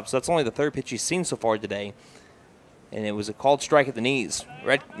shortstop, so that's only the 3rd pitch he's seen so far today. And it was a called strike at the knees.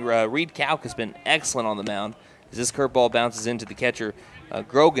 Reed Kalk has been excellent on the mound as this curveball bounces into the catcher,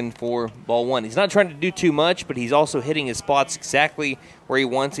 Grogan, for ball 1. He's not trying to do too much, but he's also hitting his spots exactly where he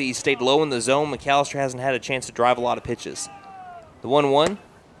wants it. He stayed low in the zone. McAlester hasn't had a chance to drive a lot of pitches. The 1-1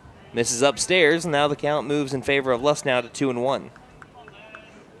 misses upstairs, and now the count moves in favor of Lesnow to 2-1.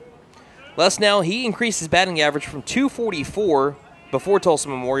 Lesnow, he increased his batting average from 244 before Tulsa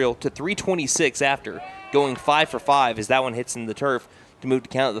Memorial to 326 after, going 5 for 5 as that one hits in the turf to move the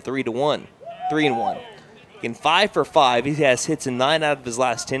count to 3-1. Again, 5 for 5. He has hits in 9 out of his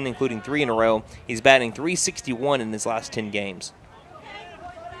last 10, including 3 in a row. He's batting .361 in his last 10 games.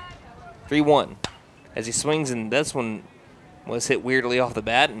 3-1 as he swings, and this one was hit weirdly off the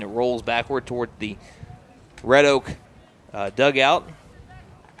bat, and it rolls backward toward the Red Oak dugout.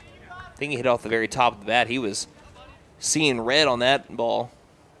 I think he hit off the very top of the bat. He was seeing red on that ball.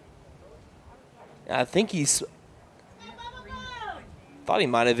 I think thought he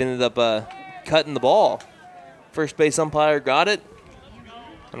might have ended up cutting the ball. First base umpire got it,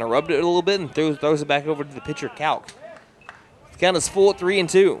 and I rubbed it a little bit and throws it back over to the pitcher, Kalk. The count is full at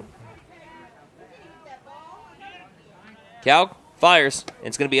 3-2. Kalk fires, and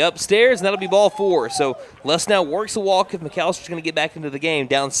it's going to be upstairs, and that'll be ball 4. So Lesnow works a walk if McAlster's going to get back into the game.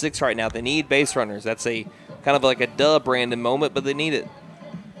 Down 6 right now. They need base runners. That's a kind of like a Brandon moment, but they need it.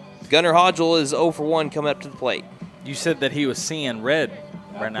 Gunnar Hodgel is 0 for 1 coming up to the plate. You said that he was seeing red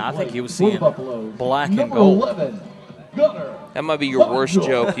right now. I think he was seeing black and Number gold. 11, Gunnar. That might be your worst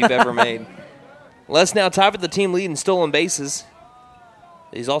joke you've ever made. Lesnow tied for the team lead in stolen bases.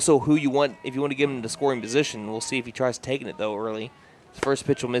 He's also who you want if you want to give him the scoring position. We'll see if he tries taking it, though, early. His first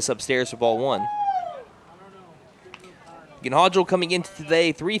pitch will miss upstairs for ball 1. Again, Hodgel coming into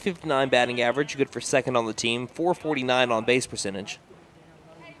today, .359 batting average, good for second on the team, .449 on base percentage.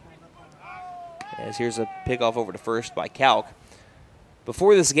 As here's a pickoff over to first by Kalk.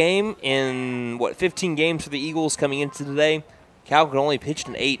 Before this game, in 15 games for the Eagles coming into today, Kalk had only pitched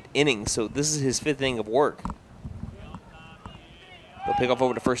in 8 innings, so this is his 5th inning of work. They'll pick off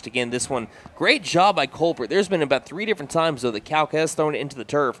over to first again. This one, great job by Colbert. There's been about 3 different times, though, that Kalk has thrown it into the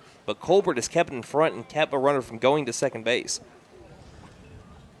turf, but Colbert has kept it in front and kept a runner from going to second base.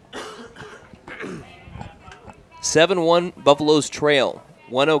 7-1 Buffaloes trail.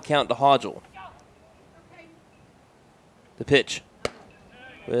 1-0 count to Hodgel. The pitch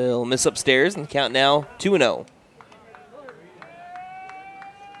will miss upstairs, and the count now 2-0.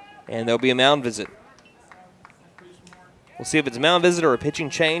 And there'll be a mound visit. We'll see if it's a mound visit or a pitching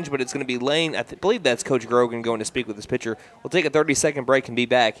change, but it's going to be Lane. I believe that's Coach Grogan going to speak with his pitcher. We'll take a 30-second break and be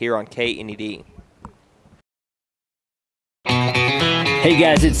back here on KNED. Hey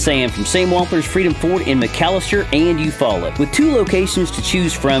guys, it's Sam from Sam Wampler's Freedom Ford in McAlester and Eufaula. With 2 locations to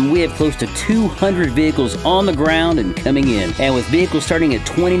choose from, we have close to 200 vehicles on the ground and coming in. And with vehicles starting at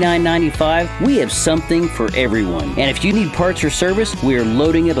 $29.95, we have something for everyone. And if you need parts or service, we are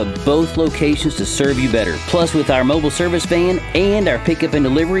loading up at both locations to serve you better. Plus, with our mobile service van and our pickup and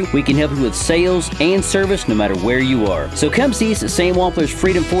delivery, we can help you with sales and service no matter where you are. So come see us at Sam Wampler's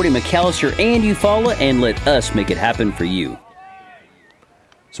Freedom Ford in McAlester and Eufaula and let us make it happen for you.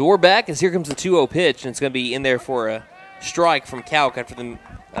 So we're back as here comes the 2-0 pitch, and it's going to be in there for a strike from Kalk after the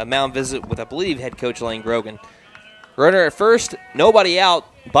mound visit with, I believe, head coach Lane Grogan. Runner at first, nobody out.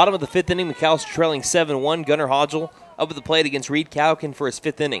 Bottom of the 5th inning, McAlester trailing 7-1. Gunnar Hodgel up at the plate against Reed Kalkin for his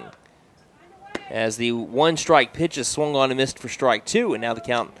 5th inning. As the 1-strike pitch is swung on and missed for strike 2, and now the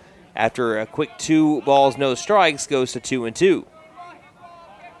count after a quick 2 balls, no strikes goes to 2-2.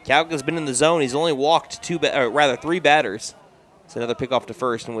 Kalk has been in the zone. He's only walked 3 batters. It's another pickoff to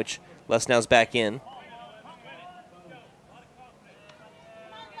first in which Lesnow's back in.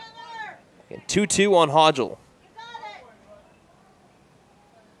 2-2 on Hodgel.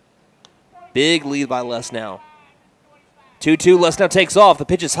 Big lead by Lesnow. 2-2, Lesnow takes off. The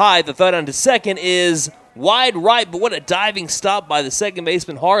pitch is high. The throw down to second is wide right, but what a diving stop by the second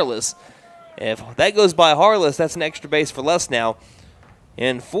baseman, Harless. If that goes by Harless, that's an extra base for Lesnow.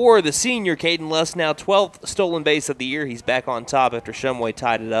 And for the senior, Caden Lesnow, 12th stolen base of the year. He's back on top after Shumway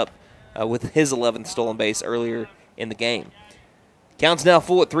tied it up with his 11th stolen base earlier in the game. Count's now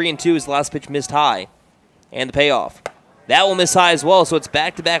full at 3-2. His last pitch missed high. And the payoff. That will miss high as well, so it's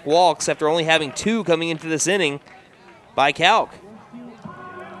back-to-back walks after only having 2 coming into this inning by Kalk.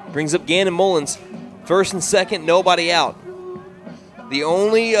 Brings up Gannon Mullins. First and second, nobody out. The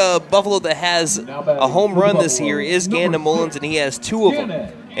only Buffalo that has a home run this year is Gannon Mullins, and he has 2 of them.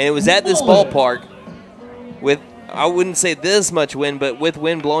 And it was at this ballpark with, I wouldn't say this much wind, but with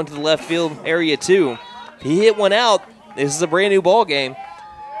wind blowing to the left field area too. If he hit one out, this is a brand new ball game.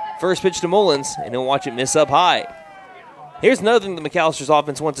 First pitch to Mullins, and he'll watch it miss up high. Here's another thing that McAllister's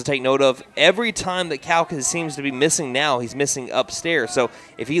offense wants to take note of. Every time that Kalk seems to be missing now, he's missing upstairs. So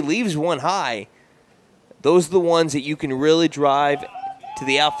if he leaves one high, those are the ones that you can really drive to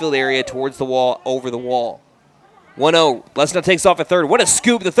the outfield area towards the wall, over the wall. 1-0. Lesnow takes off at third. What a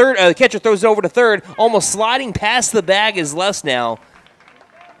scoop. The catcher throws it over to third. Almost sliding past the bag is Lesnow.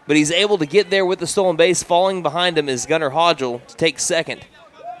 But he's able to get there with the stolen base. Falling behind him is Gunnar Hodgel to take second.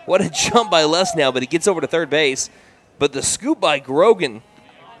 What a jump by Lesnow, but he gets over to third base. But the scoop by Grogan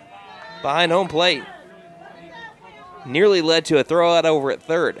behind home plate nearly led to a throw out over at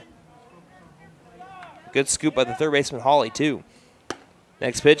third. Good scoop by the third baseman, Hawley, too.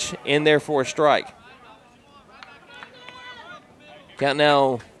 Next pitch in there for a strike. Count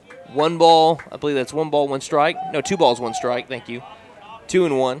now 1 ball. I believe that's 1 ball, 1 strike. No, 2 balls, 1 strike. Thank you.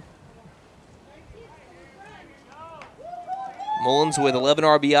 2-1. Mullins with 11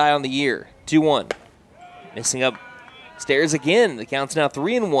 RBI on the year. 2-1. Missing up stairs again. The count's now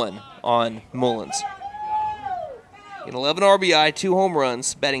 3-1 on Mullins. In 11 RBI, 2 home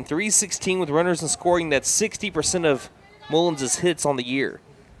runs, batting .316 with runners and scoring. That's 60% of Mullins' hits on the year.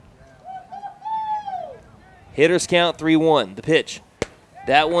 Hitters count 3-1. The pitch.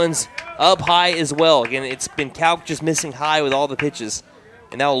 That one's up high as well. Again, it's been Kalk just missing high with all the pitches.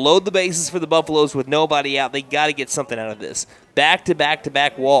 And now load the bases for the Buffaloes with nobody out. They got to get something out of this.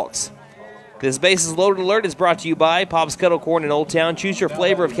 Back-to-back-to-back walks. This Bases Loaded Alert is brought to you by Pop's Kettle Corn in Old Town. Choose your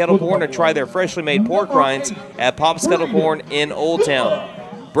flavor of kettle corn or try their freshly made pork rinds at Pop's Kettle Corn in Old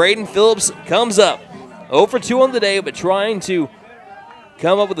Town. Braden Phillips comes up. 0 for 2 on the day, but trying to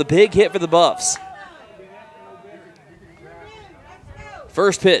come up with a big hit for the Buffs.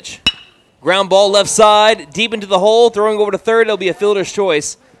 First pitch. Ground ball left side, deep into the hole, throwing over to third. It'll be a fielder's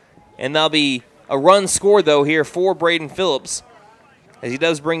choice. And that'll be a run scored, though, here for Braden Phillips, as he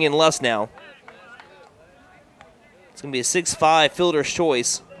does bring in Luss now. It's going to be a 6'5" fielder's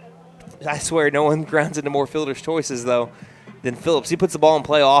choice. I swear no one grounds into more fielder's choices, though, than Phillips. He puts the ball in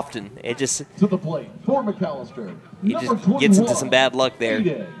play often. It just to the plate for McAlester. He just gets into some bad luck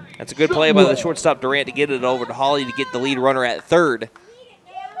there. That's a good play by the shortstop Durant to get it over to Holly to get the lead runner at third.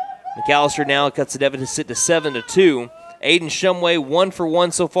 McAlester now cuts the deficit to 7-2. Aiden Shumway 1 for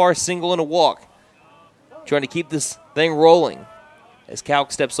 1 so far, single and a walk. Trying to keep this thing rolling as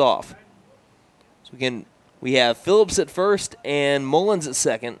Calc steps off. So we have Phillips at first and Mullins at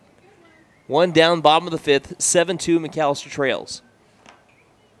second. One down, bottom of the fifth, 7-2 McAlester trails.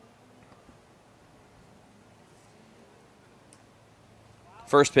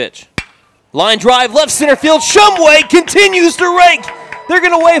 First pitch. Line drive, left center field. Shumway continues to rake. They're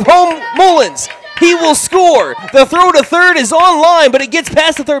going to wave home Mullins. He will score. The throw to third is on line, but it gets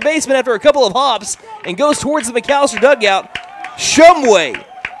past the third baseman after a couple of hops and goes towards the McAlester dugout. Shumway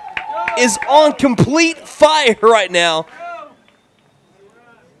is on complete fire right now.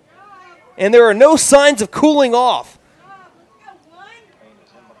 And there are no signs of cooling off.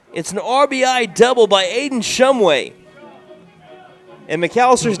 It's an RBI double by Aiden Shumway. And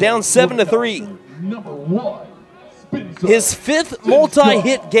McAllister's down 7-3. Number 1. His fifth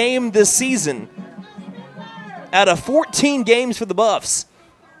multi-hit game this season out of 14 games for the Buffs.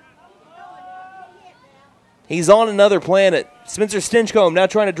 He's on another planet. Spencer Stinchcomb now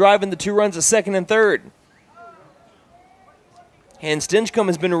trying to drive in the 2 runs at second and third. And Stinchcomb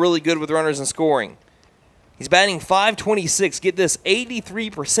has been really good with runners and scoring. He's batting .526. Get this,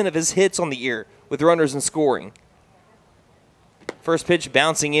 83% of his hits on the year with runners and scoring. First pitch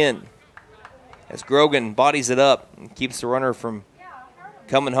bouncing in as Grogan bodies it up and keeps the runner from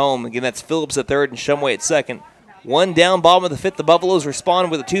coming home. Again, that's Phillips at third and Shumway at second. One down, bottom of the fifth. The Buffaloes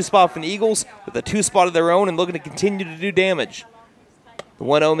respond with a 2-spot from the Eagles with a 2-spot of their own and looking to continue to do damage. The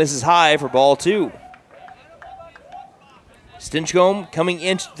 1-0 misses high for ball 2. Stinchcomb coming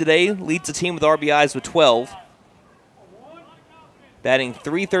into today leads the team with RBIs with 12. Batting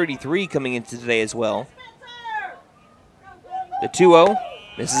 .333 coming into today as well. The 2-0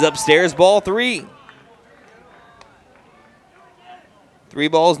 misses upstairs, ball 3. 3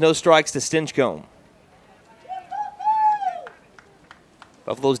 balls, no strikes to Stinchcomb.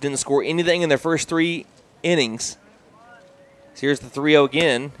 Buffaloes didn't score anything in their first 3 innings. So here's the 3-0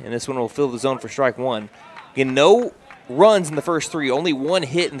 again, and this one will fill the zone for strike 1. Again, no runs in the first 3, only 1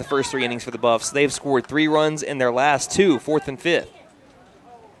 hit in the first 3 innings for the Buffs. They've scored 3 runs in their last 2, 4th and 5th.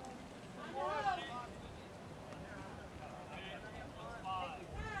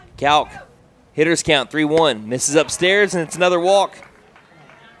 Calc, hitters count 3-1, misses upstairs, and it's another walk.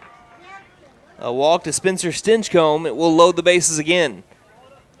 A walk to Spencer Stinchcomb. It will load the bases again.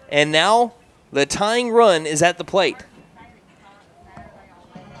 And now the tying run is at the plate.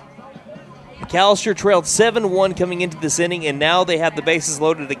 McAlester trailed 7-1 coming into this inning, and now they have the bases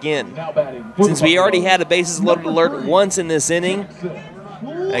loaded again. Since we already had a bases loaded alert once in this inning,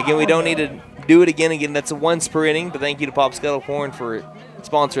 again, we don't need to do it again. Again, that's a once per inning, but thank you to Pop Scuttlecorn for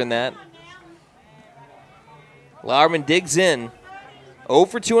sponsoring that. Lauerman digs in. 0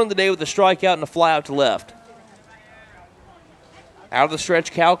 for 2 on the day with a strikeout and a fly out to left. Out of the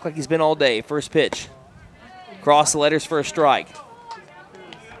stretch, Calc like he's been all day. First pitch. Cross the letters for a strike.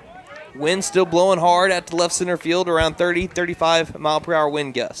 Wind still blowing hard out to left center field, around 30, 35 mile per hour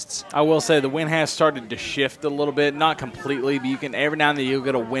wind gusts. I will say the wind has started to shift a little bit, not completely, but you can every now and then you'll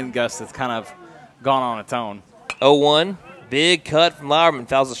get a wind gust that's kind of gone on its own. 0-1, big cut from Lauerman,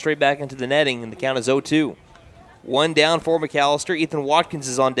 fouls it straight back into the netting, and the count is 0-2. 1 down for McAlester. Ethan Watkins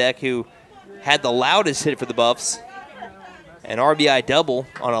is on deck, who had the loudest hit for the Buffs. An RBI double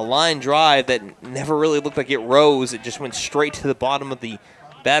on a line drive that never really looked like it rose. It just went straight to the bottom of the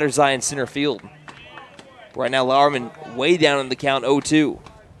batter's eye in center field. Right now, Lauerman way down in the count, 0-2.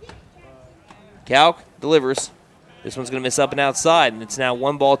 Calc delivers. This one's going to miss up and outside, and it's now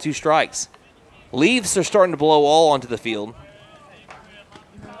 1 ball, 2 strikes. Leaves are starting to blow all onto the field.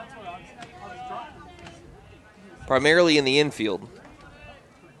 Primarily in the infield.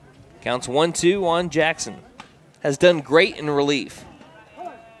 Counts 1-2 on Jackson. Has done great in relief.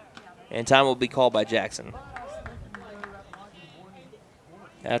 And time will be called by Jackson.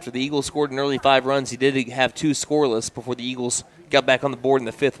 After the Eagles scored an early 5 runs, he did have 2 scoreless before the Eagles got back on the board in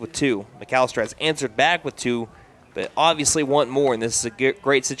the 5th with 2. McAlester has answered back with 2, but obviously want more, and this is a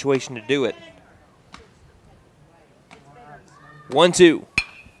great situation to do it. 1-2.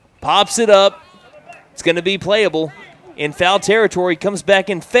 Pops it up. It's going to be playable in foul territory, comes back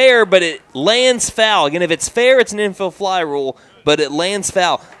in fair, but it lands foul. Again, if it's fair, it's an infield fly rule, but it lands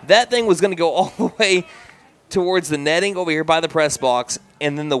foul. That thing was going to go all the way towards the netting over here by the press box,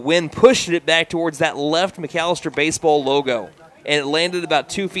 and then the wind pushed it back towards that left McAlester baseball logo, and it landed about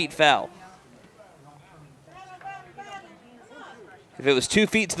 2 feet foul. If it was 2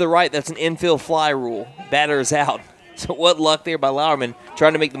 feet to the right, that's an infield fly rule. Batter is out. So what luck there by Lauerman,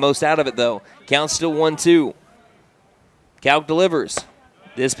 trying to make the most out of it, though. Count still 1-2. Calc delivers.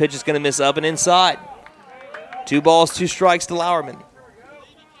 This pitch is going to miss up and inside. 2 balls, 2 strikes to Lauerman.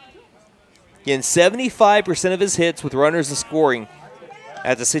 Again, 75% of his hits with runners in scoring.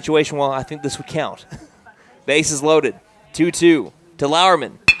 That's a situation, well, I think this would count. Bases loaded. 2-2 to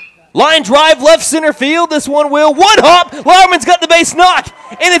Lauerman. Line drive, left center field. This one will. One hop. Lauerman's got the base knock,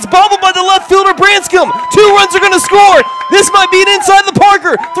 and it's bobbled by the left fielder, Branscombe. 2 runs are going to score. This might be an inside the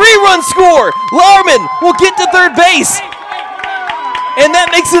Parker. 3-run score. Lauerman will get to third base, and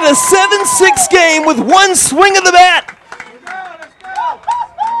that makes it a 7-6 game with 1 swing of the bat.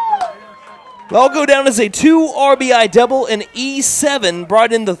 They'll go down as a 2 RBI double, and E7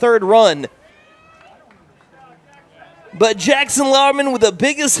 brought in the 3rd run. But Jackson Lauerman with the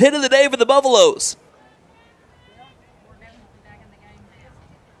biggest hit of the day for the Buffaloes.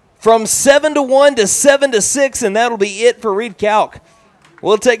 From 7-1 to 7-6, and that'll be it for Reed Calc.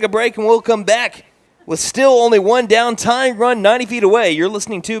 We'll take a break, and we'll come back with still only 1 down, tying run 90 feet away. You're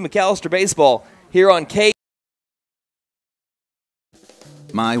listening to McAlester Baseball here on K.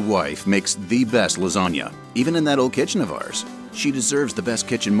 My wife makes the best lasagna, even in that old kitchen of ours. She deserves the best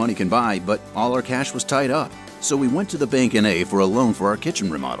kitchen money can buy, but all our cash was tied up. So we went to the Bank N.A. for a loan for our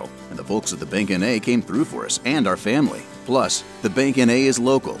kitchen remodel, and the folks at the Bank N.A. came through for us and our family. Plus, the Bank N.A. is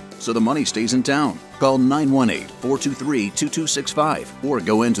local, so the money stays in town. Call 918-423-2265 or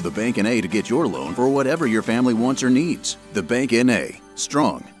go into the Bank N.A. to get your loan for whatever your family wants or needs. The Bank N.A.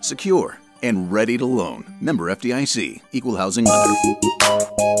 Strong, secure, and ready to loan. Member FDIC. Equal housing lender.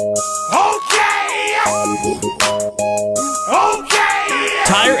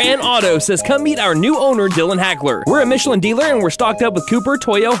 Tire and Auto says come meet our new owner, Dylan Hackler. We're a Michelin dealer and we're stocked up with Cooper,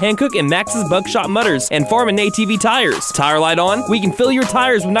 Toyo, Hankook, and Max's Buckshot Mutters and Farm and ATV tires. Tire light on, we can fill your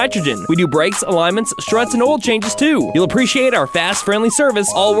tires with nitrogen. We do brakes, alignments, struts, and oil changes too. You'll appreciate our fast, friendly service.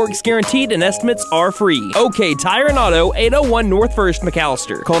 All work's guaranteed and estimates are free. OK Tire and Auto, 801 North 1st,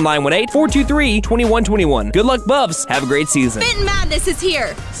 McAlester. Call 918-423-2121. Good luck, Buffs. Have a great season. Fitting Madness is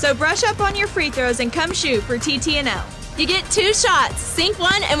here, so brush up on your free throws and come shoot for TTNL. You get 2 shots. Sink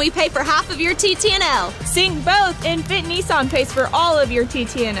 1 and we pay for half of your TTNL. Sink both and Fit Nissan pays for all of your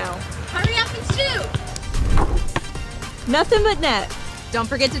TTNL. Hurry up and shoot! Nothing but net. Don't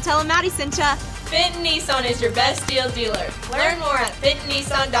forget to tell them Maddie sent ya. Fit Nissan is your best deal dealer. Learn more at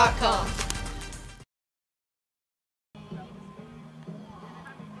fitnissan.com.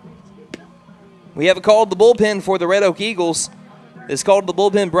 We have a call to the bullpen for the Red Oak Eagles. This call to the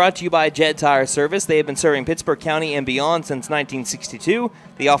bullpen brought to you by Jet Tire Service. They have been serving Pittsburgh County and beyond since 1962.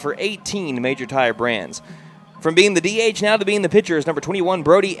 They offer 18 major tire brands. From being the DH now to being the pitcher is number 21,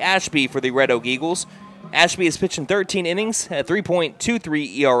 Brody Ashby for the Red Oak Eagles. Ashby has pitched in 13 innings, at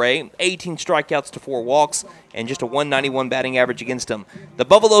 3.23 ERA, 18 strikeouts to 4 walks, and just a 191 batting average against him. The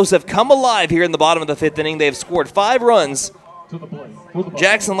Buffaloes have come alive here in the bottom of the 5th inning. They have scored 5 runs.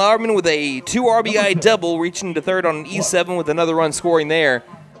 Jackson Lauerman with a 2 RBI double, reaching to third on an E7 with another run scoring there,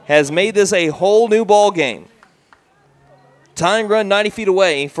 has made this a whole new ball game. Tying run 90 feet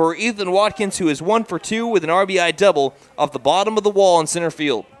away for Ethan Watkins, who is 1 for 2 with an RBI double off the bottom of the wall in center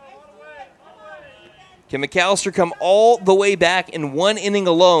field. Can McAlester come all the way back in 1 inning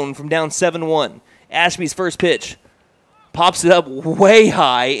alone from down 7-1? Ashby's first pitch pops it up way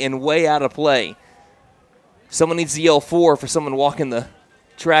high and way out of play. Someone needs to yell 4 for someone walking the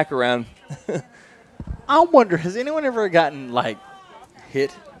track around. I wonder, has anyone ever gotten, like,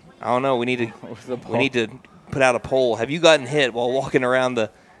 hit? I don't know. We need to put out a poll. Have you gotten hit while walking around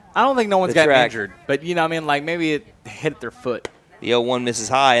the I don't think no one's gotten track? injured. But, you know, I mean, like, maybe it hit their foot. The 0-1 misses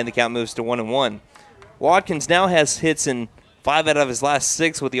high, and the count moves to 1-1. Watkins now has hits in 5 out of his last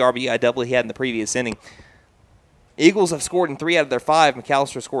 6 with the RBI double he had in the previous inning. Eagles have scored in 3 out of their 5.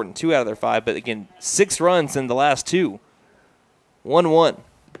 McAlester scored in 2 out of their 5. But, again, 6 runs in the last 2. 1-1.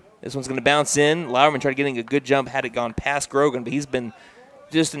 This one's going to bounce in. Lauerman tried getting a good jump had it gone past Grogan, but he's been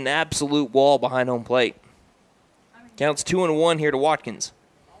just an absolute wall behind home plate. Counts 2-1 here to Watkins.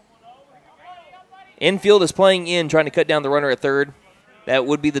 Infield is playing in, trying to cut down the runner at third. That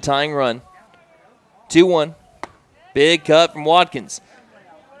would be the tying run. 2-1. Big cut from Watkins.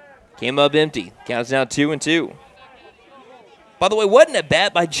 Came up empty. Counts now 2-2. By the way, wasn't a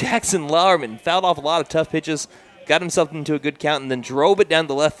bat by Jackson Lauerman. Fouled off a lot of tough pitches. got himself into a good count, and then drove it down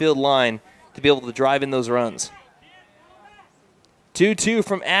the left field line to be able to drive in those runs. 2-2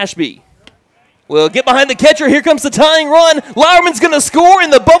 from Ashby. Will get behind the catcher. Here comes the tying run. Lauerman's going to score,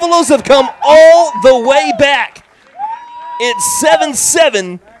 and the Buffaloes have come all the way back. It's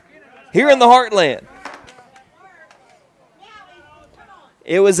 7-7 here in the Heartland.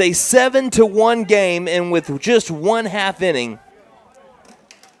 It was a 7-1 game, and with just 1/2 inning,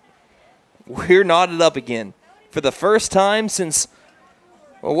 we're knotted up again. For the first time since,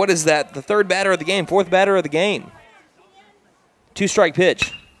 well, what is that? The third batter of the game, fourth batter of the game. 2-strike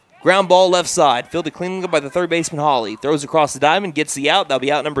pitch. Ground ball left side. Fielded cleanly by the third baseman, Hawley. Throws across the diamond, gets the out. That'll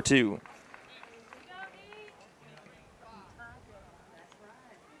be out number 2.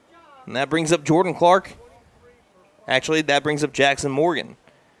 And that brings up Jordan Clark. Actually, that brings up Jackson Morgan.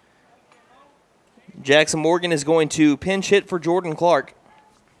 Jackson Morgan is going to pinch hit for Jordan Clark.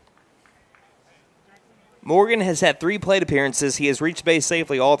 Morgan has had 3 plate appearances. He has reached base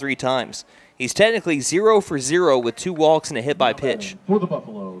safely all 3 times. He's technically 0 for 0 with 2 walks and a hit by pitch. For the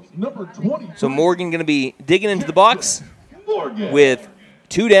Buffaloes, number 20. So Morgan going to be digging into the box Morgan. with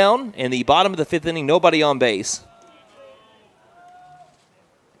 2 down in the bottom of the 5th inning, nobody on base.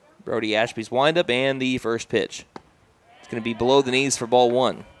 Brody Ashby's windup and the first pitch. It's going to be below the knees for ball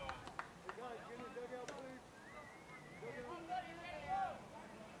 1.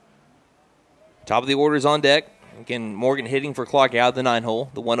 Top of the order is on deck. Again, Morgan hitting for Clark out of the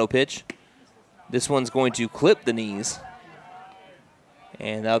 9-hole, the 1-0 pitch. This one's going to clip the knees.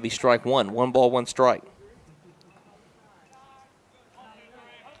 And that'll be strike 1. 1 ball, 1 strike.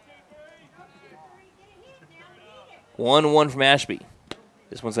 One from Ashby.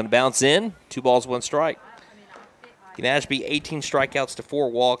 This one's going to bounce in. 2 balls, 1 strike. Again, Ashby, 18 strikeouts to 4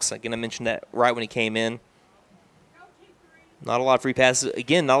 walks. Again, I mentioned that right when he came in. Not a lot of free passes.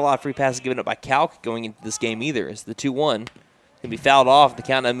 Again, not a lot of free passes given up by Calc going into this game either. It's the 2-1. Going to be fouled off. The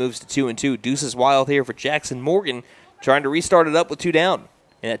count now moves to 2-2. Deuces wild here for Jackson Morgan, trying to restart it up with 2 down.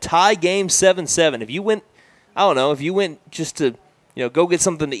 And a tie game 7-7. If you went, I don't know, if you went just to, go get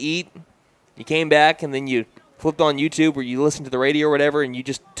something to eat, you came back and then you flipped on YouTube or you listened to the radio or whatever, and you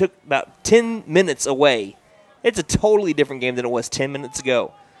just took about 10 minutes away, it's a totally different game than it was 10 minutes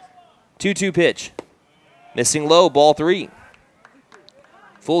ago. 2-2 pitch. Missing low, ball 3.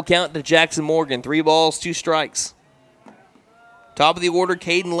 Full count to Jackson Morgan. 3 balls, 2 strikes. Top of the order,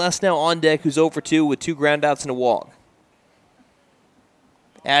 Caden Lesnow on deck, who's 0 for 2 with 2 groundouts and a walk.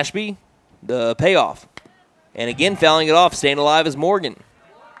 Ashby, the payoff. And again, fouling it off. Staying alive is Morgan.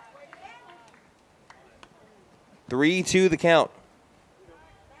 3-2 the count.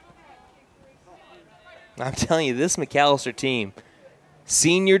 I'm telling you, this McAlester team,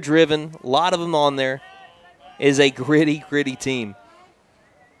 senior driven, a lot of them on there, is a gritty team.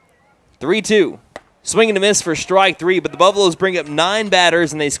 3-2. Swing and a miss for strike 3, but the Buffaloes bring up 9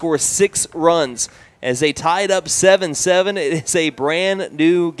 batters and they score 6 runs. As they tie it up 7-7, it is a brand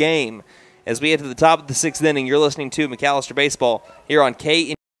new game. As we head to the top of the 6th inning, you're listening to McAlester Baseball here on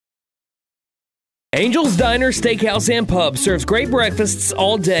K. Angel's Diner, Steakhouse, and Pub serves great breakfasts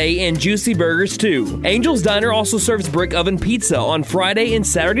all day and juicy burgers too. Angel's Diner also serves brick oven pizza on Friday and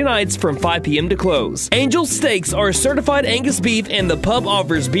Saturday nights from 5 p.m. to close. Angel's Steaks are certified Angus beef, and the pub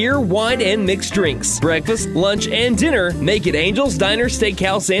offers beer, wine, and mixed drinks. Breakfast, lunch, and dinner make it Angel's Diner,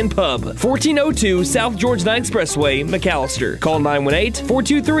 Steakhouse, and Pub. 1402 South George Knight Expressway, McAlester. Call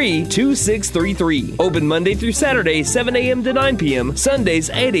 918-423-2633. Open Monday through Saturday, 7 a.m. to 9 p.m. Sundays,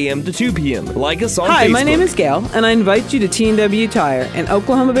 8 a.m. to 2 p.m. Like us on Hi, Facebook. my name is Gail, and I invite you to T&W Tire, an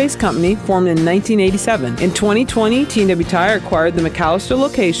Oklahoma-based company formed in 1987. In 2020, T&W Tire acquired the McAlester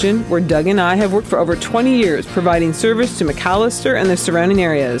location, where Doug and I have worked for over 20 years, providing service to McAlester and the surrounding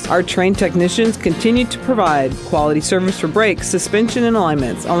areas. Our trained technicians continue to provide quality service for brakes, suspension, and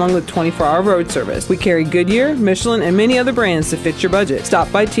alignments, along with 24-hour road service. We carry Goodyear, Michelin, and many other brands to fit your budget.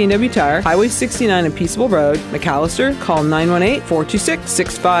 Stop by T&W Tire, Highway 69 and Peaceable Road, McAlester. Call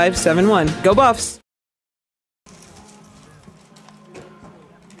 918-426-6571. Go Buffs!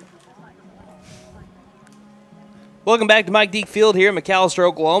 Welcome back to Mike Deek Field here in McAlester,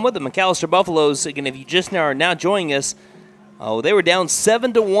 Oklahoma. The McAlester Buffaloes, again, if you just now are now joining us, they were down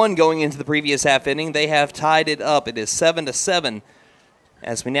 7-1 going into the previous half inning. They have tied it up. It is 7-7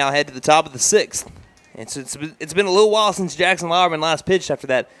 as we now head to the top of the 6th. It's been a little while since Jackson Lauerman last pitched after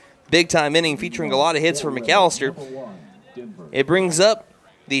that big-time inning featuring a lot of hits for McAlester. It brings up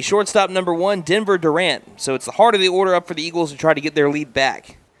the shortstop number 1, Denver Durant. So it's the heart of the order up for the Eagles to try to get their lead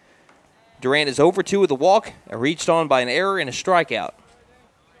back. Durant is 0 for 2 with a walk, reached on by an error and a strikeout.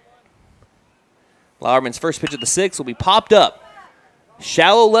 Lauerman's first pitch of the 6th will be popped up.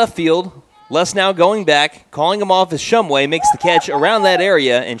 Shallow left field. Les now going back, calling him off as Shumway makes the catch around that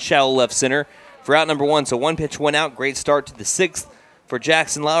area and shallow left center for out number 1. So 1 pitch, 1 out. Great start to the 6th for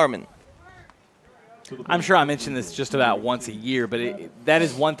Jackson Lauerman. I'm sure I mention this just about once a year, but that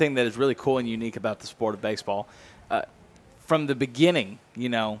is one thing that is really cool and unique about the sport of baseball. From the beginning,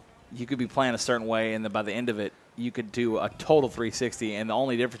 you could be playing a certain way, and then by the end of it, you could do a total 360, and the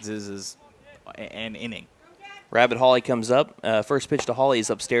only difference is an inning. Rabbit Hawley comes up. First pitch to Hawley is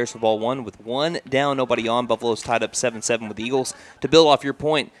upstairs for ball 1 with 1 down, nobody on. Buffaloes tied up 7-7 with the Eagles. To build off your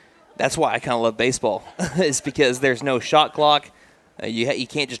point, that's why I kind of love baseball. It's because there's no shot clock. You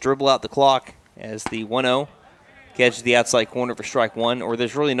can't just dribble out the clock as the 1-0 catches the outside corner for strike 1, or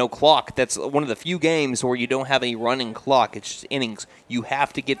there's really no clock. That's one of the few games where you don't have a running clock. It's just innings. You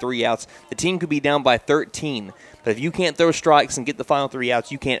have to get 3 outs. The team could be down by 13, but if you can't throw strikes and get the final 3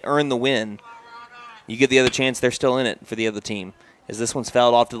 outs, you can't earn the win. You get the other chance, they're still in it for the other team. As this one's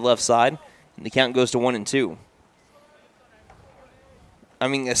fouled off to the left side, and the count goes to 1-2. I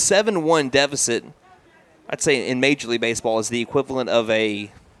mean, a 7-1 deficit, I'd say in Major League Baseball, is the equivalent of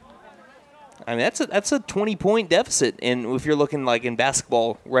that's a 20-point deficit. And if you're looking like in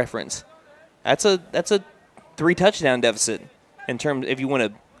basketball reference, that's a 3-touchdown deficit in terms if you want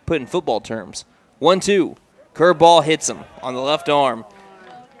to put in football terms. 1-2, curveball hits him on the left arm.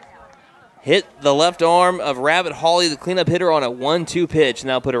 Hit the left arm of Rabbit Hawley, the cleanup hitter, on a 1-2 pitch.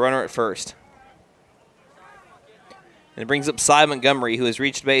 Now put a runner at first. And it brings up Cy Montgomery, who has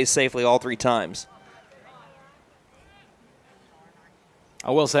reached base safely all 3 times.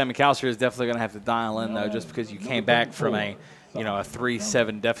 I will say McAlester is definitely going to have to dial in, though, just because you came back from a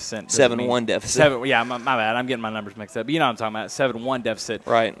 3-7 deficit. 7-1 deficit. Yeah, my bad. I'm getting my numbers mixed up. But you know what I'm talking about. 7-1 deficit.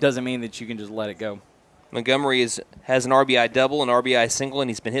 Right. Doesn't mean that you can just let it go. Montgomery has an RBI double, an RBI single, and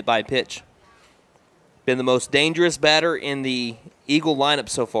he's been hit by a pitch. Been the most dangerous batter in the Eagle lineup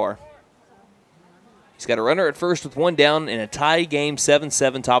so far. He's got a runner at first with 1 down in a tie game,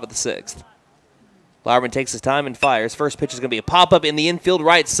 7-7, top of the 6th. Lauerman takes his time and fires. First pitch is going to be a pop-up in the infield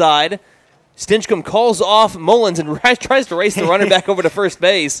right side. Stinchcomb calls off Mullins and tries to race the runner back over to first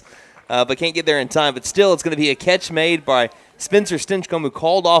base, but can't get there in time. But still, it's going to be a catch made by Spencer Stinchcomb, who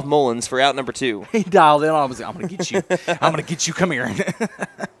called off Mullins for out number 2. He dialed in. I was like, I'm going to get you. I'm going to get you. Come here.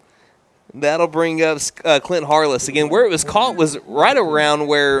 That'll bring up Clint Harless. Again, where it was caught was right around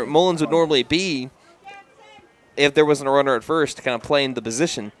where Mullins would normally be if there wasn't a runner at first to kind of play in the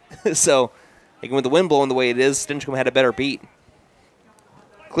position. So, again, with the wind blowing the way it is, Stinchcomb had a better beat.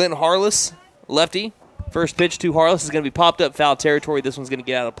 Clint Harless, lefty. First pitch to Harless is going to be popped up, foul territory. This one's going to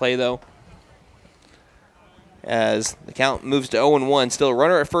get out of play, though, as the count moves to 0-1. Still a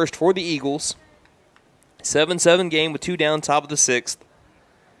runner at first for the Eagles. 7-7 game with 2 down, top of the 6th.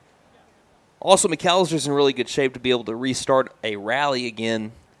 Also, McAllister's in really good shape to be able to restart a rally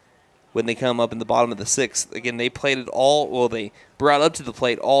again when they come up in the bottom of the 6th. Again, they played it they brought up to the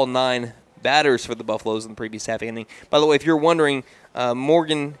plate all 9 batters for the Buffaloes in the previous half inning. By the way, if you're wondering,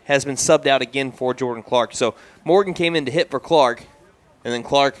 Morgan has been subbed out again for Jordan Clark. So Morgan came in to hit for Clark, and then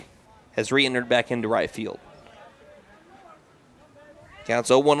Clark has re-entered back into right field. Counts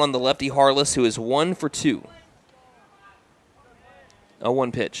 0-1 on the lefty Harless, who is 1 for 2.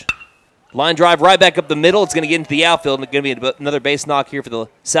 0-1 pitch. Line drive right back up the middle. It's going to get into the outfield, and it's going to be another base knock here for the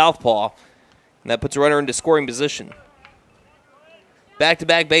southpaw. And that puts a runner into scoring position.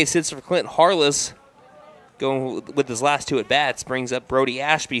 Back-to-back base hits for Clint Harless, going with his last 2 at-bats, brings up Brody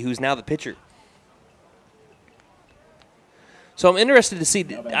Ashby, who's now the pitcher. So I'm interested to see.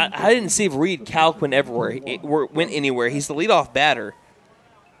 I didn't see if Reed Kalk went anywhere. He's the leadoff batter.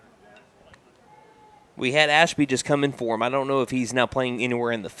 We had Ashby just come in for him. I don't know if he's now playing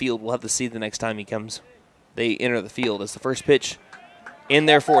anywhere in the field. We'll have to see the next time they enter the field. As the first pitch in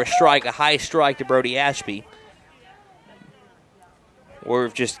there for a strike, a high strike to Brody Ashby. Or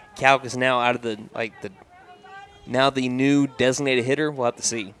if just Kalk is now out of the new designated hitter, we'll have to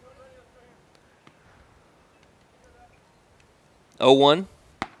see. 0-1.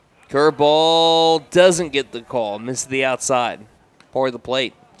 Curveball doesn't get the call. Misses the outside. Part the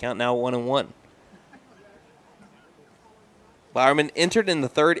plate. Count now 1-1. Lauerman entered in the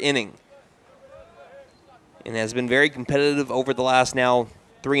 3rd inning and has been very competitive over the last now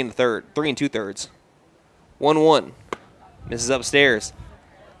 3 2/3. 1-1. Misses upstairs.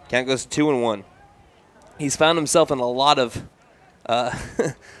 Count goes to 2-1. He's found himself in a lot of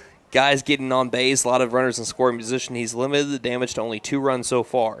guys getting on base, a lot of runners in scoring position. He's limited the damage to only 2 runs so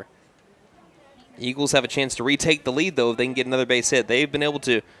far. Eagles have a chance to retake the lead, though, if they can get another base hit. They've been able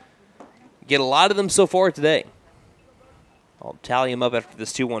to get a lot of them so far today. I'll tally them up after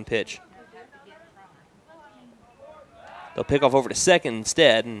this 2-1 pitch. They'll pick off over to second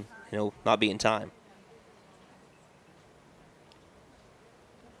instead, and he'll not be in time.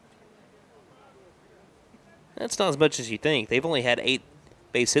 That's not as much as you think. They've only had 8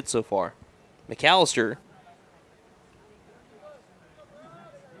 base hits so far. McAlester,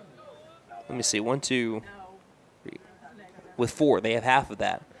 let me see, 1, 2, 3, with 4. They have half of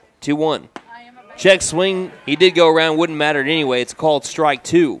that. 2-1. Check swing. He did go around. Wouldn't matter anyway. It's called strike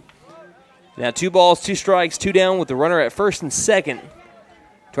 2. Now 2 balls, 2 strikes, 2 down with the runner at first and second.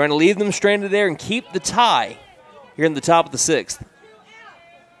 Trying to leave them stranded there and keep the tie here in the top of the 6th.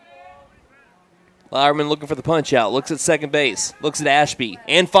 Lauerman looking for the punch out. Looks at second base. Looks at Ashby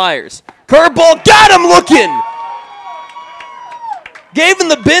and fires. Curveball. Got him looking. Gave him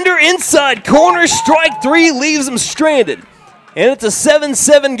the bender inside corner. Strike 3 leaves him stranded. And it's a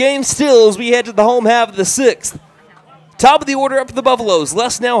 7-7 game still as we head to the home half of the 6th. Top of the order up for the Buffaloes.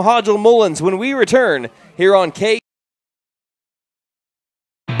 Lesnow, Hodgel, Mullins when we return here on K.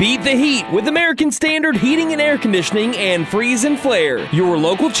 Beat the heat with American Standard Heating and Air Conditioning and Freeze and Flare, your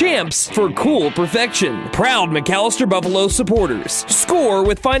local champs for cool perfection. Proud McAlester Buffaloes supporters. Score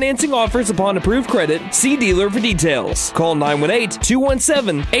with financing offers upon approved credit. See dealer for details. Call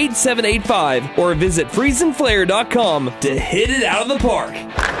 918-217-8785 or visit freezeandflare.com to hit it out of the park.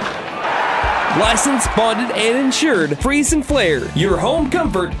 Licensed, bonded, and insured. Freeze and Flare, your home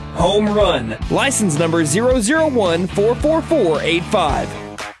comfort, home run. License number 001-44485.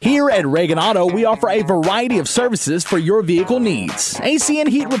 Here at Reagan Auto, we offer a variety of services for your vehicle needs. AC and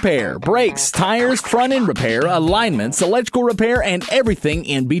heat repair, brakes, tires, front-end repair, alignments, electrical repair, and everything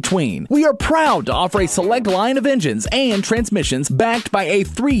in between. We are proud to offer a select line of engines and transmissions backed by a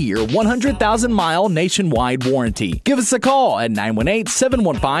 3-year, 100,000-mile nationwide warranty. Give us a call at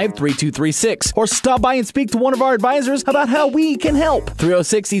 918-715-3236 or stop by and speak to one of our advisors about how we can help.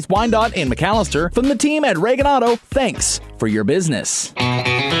 306 East Wyandotte in McAlester. From the team at Reagan Auto, thanks for your business.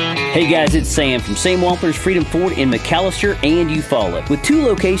 Hey guys, it's Sam from Walters Freedom Ford in McAlester and Eufaula. With 2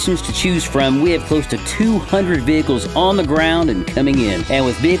 locations to choose from, we have close to 200 vehicles on the ground and coming in. And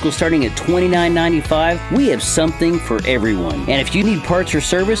with vehicles starting at $29.95, we have something for everyone. And if you need parts or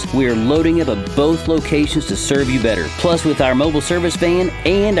service, we are loading up at both locations to serve you better. Plus, with our mobile service van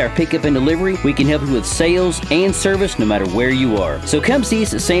and our pickup and delivery, we can help you with sales and service no matter where you are. So come see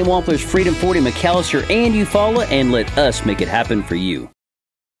us at Walters Freedom Ford in McAlester and Eufaula and let us make it happen for you.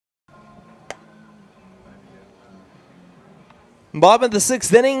 Bottom of the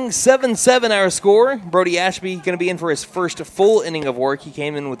 6th inning, 7-7 our score. Brody Ashby going to be in for his first full inning of work. He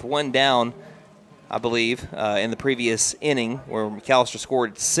came in with 1 down, I believe, in the previous inning where McAlester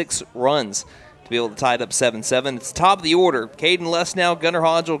scored 6 runs to be able to tie it up 7-7. It's top of the order. Caden Lesnow, Gunnar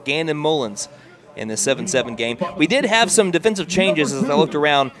Hodgel, Gannon Mullins in the 7-7 game. We did have some defensive changes as I looked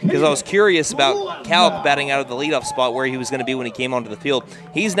around because I was curious about Calc batting out of the leadoff spot where he was going to be when he came onto the field.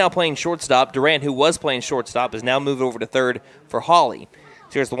 He's now playing shortstop. Durant, who was playing shortstop, is now moved over to third for Hawley.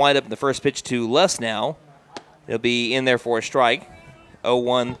 So here's the windup in the first pitch to Lesnow. He'll be in there for a strike.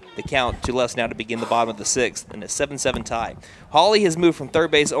 0-1 the count to Lesnow to begin the bottom of the 6th and a 7-7 tie. Hawley has moved from third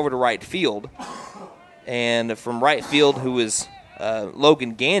base over to right field. And from right field, who is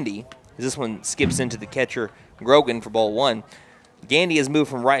Logan Gandy, this one skips into the catcher, Grogan, for ball 1. Gandy has moved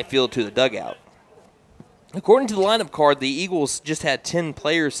from right field to the dugout. According to the lineup card, the Eagles just had 10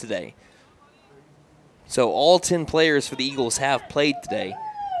 players today. So all 10 players for the Eagles have played today,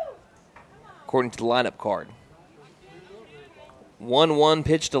 according to the lineup card. 1-1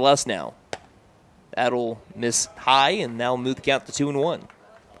 pitch to Lesnow. That'll miss high, and now move the count to 2-1.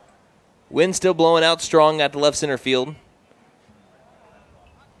 Wind still blowing out strong at the left center field.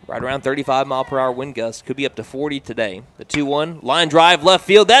 Right around 35-mile-per-hour wind gust. Could be up to 40 today. The 2-1, line drive, left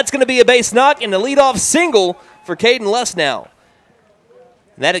field. That's going to be a base knock and a leadoff single for Caden Lesnow.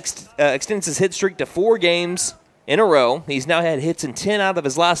 And that extends his hit streak to 4 games in a row. He's now had hits in 10 out of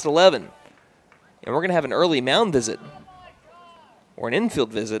his last 11. And we're going to have an early mound visit or an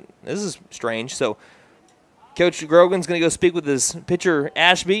infield visit. This is strange. So Coach Grogan's going to go speak with his pitcher,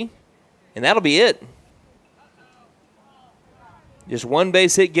 Ashby, and that'll be it. Just 1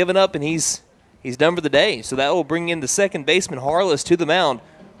 base hit given up, and he's done for the day. So that will bring in the second baseman, Harless, to the mound.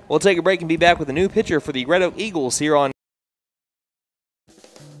 We'll take a break and be back with a new pitcher for the Red Oak Eagles here on.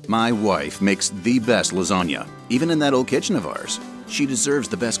 My wife makes the best lasagna, even in that old kitchen of ours. She deserves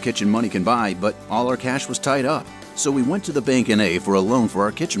the best kitchen money can buy, but all our cash was tied up. So we went to the Bank N.A. for a loan for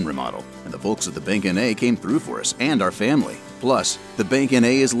our kitchen remodel, and the folks at the Bank N.A. came through for us and our family. Plus, the Bank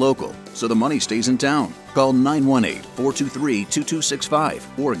N.A. is local, so the money stays in town. Call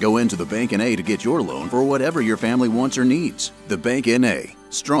 918-423-2265 or go into the Bank N.A. to get your loan for whatever your family wants or needs. The Bank N.A.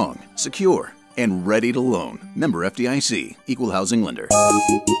 Strong, secure, and ready to loan. Member FDIC, Equal Housing Lender.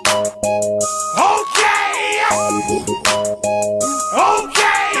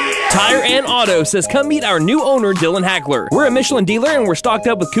 Tire and Auto says come meet our new owner, Dylan Hackler. We're a Michelin dealer and we're stocked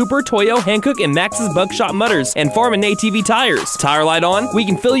up with Cooper, Toyo, Hankook, and Max's Buckshot Mutters and Farm and ATV tires. Tire light on? We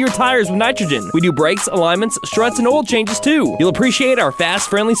can fill your tires with nitrogen. We do brakes, alignments, struts, and oil changes too. You'll appreciate our fast,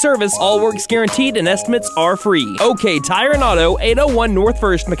 friendly service. All work's guaranteed and estimates are free. OK Tire and Auto, 801 North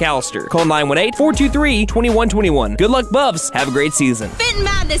 1st, McAlester. Call 918-423-2121. Good luck, Buffs. Have a great season. Fitting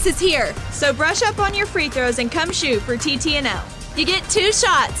Madness is here, so brush up on your free throws and come shoot for TTNL. You get 2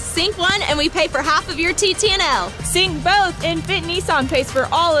 shots. Sink one and we pay for half of your TTNL. Sink both and Fit Nissan pays for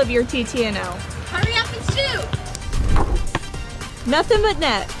all of your TTNL. Hurry up and shoot. Nothing but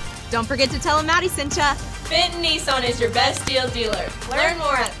net. Don't forget to tell them Maddie sent ya. Fit Nissan is your best deal dealer. Learn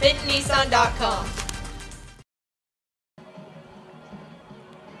more at fitnissan.com.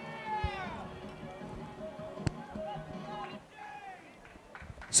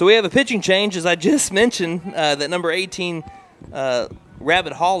 So we have a pitching change, as I just mentioned, that number 18,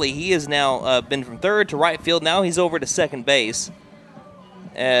 Rabbit Hawley, he has now been from third to right field. Now he's over to second base,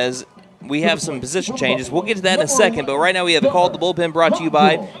 as we have some position changes. We'll get to that in a second, but right now we have a call to the bullpen brought to you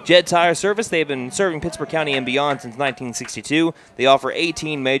by Jed Tire Service. They've been serving Pittsburgh County and beyond since 1962. They offer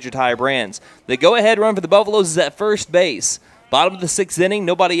 18 major tire brands. The go-ahead run for the Buffaloes is at first base. Bottom of the 6th inning,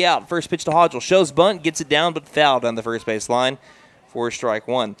 nobody out. First pitch to Hodgel. Shows bunt, gets it down, but fouled on the first base line. For strike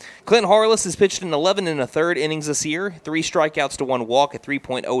one. Clint Harless has pitched in 11 1/3 innings this year, 3 strikeouts to 1 walk, a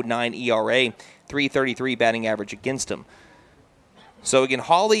 3.09 ERA, 3.33 batting average against him. So again,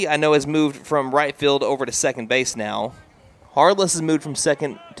 Hawley, I know, has moved from right field over to second base now. Harless has moved from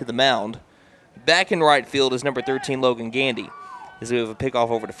second to the mound. Back in right field is number 13, Logan Gandy, as we have a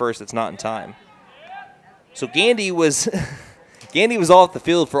pickoff over to first that's not in time. So Gandy was Gandy was off the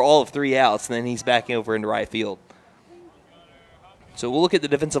field for all of 3 outs, and then he's back over into right field. So we'll look at the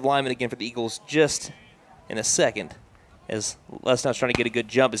defensive lineman again for the Eagles just in a second, as Lesnow's trying to get a good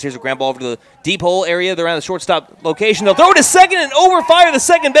jump. As here's a ground ball over to the deep hole area. They're around the shortstop location. They'll throw it to second and overfire the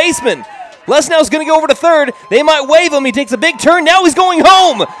second baseman. Lesnow's going to go over to third. They might wave him. He takes a big turn. Now he's going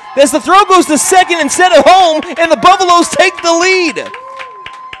home. As the throw goes to second instead of home, and the Buffaloes take the lead.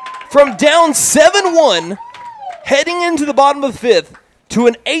 From down 7-1, heading into the bottom of the 5th, to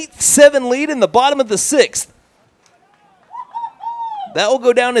an 8-7 lead in the bottom of the 6th. That will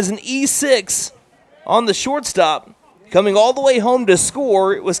go down as an E6 on the shortstop. Coming all the way home to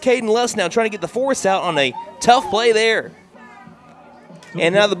score, it was Caden Lesnow trying to get the force out on a tough play there.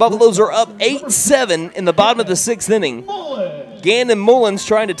 And now the Buffaloes are up 8-7 in the bottom of the 6th inning. Gann and Mullins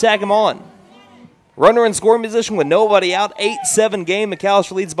trying to tack him on. Runner in scoring position with nobody out. 8-7 game.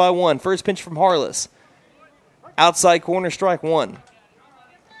 McAlester leads by 1. First pitch from Harless. Outside corner, strike 1.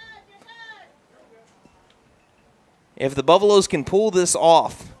 If the Buffaloes can pull this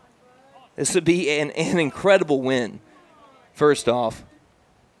off, this would be an incredible win. First off,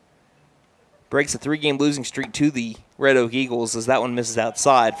 breaks a 3-game losing streak to the Red Oak Eagles, as that one misses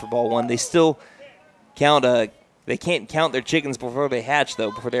outside for ball 1. They still count they can't count their chickens before they hatch,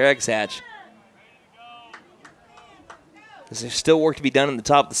 though, before their eggs hatch. There's still work to be done in the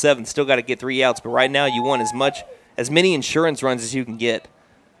top of the 7th. Still got to get 3 outs, but right now you want as many insurance runs as you can get.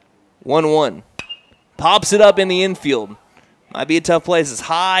 1-1. Pops it up in the infield. Might be a tough play. It's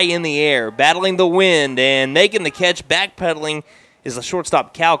high in the air, battling the wind, and making the catch, backpedaling, is the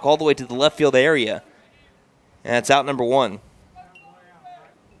shortstop Calc all the way to the left field area. And that's out number 1.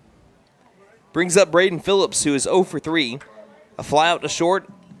 Brings up Braden Phillips, who is 0 for 3. A fly out to short,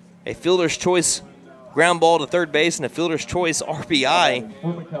 a fielder's choice ground ball to third base, and a fielder's choice RBI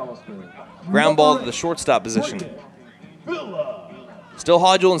ground ball to the shortstop position. Still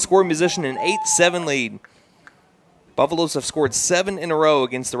Hodgel in scoring position, an 8-7 lead. Buffaloes have scored 7 in a row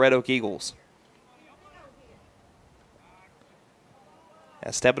against the Red Oak Eagles.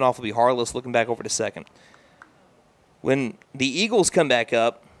 Stepping off will be Harless, looking back over to second. When the Eagles come back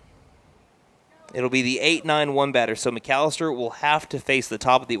up, it'll be the 8-9-1 batter, so McAlester will have to face the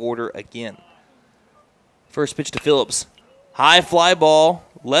top of the order again. First pitch to Phillips. High fly ball,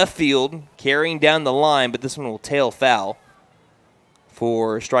 left field, carrying down the line, but this one will tail foul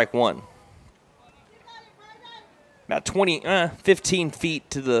for strike 1. About 15 feet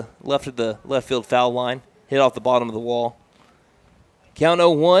to the left of the left field foul line. Hit off the bottom of the wall. Count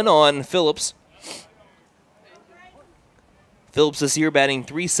 0-1 on Phillips. Phillips this year batting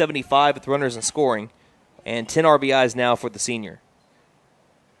 .375 with runners in scoring, and 10 RBIs now for the senior.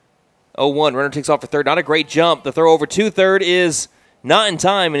 0-1, runner takes off for third. Not a great jump. The throw over to third is not in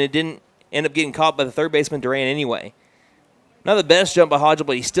time, and it didn't end up getting caught by the third baseman, Duran, anyway. Not the best jump by Hodgel,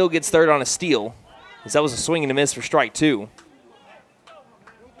 but he still gets third on a steal, as that was a swing and a miss for strike 2.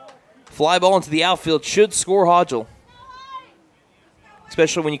 Fly ball into the outfield should score Hodgel,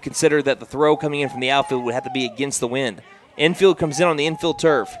 especially when you consider that the throw coming in from the outfield would have to be against the wind. Infield comes in on the infield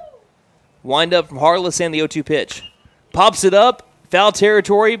turf. Wind up from Harless and the 0-2 pitch. Pops it up, foul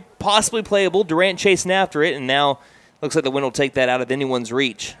territory, possibly playable. Durant chasing after it, and now looks like the wind will take that out of anyone's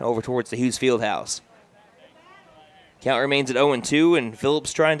reach over towards the Hughes Fieldhouse. Count remains at 0-2, and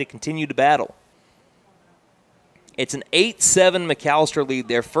Phillips trying to continue to battle. It's an 8-7 McAlester lead,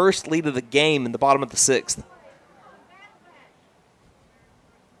 their first lead of the game in the bottom of the 6th.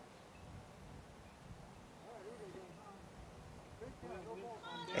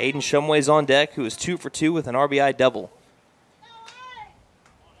 Aiden Shumway's on deck, who is 2 for 2 with an RBI double.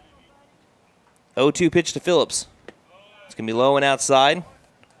 0-2 pitch to Phillips. It's going to be low and outside.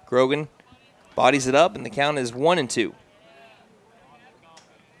 Grogan bodies it up, and the count is 1-2.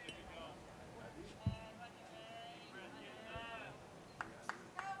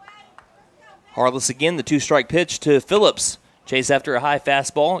 Harless again, the 2-strike pitch to Phillips. Chase after a high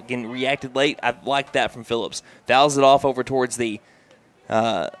fastball. Again, reacted late. I like that from Phillips. Fouls it off over towards the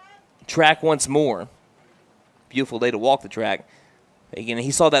track once more. Beautiful day to walk the track. Again,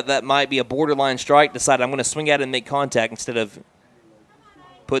 he saw that might be a borderline strike, decided I'm going to swing at it and make contact instead of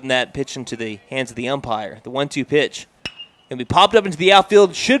putting that pitch into the hands of the umpire. The 1-2 pitch. It'll be popped up into the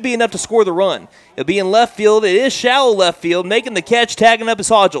outfield. Should be enough to score the run. It'll be in left field. It is shallow left field. Making the catch, tagging up is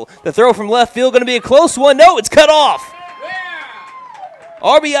Hodgel. The throw from left field going to be a close one. No, it's cut off.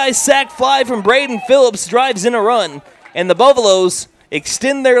 RBI sac fly from Braden Phillips drives in a run. And the Buffaloes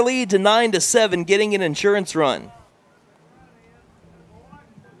extend their lead to 9-7, getting an insurance run.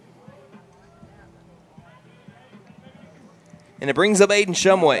 And it brings up Aiden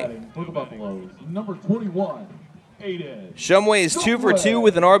Shumway. For the Buffaloes, number 21, Aiden. Shumway is 2 for 2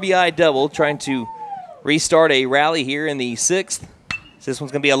 with an RBI double, trying to restart a rally here in the 6th. This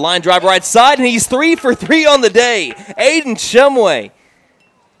one's going to be a line drive right side, and he's 3 for 3 on the day. Aiden Shumway.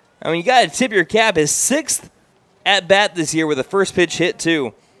 I mean, you got to tip your cap. His 6th at-bat this year with a first pitch hit,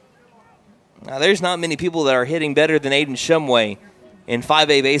 too. Now, there's not many people that are hitting better than Aiden Shumway in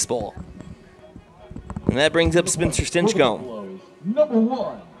 5A baseball. And that brings up Spencer Stinchcomb. Number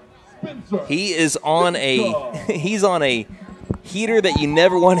 1, Spencer. He is on he's on a heater that you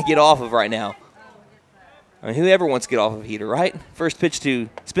never want to get off of right now. I mean, whoever wants to get off of a heater, right? First pitch to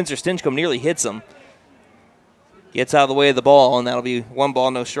Spencer Stinchcomb nearly hits him. Gets out of the way of the ball, and that'll be 1 ball,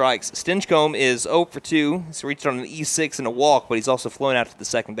 no strikes. Stinchcomb is 0 for 2. He's reached on an E6 and a walk, but he's also flown out to the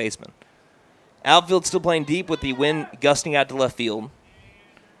second baseman. Outfield still playing deep with the wind gusting out to left field.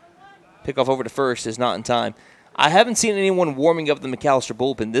 Pickoff over to first is not in time. I haven't seen anyone warming up the McAlester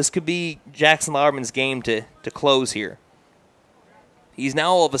bullpen. This could be Jackson Lauerman's game to close here. He's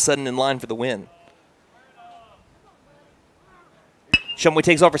now all of a sudden in line for the win. Shumway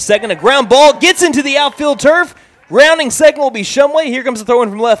takes off for second. A ground ball gets into the outfield turf. Rounding second will be Shumway. Here comes the throw in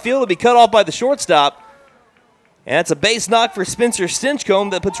from left field. It'll be cut off by the shortstop. And that's a base knock for Spencer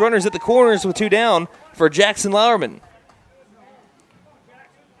Stinchcomb that puts runners at the corners with 2 down for Jackson Lauerman.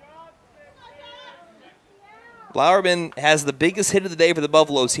 Lauerman has the biggest hit of the day for the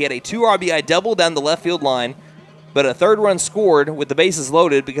Buffaloes. He had a 2 RBI double down the left field line, but a 3rd run scored with the bases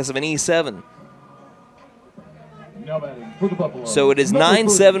loaded because of an E7. So it is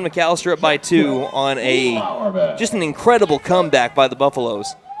 9-7 McAlester up by 2 on just an incredible comeback by the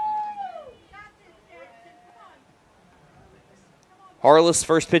Buffaloes. Harless,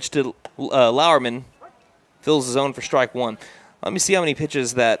 first pitch to Lauerman, fills his zone for strike 1. Let me see how many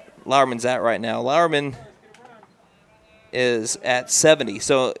pitches that Lauerman's at right now. Lauerman is at 70.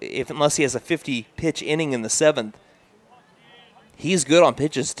 So unless he has a 50-pitch inning in the 7th, he's good on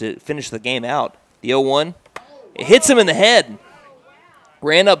pitches to finish the game out. The 0-1, it hits him in the head.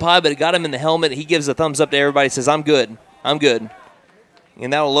 Ran up high, but it got him in the helmet. He gives a thumbs up to everybody, says, I'm good. I'm good.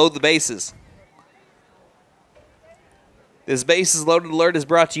 And that'll load the bases. This bases loaded alert is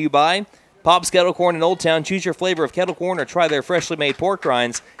brought to you by Pop's Kettle Corn in Old Town. Choose your flavor of kettle corn or try their freshly made pork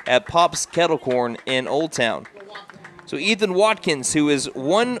rinds at Pop's Kettle Corn in Old Town. So Ethan Watkins, who is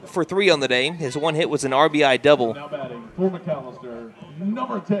 1 for 3 on the day, his 1 hit was an RBI double. Now batting for McAlester,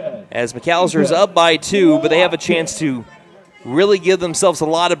 number 10. As McAlester is up by 2, but they have a chance to really give themselves a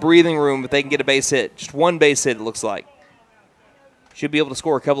lot of breathing room if they can get a base hit. Just 1 base hit, it looks like. Should be able to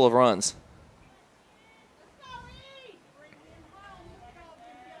score a couple of runs.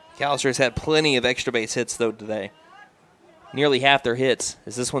 McAlester has had plenty of extra base hits, though, today. Nearly half their hits,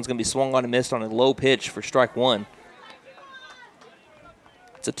 as this one's going to be swung on and missed on a low pitch for strike 1.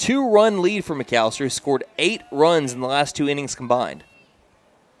 It's a 2-run lead for McAlester, who scored 8 runs in the last 2 innings combined.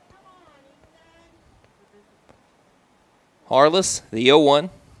 Harless, the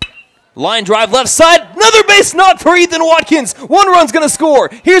 0-1. Line drive left side. Another base knock for Ethan Watkins. 1 run's going to score.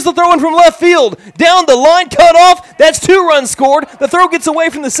 Here's the throw in from left field. Down the line, cut off. That's 2 runs scored. The throw gets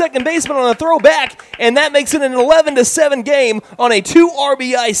away from the second baseman on a throw back, and that makes it an 11-7 game on a 2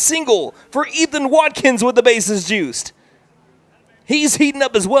 RBI single for Ethan Watkins with the bases juiced. He's heating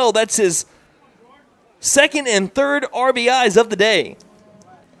up as well. That's his second and third RBIs of the day.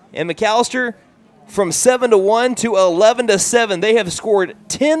 And McAlester, from 7-1 to 11-7, they have scored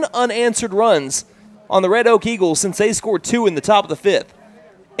 10 unanswered runs on the Red Oak Eagles since they scored 2 in the top of the 5th.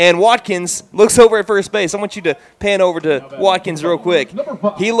 And Watkins looks over at first base. I want you to pan over to Watkins real quick.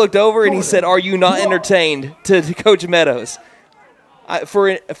 He looked over and he said, "Are you not entertained?" to Coach Meadows.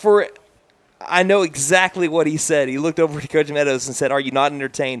 I know exactly what he said. He looked over to Coach Meadows and said, "Are you not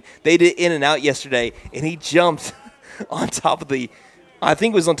entertained?" They did in and out yesterday, and he jumped on top of I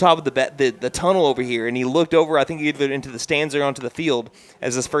think it was on top of the tunnel over here, and he looked over, I think either into the stands or onto the field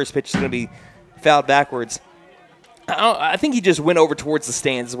as his first pitch is going to be fouled backwards. I think he just went over towards the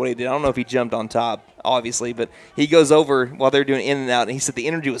stands is what he did. I don't know if he jumped on top, obviously, but he goes over while they're doing in and out, and he said the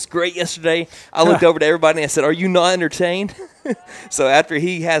energy was great yesterday. I looked over to everybody, and I said, "Are you not entertained?" So after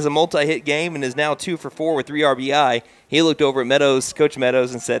he has a multi-hit game and is now 2 for 4 with 3 RBI, he looked over at Coach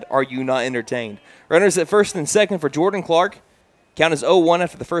Meadows, and said, "Are you not entertained?" Runners at first and second for Jordan Clark. Count is 0-1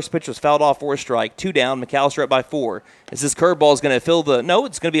 after the first pitch was fouled off for a strike. 2 down, McAlester up by 4. As this curveball is going to fill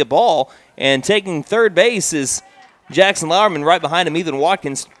it's going to be a ball. And taking third base is Jackson Lauerman. Right behind him, Ethan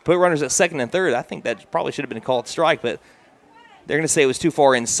Watkins. Put runners at second and third. I think that probably should have been a called strike, but they're going to say it was too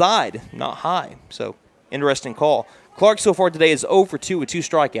far inside, not high. So, interesting call. Clark so far today is 0 for 2 with 2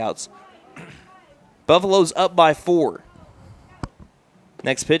 strikeouts. Buffaloes up by 4.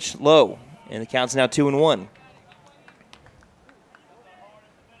 Next pitch, low. And the count's now 2-1.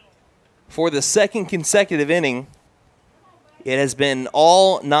 For the second consecutive inning, it has been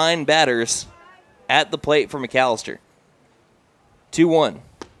all 9 batters at the plate for McAlester. 2-1.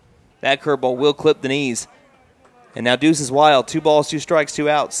 That curveball will clip the knees. And now Deuce is wild. 2 balls, 2 strikes, 2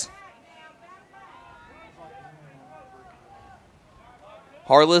 outs.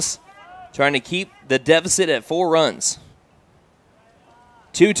 Harless trying to keep the deficit at 4 runs.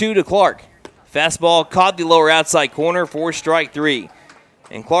 2-2 to Clark. Fastball caught the lower outside corner for strike 3.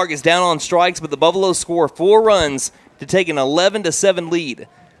 And Clark is down on strikes, but the Buffaloes score 4 runs to take an 11-7 lead.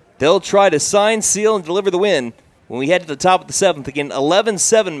 They'll try to sign, seal, and deliver the win when we head to the top of the 7th. Again,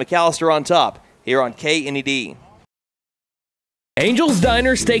 11-7 McAlester on top here on KNED. Angel's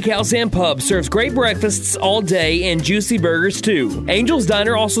Diner, Steakhouse, and Pub serves great breakfasts all day and juicy burgers too. Angel's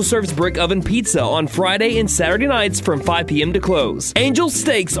Diner also serves brick oven pizza on Friday and Saturday nights from 5 p.m. to close. Angel's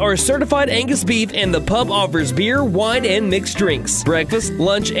Steaks are certified Angus beef, and the pub offers beer, wine, and mixed drinks. Breakfast,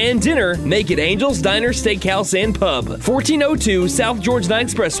 lunch, and dinner make it Angel's Diner, Steakhouse, and Pub. 1402 South George Knight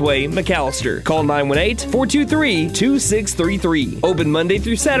Expressway, McAlester. Call 918-423-2633. Open Monday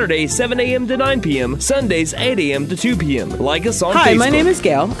through Saturday, 7 a.m. to 9 p.m. Sundays, 8 a.m. to 2 p.m. Like us on Hi, Facebook. my name is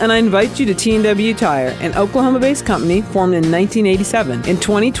Gail, and I invite you to T&W Tire, an Oklahoma-based company formed in 1987. In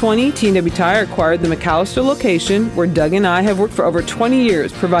 2020, T&W Tire acquired the McAlester location, where Doug and I have worked for over 20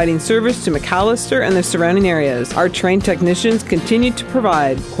 years, providing service to McAlester and the surrounding areas. Our trained technicians continue to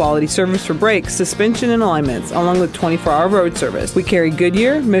provide quality service for brakes, suspension, and alignments, along with 24-hour road service. We carry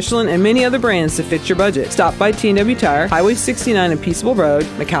Goodyear, Michelin, and many other brands to fit your budget. Stop by T&W Tire, Highway 69 and Peaceable Road,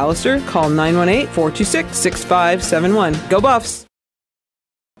 McAlester. Call 918-426-6571. Go Buffs!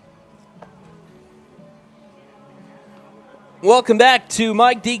 Welcome back to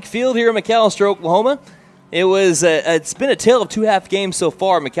Mike Deke Field here in McAlester, Oklahoma. It's been a tale of 2 half games so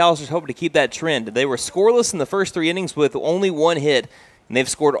far. McAlster's hoping to keep that trend. They were scoreless in the first 3 innings with only 1 hit, and they've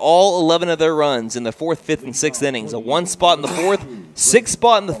scored all 11 of their runs in the 4th, 5th, and 6th innings. A 1 spot in the 4th, 6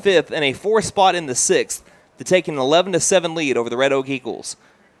 spot in the 5th, and a 4 spot in the 6th to take an 11-7 lead over the Red Oak Eagles.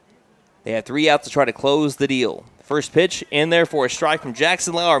 They had 3 outs to try to close the deal. First pitch in there for a strike from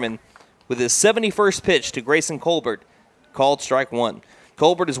Jackson Lauerman with his 71st pitch to Grayson Colbert. Called strike 1.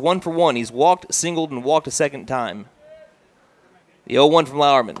 Colbert is 1 for 1. He's walked, singled, and walked a second time. The 0-1 from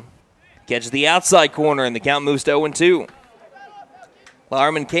Lauerman. Catches the outside corner, and the count moves to 0-2.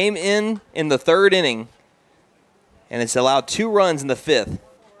 Lauerman came in the 3rd inning, and it's allowed 2 runs in the 5th.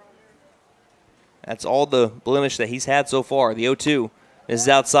 That's all the blemish that he's had so far. The 0-2 is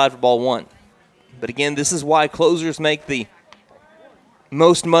outside for ball 1. But again, this is why closers make the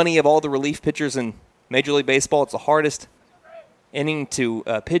most money of all the relief pitchers in Major League Baseball. It's the hardest inning to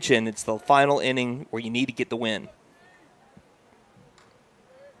pitch in. It's the final inning where you need to get the win.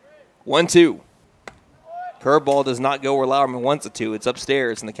 1-2. Curveball does not go where Lauerman wants it to. It's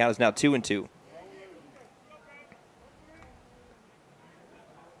upstairs, and the count is now 2-2.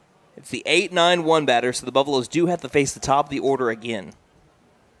 It's the 8-9-1 batter, so the Buffaloes do have to face the top of the order again.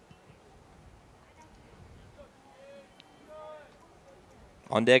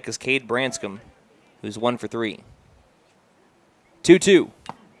 On deck is Cade Branscombe, who's 1 for 3. 2-2.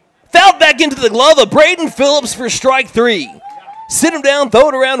 Fouled back into the glove of Braden Phillips for strike 3. Sit him down, throw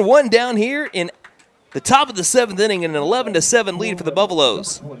it around, 1 down here in the top of the 7th inning and an 11-7 lead for the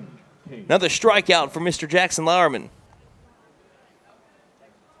Buffaloes. Another strikeout for Mr. Jackson Lauerman.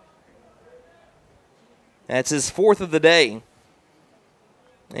 That's his 4th of the day.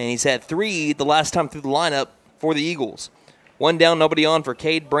 And he's had 3 the last time through the lineup for the Eagles. 1 down, nobody on for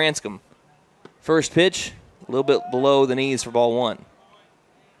Cade Branscombe. First pitch, a little bit below the knees for ball 1.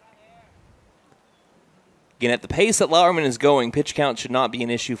 Again, at the pace that Lauerman is going, pitch count should not be an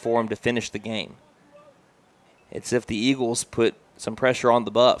issue for him to finish the game. It's if the Eagles put some pressure on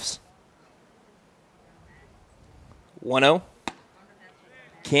the Buffs. 1-0.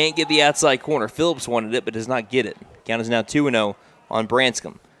 Can't get the outside corner. Phillips wanted it, but does not get it. Count is now 2-0 on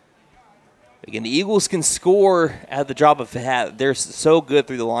Branscombe. Again, the Eagles can score at the drop of a hat. They're so good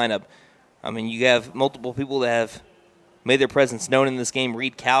through the lineup. I mean, you have multiple people that have made their presence known in this game.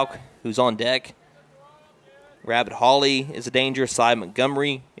 Reed Kalk, who's on deck. Rabbit Hawley is a danger. Cy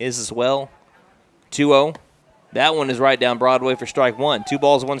Montgomery is as well. 2-0. That one is right down Broadway for strike 1. 2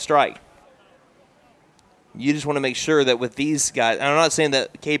 balls, 1 strike. You just want to make sure that with these guys, and I'm not saying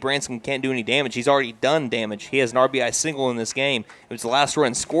that Cade Branscombe can't do any damage. He's already done damage. He has an RBI single in this game. It was the last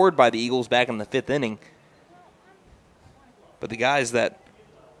run scored by the Eagles back in the 5th inning. But the guys that,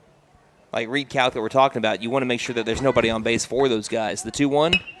 like Reed Kalk that we're talking about, you want to make sure that there's nobody on base for those guys. The 2-1,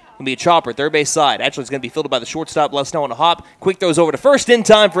 going to be a chopper, third base side. Actually, it's going to be fielded by the shortstop, Lesno on a hop. Quick throws over to first in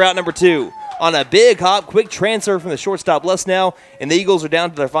time for out number 2. On a big hop, quick transfer from the shortstop, Lesno, and the Eagles are down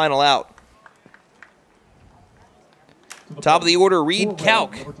to their final out. Top of the order, Reed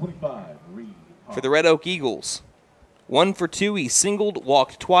Kalk for the Red Oak Eagles. 1 for 2. He singled,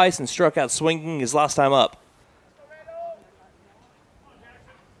 walked twice, and struck out swinging his last time up.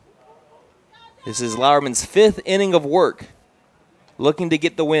 This is Lauerman's 5th inning of work, looking to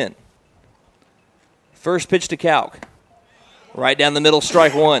get the win. First pitch to Kalk. Right down the middle,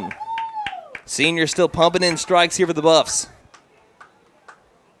 strike 1. Senior still pumping in strikes here for the Buffs.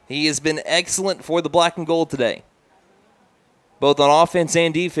 He has been excellent for the black and gold today, both on offense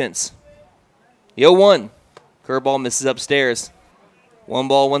and defense. 0-1. Curveball misses upstairs. 1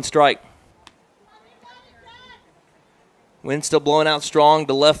 ball, 1 strike. Wind still blowing out strong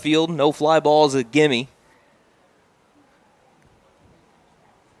to left field. No fly balls, a gimme.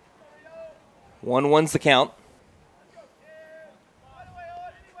 1-1's the count.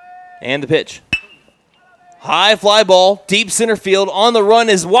 And the pitch. High fly ball, deep center field. On the run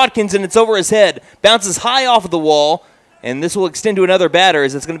is Watkins, and it's over his head. Bounces high off of the wall. And this will extend to another batter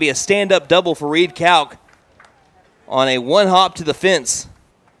as it's going to be a stand-up double for Reed Kalk on a 1 hop to the fence.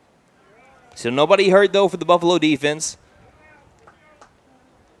 So nobody hurt, though, for the Buffalo defense.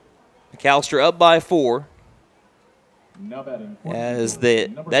 McAlester up by 4. As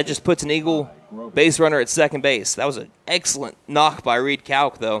that just puts an Eagle base runner at second base. That was an excellent knock by Reed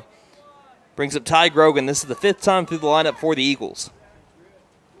Kalk, though. Brings up Ty Grogan. This is the 5th time through the lineup for the Eagles.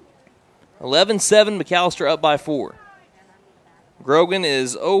 11-7, McAlester up by 4. Grogan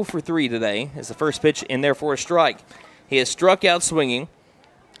is 0 for 3 today as the first pitch in there for a strike. He has struck out swinging.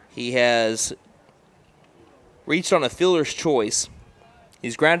 He has reached on a fielder's choice.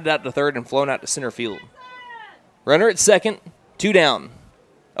 He's grounded out to third and flown out to center field. Runner at second, 2 down.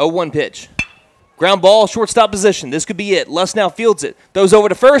 0-1 pitch. Ground ball, shortstop position. This could be it. Luss now fields it. Throws over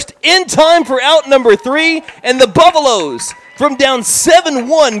to first. In time for out number 3. And the Buffaloes, from down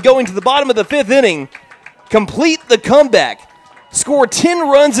 7-1 going to the bottom of the 5th inning, complete the comeback. Score 10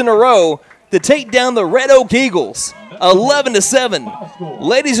 runs in a row to take down the Red Oak Eagles. 11-7.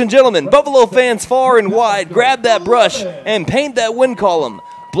 Ladies and gentlemen, Buffalo fans far and wide, grab that brush and paint that win column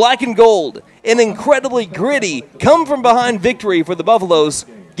black and gold. An incredibly gritty come-from-behind victory for the Buffaloes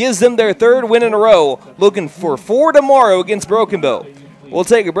gives them their 3rd win in a row, looking for 4 tomorrow against Broken Bow. We'll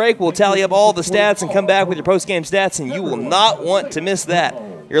take a break. We'll tally up all the stats and come back with your post-game stats, and you will not want to miss that.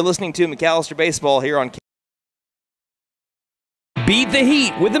 You're listening to McAlester Baseball here on Beat the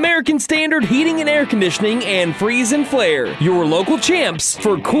heat with American Standard Heating and Air Conditioning and Freeze and Flare, your local champs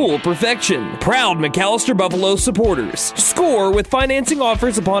for cool perfection. Proud McAlester Buffalo supporters. Score with financing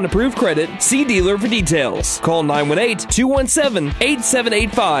offers upon approved credit. See dealer for details. Call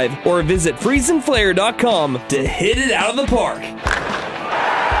 918-217-8785 or visit freezeandflare.com to hit it out of the park.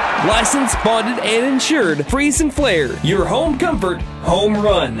 Licensed, bonded, and insured. Freeze and Flare. Your home comfort, home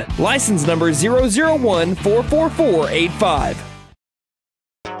run. License number 001-44485.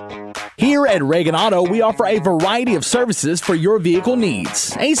 Here at Reagan Auto, we offer a variety of services for your vehicle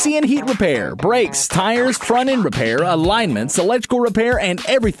needs. AC and heat repair, brakes, tires, front-end repair, alignments, electrical repair, and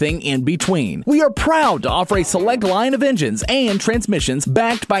everything in between. We are proud to offer a select line of engines and transmissions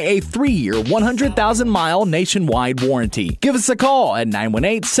backed by a 3-year, 100,000-mile nationwide warranty. Give us a call at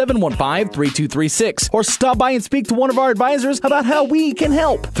 918-715-3236 or stop by and speak to one of our advisors about how we can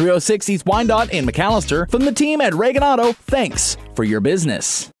help. 306 East Wyandotte in McAlester. From the team at Reagan Auto, thanks for your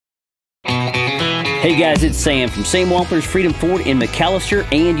business. Hey guys, it's Sam from Sam Wampler's Freedom Ford in McAlester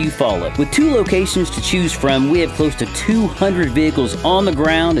and Eufaula. With 2 locations to choose from, we have close to 200 vehicles on the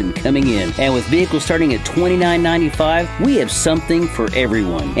ground and coming in. And with vehicles starting at $29.95, we have something for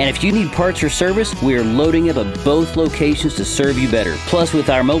everyone. And if you need parts or service, we are loading up at both locations to serve you better. Plus, with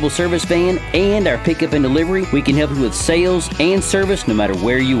our mobile service van and our pickup and delivery, we can help you with sales and service no matter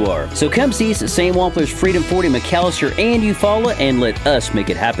where you are. So come see us at Sam Wampler's Freedom Ford in McAlester and Eufaula and let us make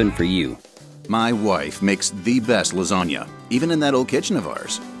it happen for you. My wife makes the best lasagna, even in that old kitchen of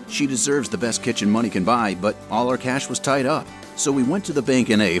ours. She deserves the best kitchen money can buy, but all our cash was tied up. So we went to the Bank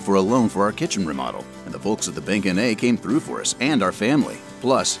N.A. for a loan for our kitchen remodel, and the folks at the Bank N.A. came through for us and our family.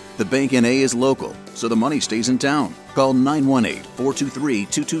 Plus, the Bank N.A. is local, so the money stays in town. Call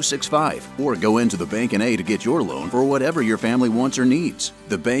 918-423-2265 or go into the Bank N.A. to get your loan for whatever your family wants or needs.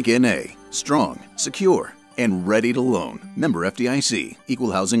 The Bank N.A. Strong, secure, and ready to loan. Member FDIC,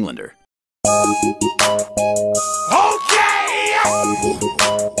 Equal Housing Lender.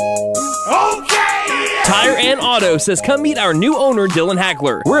 Tire and Auto says come meet our new owner, Dylan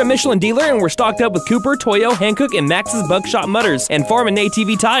Hackler. We're a Michelin dealer and we're stocked up with Cooper, Toyo, Hankook, and Max's Buckshot Mutters and Farm and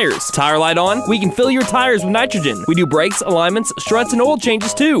ATV tires. Tire light on, we can fill your tires with nitrogen. We do brakes, alignments, struts, and oil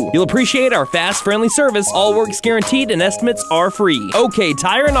changes too. You'll appreciate our fast, friendly service. All work's guaranteed and estimates are free. OK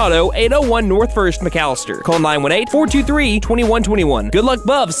Tire and Auto, 801 North 1st, McAlester. Call 918-423-2121. Good luck,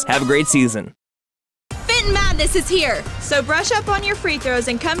 Buffs. Have a great season. Fitting Madness is here, so brush up on your free throws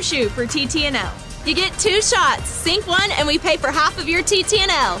and come shoot for TTNL. You get 2 shots. Sink one and we pay for half of your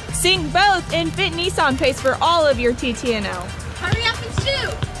TTNL. Sink both and Fit Nissan pays for all of your TTNL. Hurry up and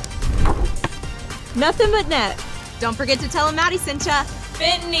shoot! Nothing but net. Don't forget to tell them Maddie sent ya.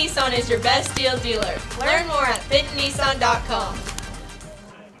 Fenton Nissan is your best deal dealer. Learn more at FentonNissan.com.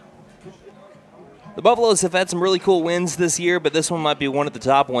 The Buffaloes have had some really cool wins this year, but this one might be one of the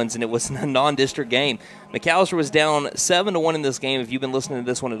top ones, and it was a non-district game. McAlester was down 7-1 in this game. If you've been listening to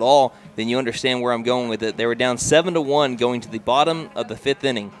this one at all, then you understand where I'm going with it. They were down 7-1 going to the bottom of the 5th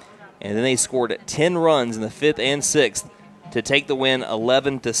inning, and then they scored 10 runs in the 5th and 6th to take the win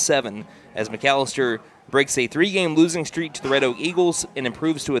 11-7 as McAlester breaks a 3-game losing streak to the Red Oak Eagles and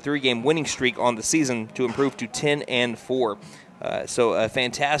improves to a 3-game winning streak on the season to improve to 10-4. So a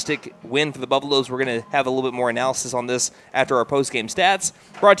fantastic win for the Buffaloes. We're going to have a little bit more analysis on this after our post-game stats.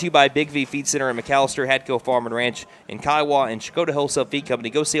 Brought to you by Big V Feed Center in McAlester, Hadco Farm and Ranch in Kiowa, and Shakota Wholesale Feed Company.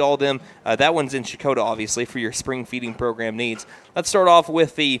 Go see all of them. That one's in Shakota, obviously, for your spring feeding program needs. Let's start off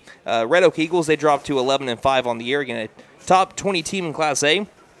with the Red Oak Eagles. They dropped to 11-5 on the year. Again, a top 20 team in Class A,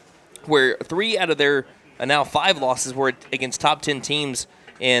 where 3 out of their now 5 losses were against top 10 teams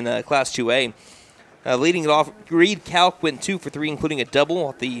in Class 2A. Leading it off, Reed Kalk went 2 for 3, including a double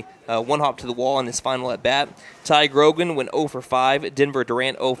off the one hop to the wall in his final at bat. Ty Grogan went 0 for 5. Denver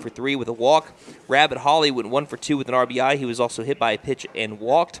Durant 0 for 3 with a walk. Rabbit Holly went 1 for 2 with an RBI. He was also hit by a pitch and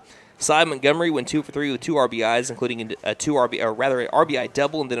walked. Cy Montgomery went 2 for 3 with 2 RBIs, including an RBI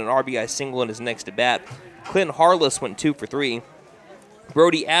double and then an RBI single in his next at bat. Clinton Harless went 2 for 3.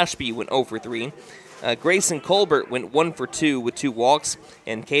 Brody Ashby went 0 for 3. Grayson Colbert went 1 for 2 with 2 walks,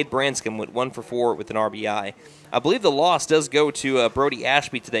 and Cade Branscombe went 1 for 4 with an RBI. I believe the loss does go to Brody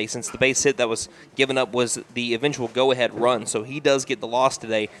Ashby today, since the base hit that was given up was the eventual go-ahead run, so he does get the loss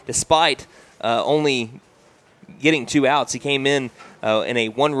today, despite only getting 2 outs. He came in a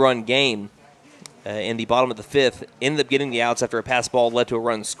 1-run game in the bottom of the 5th, ended up getting the outs after a pass ball led to a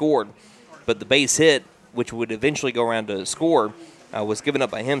run scored, but the base hit, which would eventually go around to score, was given up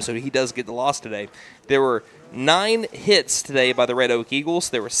by him, so he does get the loss today. There were 9 hits today by the Red Oak Eagles.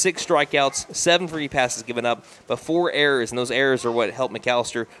 There were 6 strikeouts, 7 free passes given up, but 4 errors, and those errors are what helped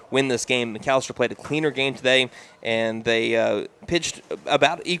McAlester win this game. McAlester played a cleaner game today, and they pitched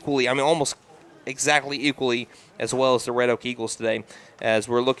about equally, almost exactly equally as well as the Red Oak Eagles today. As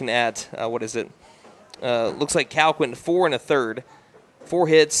we're looking at, looks like Kalk went 4 1/3. 4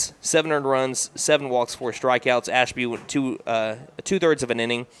 hits, 7 earned runs, 7 walks, 4 strikeouts. Ashby went 2/3 of an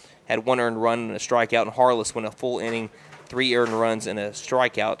inning, had 1 earned run and a strikeout, and Harless went a full inning, 3 earned runs, and a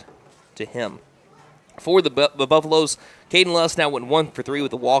strikeout to him. For the Buffaloes, Caden Luss now went 1 for 3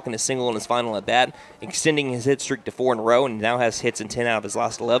 with a walk and a single in his final at bat, extending his hit streak to 4 in a row, and now has hits in 10 out of his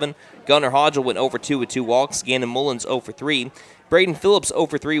last 11. Gunnar Hodgel went 0 for 2 with 2 walks. Gannon Mullins 0 for 3. Braden Phillips 0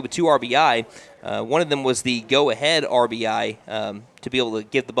 for 3 with 2 RBI. One of them was the go-ahead RBI to be able to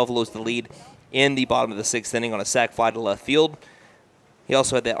give the Buffaloes the lead in the bottom of the 6th inning on a sac fly to left field. He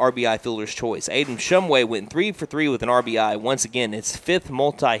also had that RBI fielder's choice. Aiden Shumway went 3 for 3 with an RBI. Once again, his 5th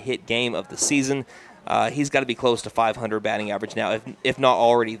multi-hit game of the season. He's got to be close to 500 batting average now, if not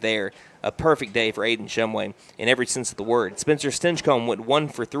already there. A perfect day for Aiden Shumway in every sense of the word. Spencer Stinchcomb went 1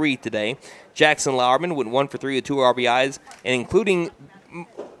 for 3 today. Jackson Lauerman went 1 for 3 with 2 RBIs, and including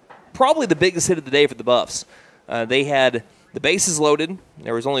probably the biggest hit of the day for the Buffs. They had the bases loaded.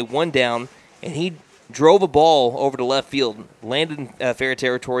 There was only 1 down, and he drove a ball over to left field, landed in fair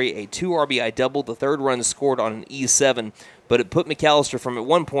territory, a 2 RBI double. The 3rd run scored on an E7, but it put McAlester from at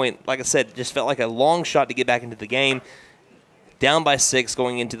one point, like I said, it just felt like a long shot to get back into the game. Down by 6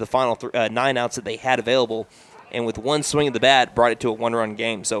 going into the final 9 outs that they had available, and with 1 swing of the bat, brought it to a 1-run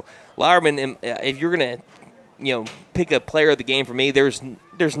game. So Lauerman, if you're going to pick a player of the game for me, there's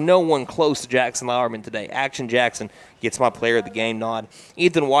no one close to Jackson Lauerman today. Action Jackson gets my player of the game nod.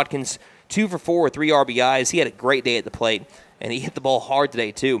 Ethan Watkins, 2 for 4 with 3 RBIs. He had a great day at the plate, and he hit the ball hard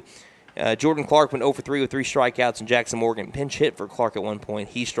today too. Jordan Clark went 0 for 3 with 3 strikeouts, and Jackson Morgan pinch hit for Clark at one point.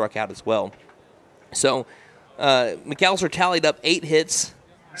 He struck out as well. So McAlester tallied up 8 hits,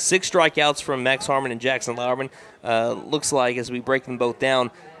 6 strikeouts from Max Harmon and Jackson Lauerman. Looks like as we break them both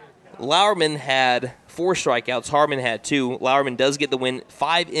down, Lauerman had 4 strikeouts. Harmon had 2. Lauerman does get the win.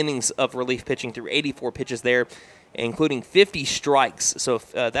 5 innings of relief pitching through 84 pitches there, including 50 strikes. So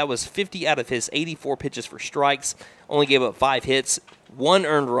that was 50 out of his 84 pitches for strikes. Only gave up 5 hits, 1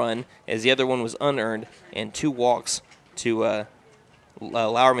 earned run, as the other one was unearned, and 2 walks to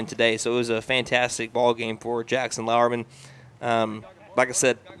Lauerman today. So it was a fantastic ball game for Jackson Lauerman. Like I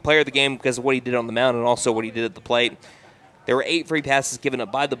said, player of the game because of what he did on the mound and also what he did at the plate. There were 8 free passes given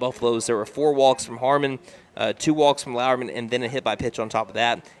up by the Buffaloes. There were 4 walks from Harmon, 2 walks from Lauerman, and then a hit by pitch on top of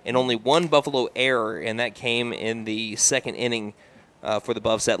that. And only 1 Buffalo error, and that came in the 2nd inning for the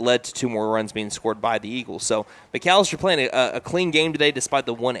Buffs. That led to 2 more runs being scored by the Eagles. So McAlester playing a clean game today despite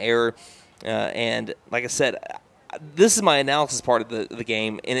the 1 error. And like I said, this is my analysis part of the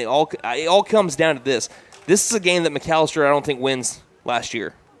game, and it all comes down to this. This is a game that McAlester, I don't think, wins last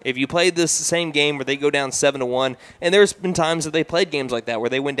year. If you played this same game where they go down 7-1, and there's been times that they played games like that where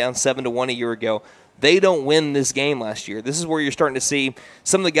they went down 7-1 a year ago, they don't win this game last year. This is where you're starting to see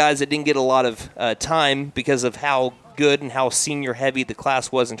some of the guys that didn't get a lot of time because of how good and how senior-heavy the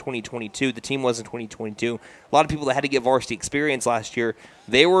class was in 2022, the team was in 2022. A lot of people that had to get varsity experience last year,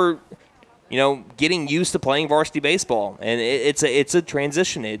 they were getting used to playing varsity baseball, and it's a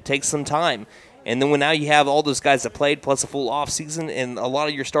transition. It takes some time. And then when now you have all those guys that played plus a full offseason and a lot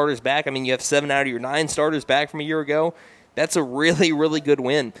of your starters back, I mean, you have 7 out of your 9 starters back from a year ago. That's a really, really good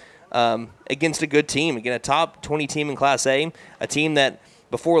win against a good team. Again, a top 20 team in Class A, a team that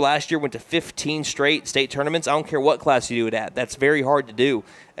before last year went to 15 straight state tournaments. I don't care what class you do it at. That's very hard to do.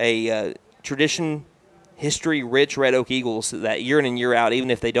 A tradition, history-rich Red Oak Eagles that year in and year out,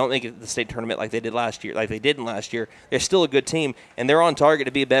 even if they don't make it to the state tournament like they did last year, like they didn't last year, they're still a good team, and they're on target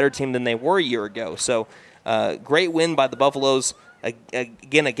to be a better team than they were a year ago. So great win by the Buffaloes.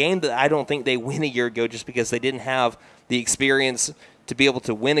 Again, a game that I don't think they win a year ago just because they didn't have the experience to be able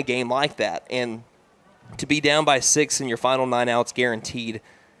to win a game like that. And to be down by 6 in your final 9 outs guaranteed,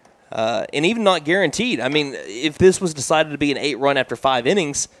 and even not guaranteed. I mean, if this was decided to be an 8-run after 5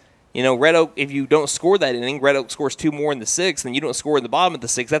 innings, Red Oak, if you don't score that inning, Red Oak scores 2 more in the 6th, and you don't score in the bottom of the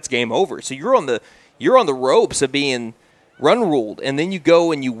 6th, that's game over. So you're on the ropes of being run ruled, and then you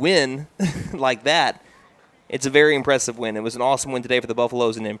go and you win like that. It's a very impressive win. It was an awesome win today for the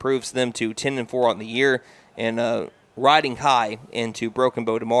Buffaloes, and it improves them to 10-4 on the year and riding high into Broken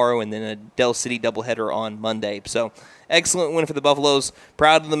Bow tomorrow, and then a Del City doubleheader on Monday. So excellent win for the Buffaloes.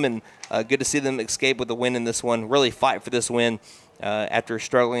 Proud of them, and good to see them escape with a win in this one. Really fight for this win. After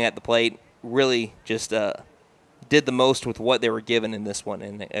struggling at the plate, really just did the most with what they were given in this one,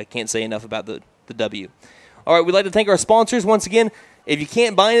 and I can't say enough about the W. All right, we'd like to thank our sponsors once again. If you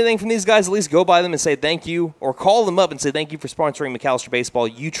can't buy anything from these guys, at least go by them and say thank you, or call them up and say thank you for sponsoring McAlester Baseball.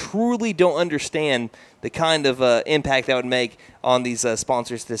 You truly don't understand the kind of impact that would make on these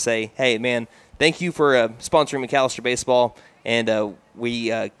sponsors to say, hey, man, thank you for sponsoring McAlester Baseball. And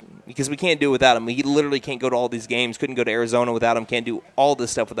because we can't do it without him. We literally can't go to all these games, couldn't go to Arizona without him, can't do all this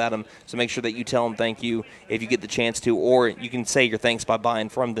stuff without him. So make sure that you tell him thank you if you get the chance to, or you can say your thanks by buying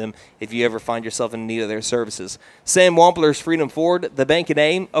from them if you ever find yourself in need of their services. Sam Wampler's Freedom Ford, The Bank and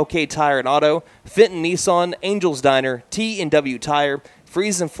A, OK Tire and Auto, Fenton Nissan, Angels Diner, T&W Tire,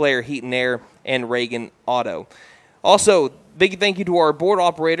 Freeze and Flare Heat and Air, and Reagan Auto. Also, big thank you to our board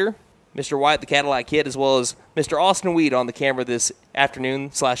operator, Mr. White, the Cadillac Kid, as well as Mr. Austin Weed on the camera this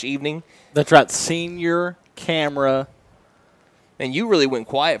afternoon/evening. That's right, senior camera. And you really went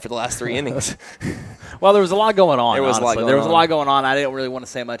quiet for the last 3 innings. Well, there was a lot going on. There was a lot going on. I didn't really want to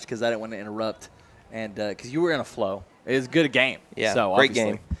say much because I didn't want to interrupt, and because you were in a flow. It was a good game. Yeah, so great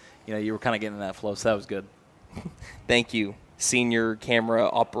game. You were kind of getting in that flow, so that was good. Thank you, senior camera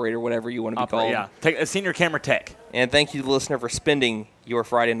operator, whatever you want to be called. Yeah, take a senior camera tech. And thank you, the listener, for spending your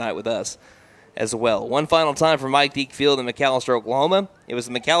Friday night with us as well. One final time for Mike Deke Field in McAlester, Oklahoma. It was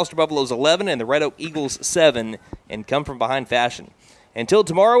the McAlester Buffaloes 11 and the Red Oak Eagles 7 in come-from-behind fashion. Until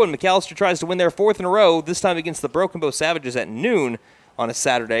tomorrow when McAlester tries to win their 4th in a row, this time against the Broken Bow Savages at noon on a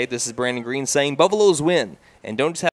Saturday, this is Brandon Green saying Buffaloes win. And don't just have